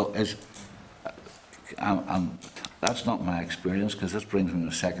 Well, that's not my experience, because this brings me to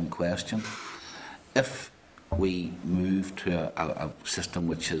the second question. If we move to a system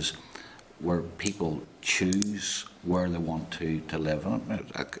which is where people choose where they want to live,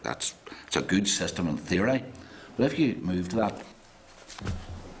 and it's a good system in theory, but if you move to that,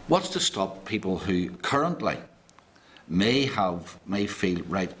 what's to stop people who currently may feel,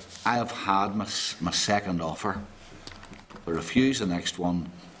 right, I have had my second offer, I refuse the next one,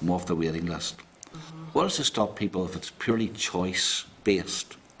 I'm off the waiting list. What is to stop people, if it's purely choice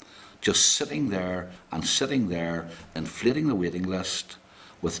based, just sitting there, inflating the waiting list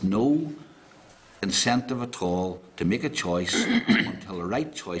with no incentive at all to make a choice until the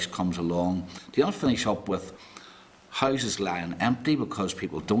right choice comes along? Do you not finish up with houses lying empty because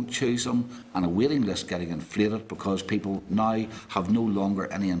people don't choose them, and a waiting list getting inflated because people now have no longer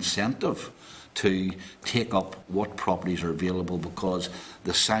any incentive to take up what properties are available because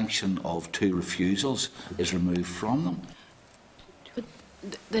the sanction of 2 refusals is removed from them?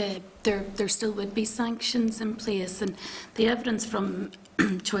 There still would be sanctions in place, and the evidence from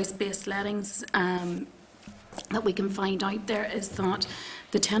choice-based lettings that we can find out there is that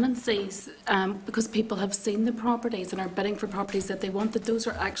the tenancies, because people have seen the properties and are bidding for properties that they want, that those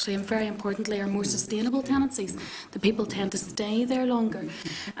are actually, and very importantly, are more sustainable tenancies. The people tend to stay there longer,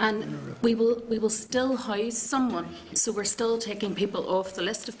 and we will still house someone. So we're still taking people off the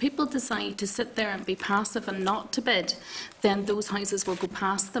list. If people decide to sit there and be passive and not to bid, then those houses will go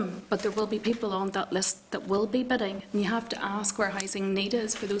past them. But there will be people on that list that will be bidding, and you have to ask where housing need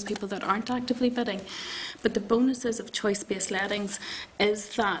is for those people that aren't actively bidding. But the bonuses of choice-based lettings is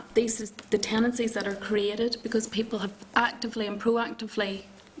that the tenancies that are created because people have actively and proactively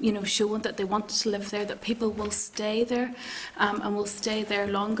shown that they wanted to live there, that people will stay there and will stay there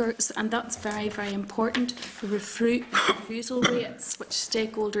longer. And that's very, very important. The refusal rates, which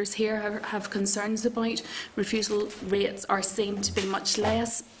stakeholders here have concerns about, refusal rates are seen to be much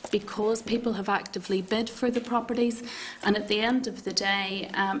less because people have actively bid for the properties. And at the end of the day,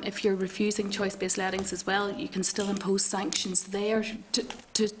 if you're refusing choice-based lettings as well, you can still impose sanctions there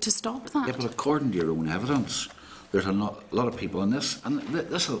to stop that. Yeah, but according to your own evidence, there's a lot of people in this, and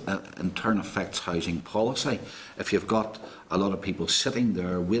this in turn affects housing policy. If you've got a lot of people sitting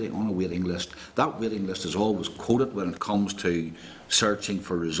there waiting on a waiting list, that waiting list is always quoted when it comes to searching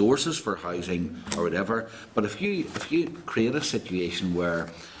for resources for housing or whatever. But if you create a situation where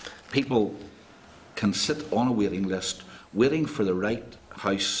people can sit on a waiting list waiting for the right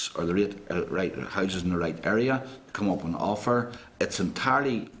house or the right houses in the right area to come up and offer, it's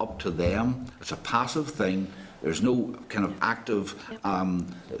entirely up to them. It's a passive thing. There's no kind of active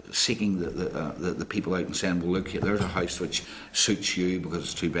seeking the people out and saying, well, look, there's a house which suits you because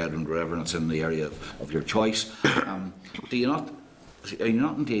it's 2 bedrooms or whatever, and it's in the area of your choice. Are you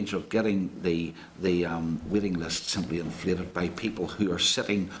not in danger of getting the waiting list simply inflated by people who are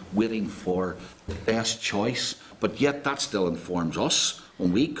sitting waiting for the best choice? But yet that still informs us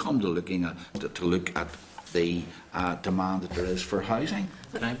when we come to look at the demand that there is for housing,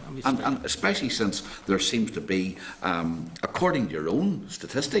 and especially since there seems to be, according to your own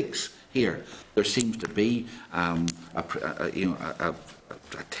statistics here, there seems to be a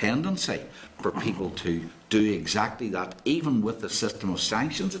tendency for people to do exactly that, even with the system of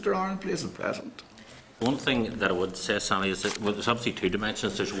sanctions that there are in place at present. One thing that I would say, Sally, is that there's obviously 2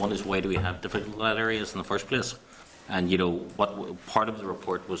 dimensions. There's one is, why do we have difficult areas in the first place? And what part of the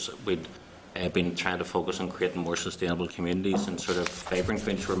report was, we'd been trying to focus on creating more sustainable communities and sort of favouring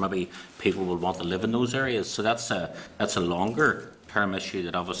communities where maybe people will want to live in those areas. So that's a longer term issue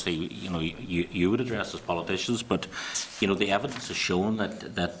that obviously you would address as politicians. But the evidence has shown that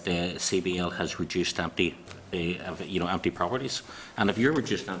CBL has reduced empty properties, and if you're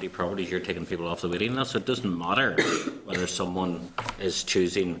reducing empty properties, you're taking people off the waiting list. So it doesn't matter whether someone is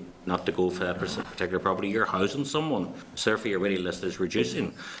choosing not to go for that particular property. You're housing someone, so therefore your waiting list is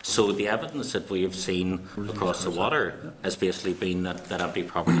reducing. So the evidence that we have seen across the water has basically been that empty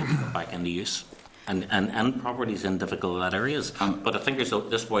property is back into use. And properties in difficult areas. But I think there's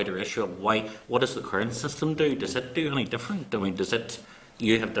this wider issue of what does the current system do? Does it do any different? I mean,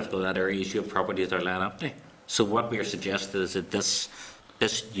 you have difficult areas, you have properties that are lying empty. So what we are suggesting is that this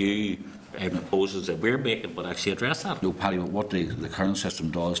new proposals that we're making would actually address that. No, Paddy, what the current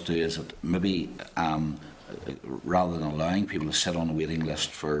system does do is that maybe rather than allowing people to sit on a waiting list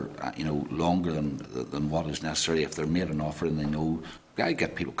for longer than what is necessary, if they're made an offer and they know, I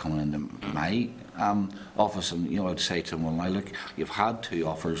get people coming into my office and I'd say to them, well, now look, you've had 2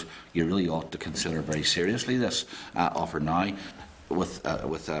 offers, you really ought to consider very seriously this offer now. With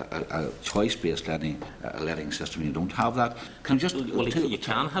a choice-based letting system, you don't have that. You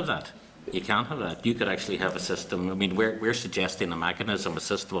can have that. You can have that. You could actually have a system. I mean, we're suggesting a mechanism, a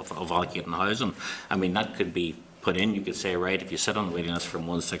system of allocating housing. I mean, that could be put in. You could say, right, if you sit on the waiting list for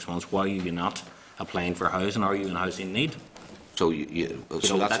more than 6 months, why are you not applying for housing? Are you in housing need? So,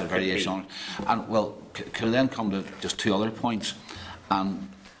 so that's a variation. And well, can we then come to just 2 other points?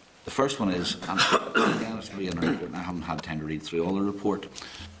 The first one is, and honestly, I haven't had time to read through all the report.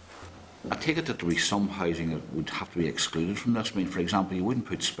 I take it that there would be some housing that would have to be excluded from this. I mean, for example, you wouldn't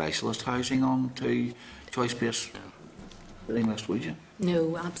put specialist housing on to choice-based waiting list, would you?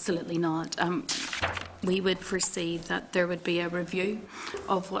 No, absolutely not. We would foresee that there would be a review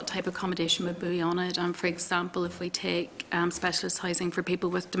of what type of accommodation would be on it. For example, if we take specialist housing for people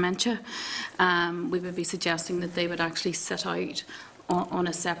with dementia, we would be suggesting that they would actually sit out on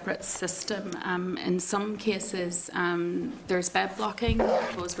a separate system. In some cases, there's bed blocking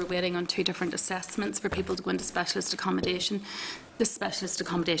because we're waiting on 2 different assessments for people to go into specialist accommodation. The specialist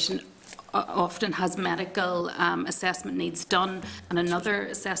accommodation often has medical assessment needs done, and another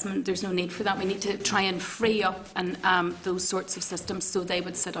assessment, there's no need for that. We need to try and free up those sorts of systems so they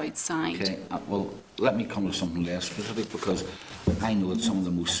would sit outside. Okay, well, let me come to something less specific, because I know that some of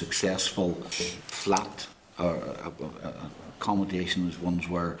the most successful flat accommodation is ones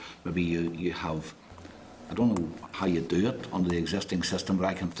where maybe you have, I don't know how you do it under the existing system, but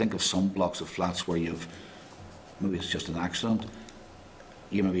I can think of some blocks of flats where you've, maybe it's just an accident,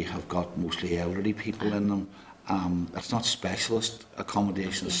 you maybe have got mostly elderly people in them. It's not specialist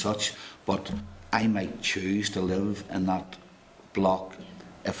accommodation as such, but I might choose to live in that block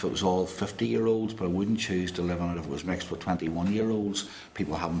if it was all 50-year-olds, but I wouldn't choose to live in it if it was mixed with 21-year-olds,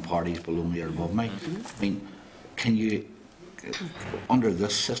 people having parties below me or above me. I mean, can you, under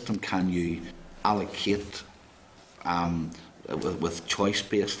this system, can you allocate with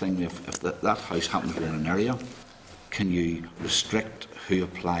choice-based thing, if that house happens to be in an area, can you restrict who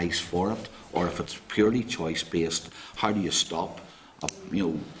applies for it? Or if it's purely choice-based, how do you stop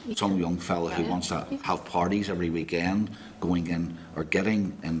some young fella who wants to have parties every weekend going in or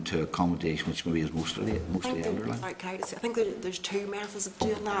getting into accommodation which maybe is mostly elderly? I think there's 2 methods of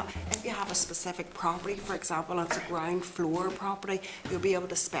doing that. If you have a specific property, for example, it's a ground floor property, you'll be able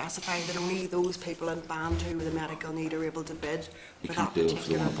to specify that only those people in Band 2 with a medical need are able to bid for that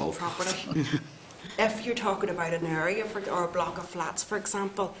particular property. If you're talking about an area or a block of flats, for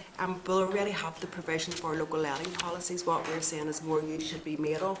example, we'll already have the provision for local letting policies. What we're saying is more use should be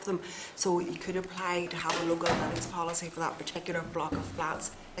made of them. So you could apply to have a local lettings policy for that particular block of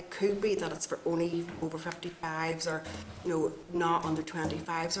flats It could be that it's for only over 55s or, not under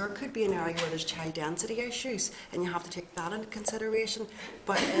 25s, or it could be an area where there's child density issues and you have to take that into consideration.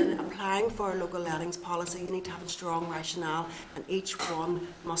 But in applying for a local lettings policy, you need to have a strong rationale, and each one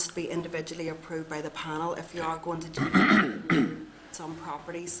must be individually approved by the panel if you are going to do some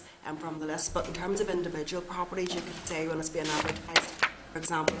properties from the list. But in terms of individual properties, you could say when it's being advertised, for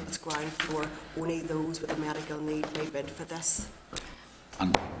example, if it's ground floor, only those with a medical need may bid for this.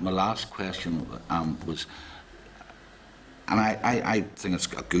 And my last question was, and I think it's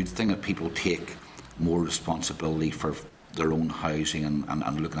a good thing that people take more responsibility for their own housing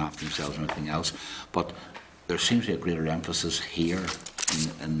and looking after themselves and everything else, but there seems to be a greater emphasis here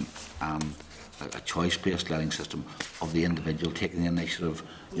in a choice-based letting system of the individual taking the initiative.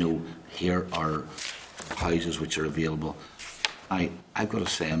 Here are houses which are available. I've got to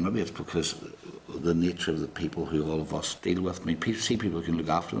say, and maybe it's because the nature of the people who all of us deal with, see people who can look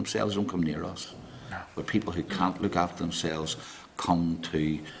after themselves don't come near us. But people who can't look after themselves come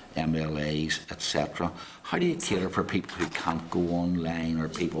to MLAs, etc. How do you cater for people who can't go online, or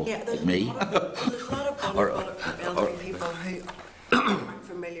people like me? There's a lot of vulnerable people who aren't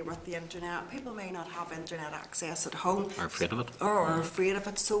familiar with the internet. People may not have internet access at home. Are afraid of it. Or are afraid of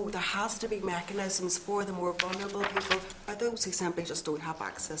it. So there has to be mechanisms for the more vulnerable people, or those who simply just don't have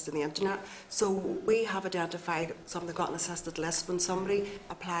access to the internet. So we have identified something they've got an assisted list. When somebody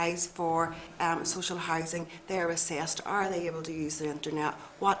applies for social housing, they're assessed. Are they able to use the internet?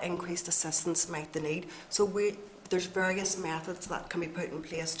 What increased assistance might they need? So there's various methods that can be put in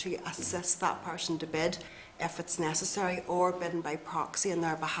place to assist that person to bid if it's necessary, or bidding by proxy on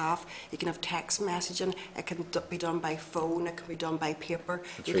their behalf. You can have text messaging, it can be done by phone, it can be done by paper.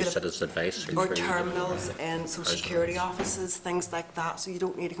 Through citizen advice. Or terminals in social security offices, things like that. So you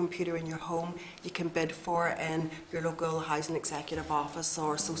don't need a computer in your home. You can bid for it in your local housing executive office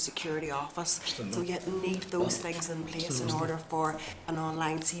or social security office. So you need those things in place in order for an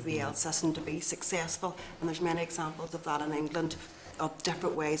online CBL system to be successful. And there's many examples of that in England, of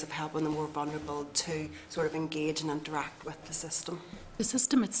different ways of helping the more vulnerable to sort of engage and interact with the system. The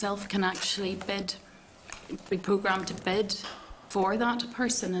system itself can actually be programmed to bid for that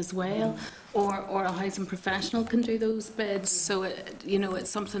person as well, or a housing professional can do those bids. So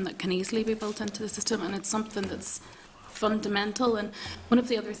it's something that can easily be built into the system, and it's something that's fundamental. And one of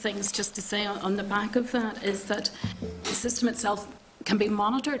the other things, just to say on the back of that, is that the system itself can be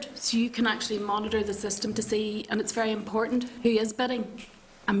monitored. So you can actually monitor the system to see, and it's very important, who is bidding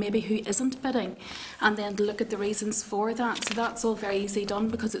and maybe who isn't bidding, and then to look at the reasons for that. So that's all very easily done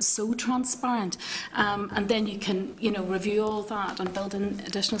because it's so transparent, and then you can review all that and build in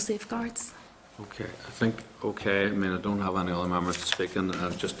additional safeguards. Okay, I think I mean, I don't have any other members to speak in,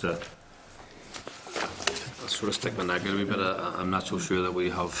 just to sort of stick my neck in a wee bit. I'm not so sure that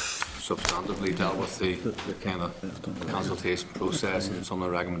we have substantively dealt with the kind of consultation process and some of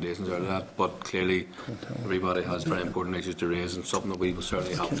the recommendations out of that, but clearly everybody has very important issues to raise, and something that we will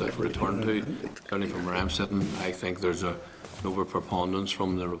certainly have to return to. Certainly from where I'm sitting, I think there's an over-preponderance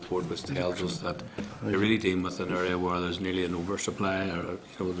from the report which tells us that you're really dealing with an area where there's nearly an oversupply,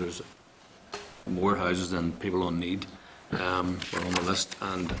 or there's more houses than people on need. We're on the list,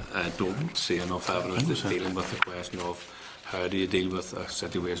 and I don't see enough evidence that's dealing with the question of how do you deal with a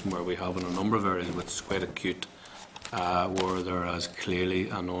situation where we have in a number of areas which is quite acute, where there is clearly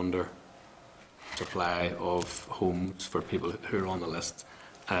an under supply of homes for people who are on the list.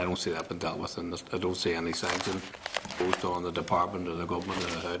 I don't see that being dealt with, and I don't see any sanction imposed on the department or the government or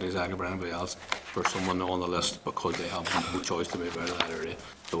the housing executive or anybody else for someone on the list because they have no choice to move out of that area.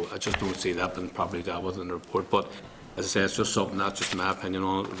 So I just don't see that being properly dealt with in the report. But as I say, it's just something, that's just my opinion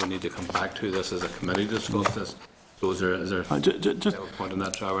on it. We need to come back to this as a committee to discuss this. So is there just a point on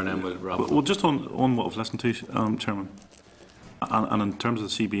that, Trevor, and then we'll wrap up? Well, just on what I've listened to, Chairman, and in terms of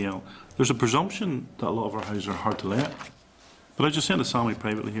the CBL, there's a presumption that a lot of our houses are hard to let. But I was just saying to Sammy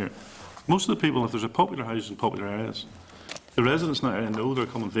privately here, most of the people, if there's a popular house in popular areas, the residents in that area know they're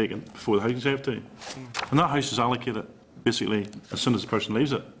coming vacant before the housing safety, and that house is allocated basically as soon as the person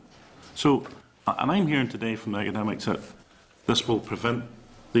leaves it. So, and I'm hearing today from the academics that this will prevent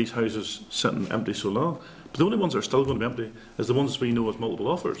these houses sitting empty so long. But the only ones that are still going to be empty is the ones we know with multiple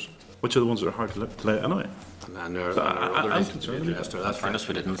offers, which are the ones that are hard to let anyway. And there are other issues to be addressed. In fairness,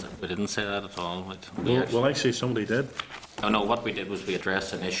 we didn't say that at all. Well, I say somebody did. Oh, no, what we did was we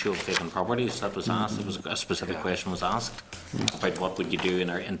addressed an issue of vacant properties that was asked. It was a specific question was asked about what would you do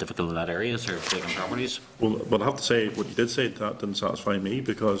in difficult to let areas or vacant properties. Well, but I have to say, what you did say, that didn't satisfy me,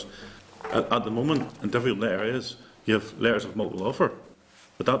 because at the moment, in difficult to let areas, you have letters of multiple offer.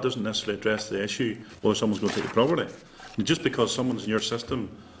 But that doesn't necessarily address the issue whether someone's going to take the property. And just because someone's in your system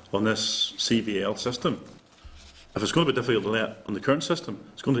on this CVL system, if it's going to be difficult to let on the current system,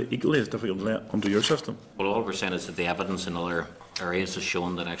 it's going to be equally as difficult to let onto your system. Well, all we're saying is that the evidence in other areas has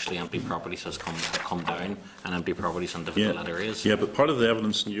shown that actually empty properties has come down, and empty properties in difficult let areas. Yeah, but part of the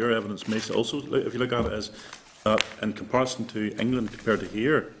evidence and your evidence may also, if you look at it, is that in comparison to England compared to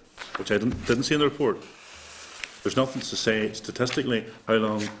here, which I didn't see in the report, there's nothing to say statistically how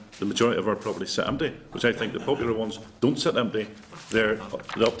long the majority of our properties sit empty, which I think the popular ones don't sit empty. The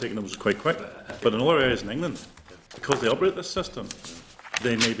uptake in them is quite quick. But in other areas in England, because they operate this system,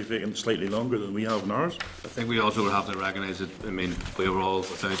 they may be vacant slightly longer than we have in ours. I think we also have to recognise that, I mean, we were all,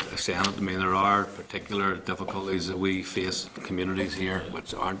 without saying it, I mean, there are particular difficulties that we face in communities here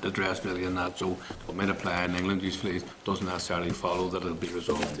which aren't addressed really in that. So what might apply in England usually doesn't necessarily follow that it'll be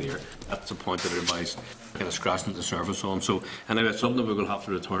resolved here. That's the point that everybody's kind of scratching the surface on. So anyway, it's something we will have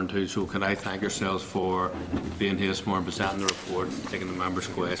to return to. So can I thank yourselves for being here this morning, presenting the report, taking the members'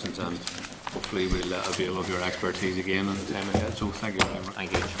 questions, and hopefully we'll avail of your expertise again in the time ahead. So thank you very much.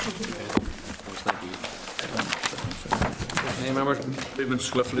 Thank you. Thank you. Okay, members, moving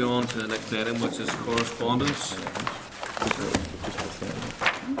swiftly on to the next item, which is correspondence.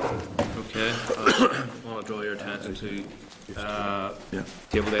 Okay, I want to draw your attention to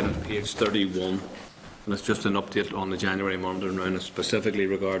table item page 31. And it's just an update on the January monitoring round. It specifically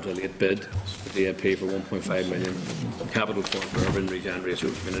regards a late bid with the DAP for 1.5 million capital fund for urban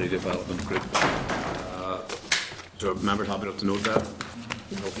regeneration community development group. So members happy enough to note that?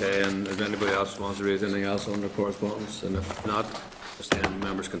 Okay, and if anybody else wants to raise anything else on the correspondence, and if not, just then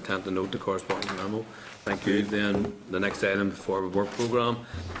members content to note the correspondence memo. Thank you. Then the next item, the forward work programme.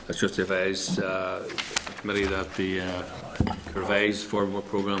 It's just to advise the committee that the revised forward work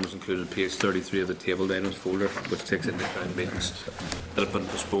programme is included page 33 of the tabled items folder, which takes into account meetings that have been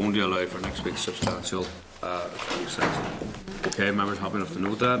postponed to allow for next week's substantial session. Okay, members happy enough to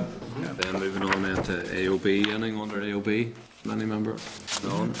note that. Then moving on then to AOB, anything under AOB? Any member?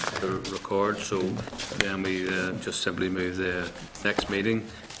 None. To record. So then we just simply move the next meeting.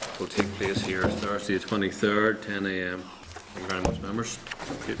 Will take place here Thursday the 23rd, 10 a.m. Thank you very much, members.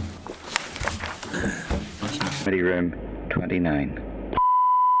 Thank you. Committee room 29.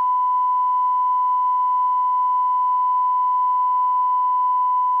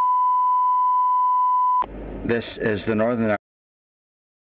 This is the Northern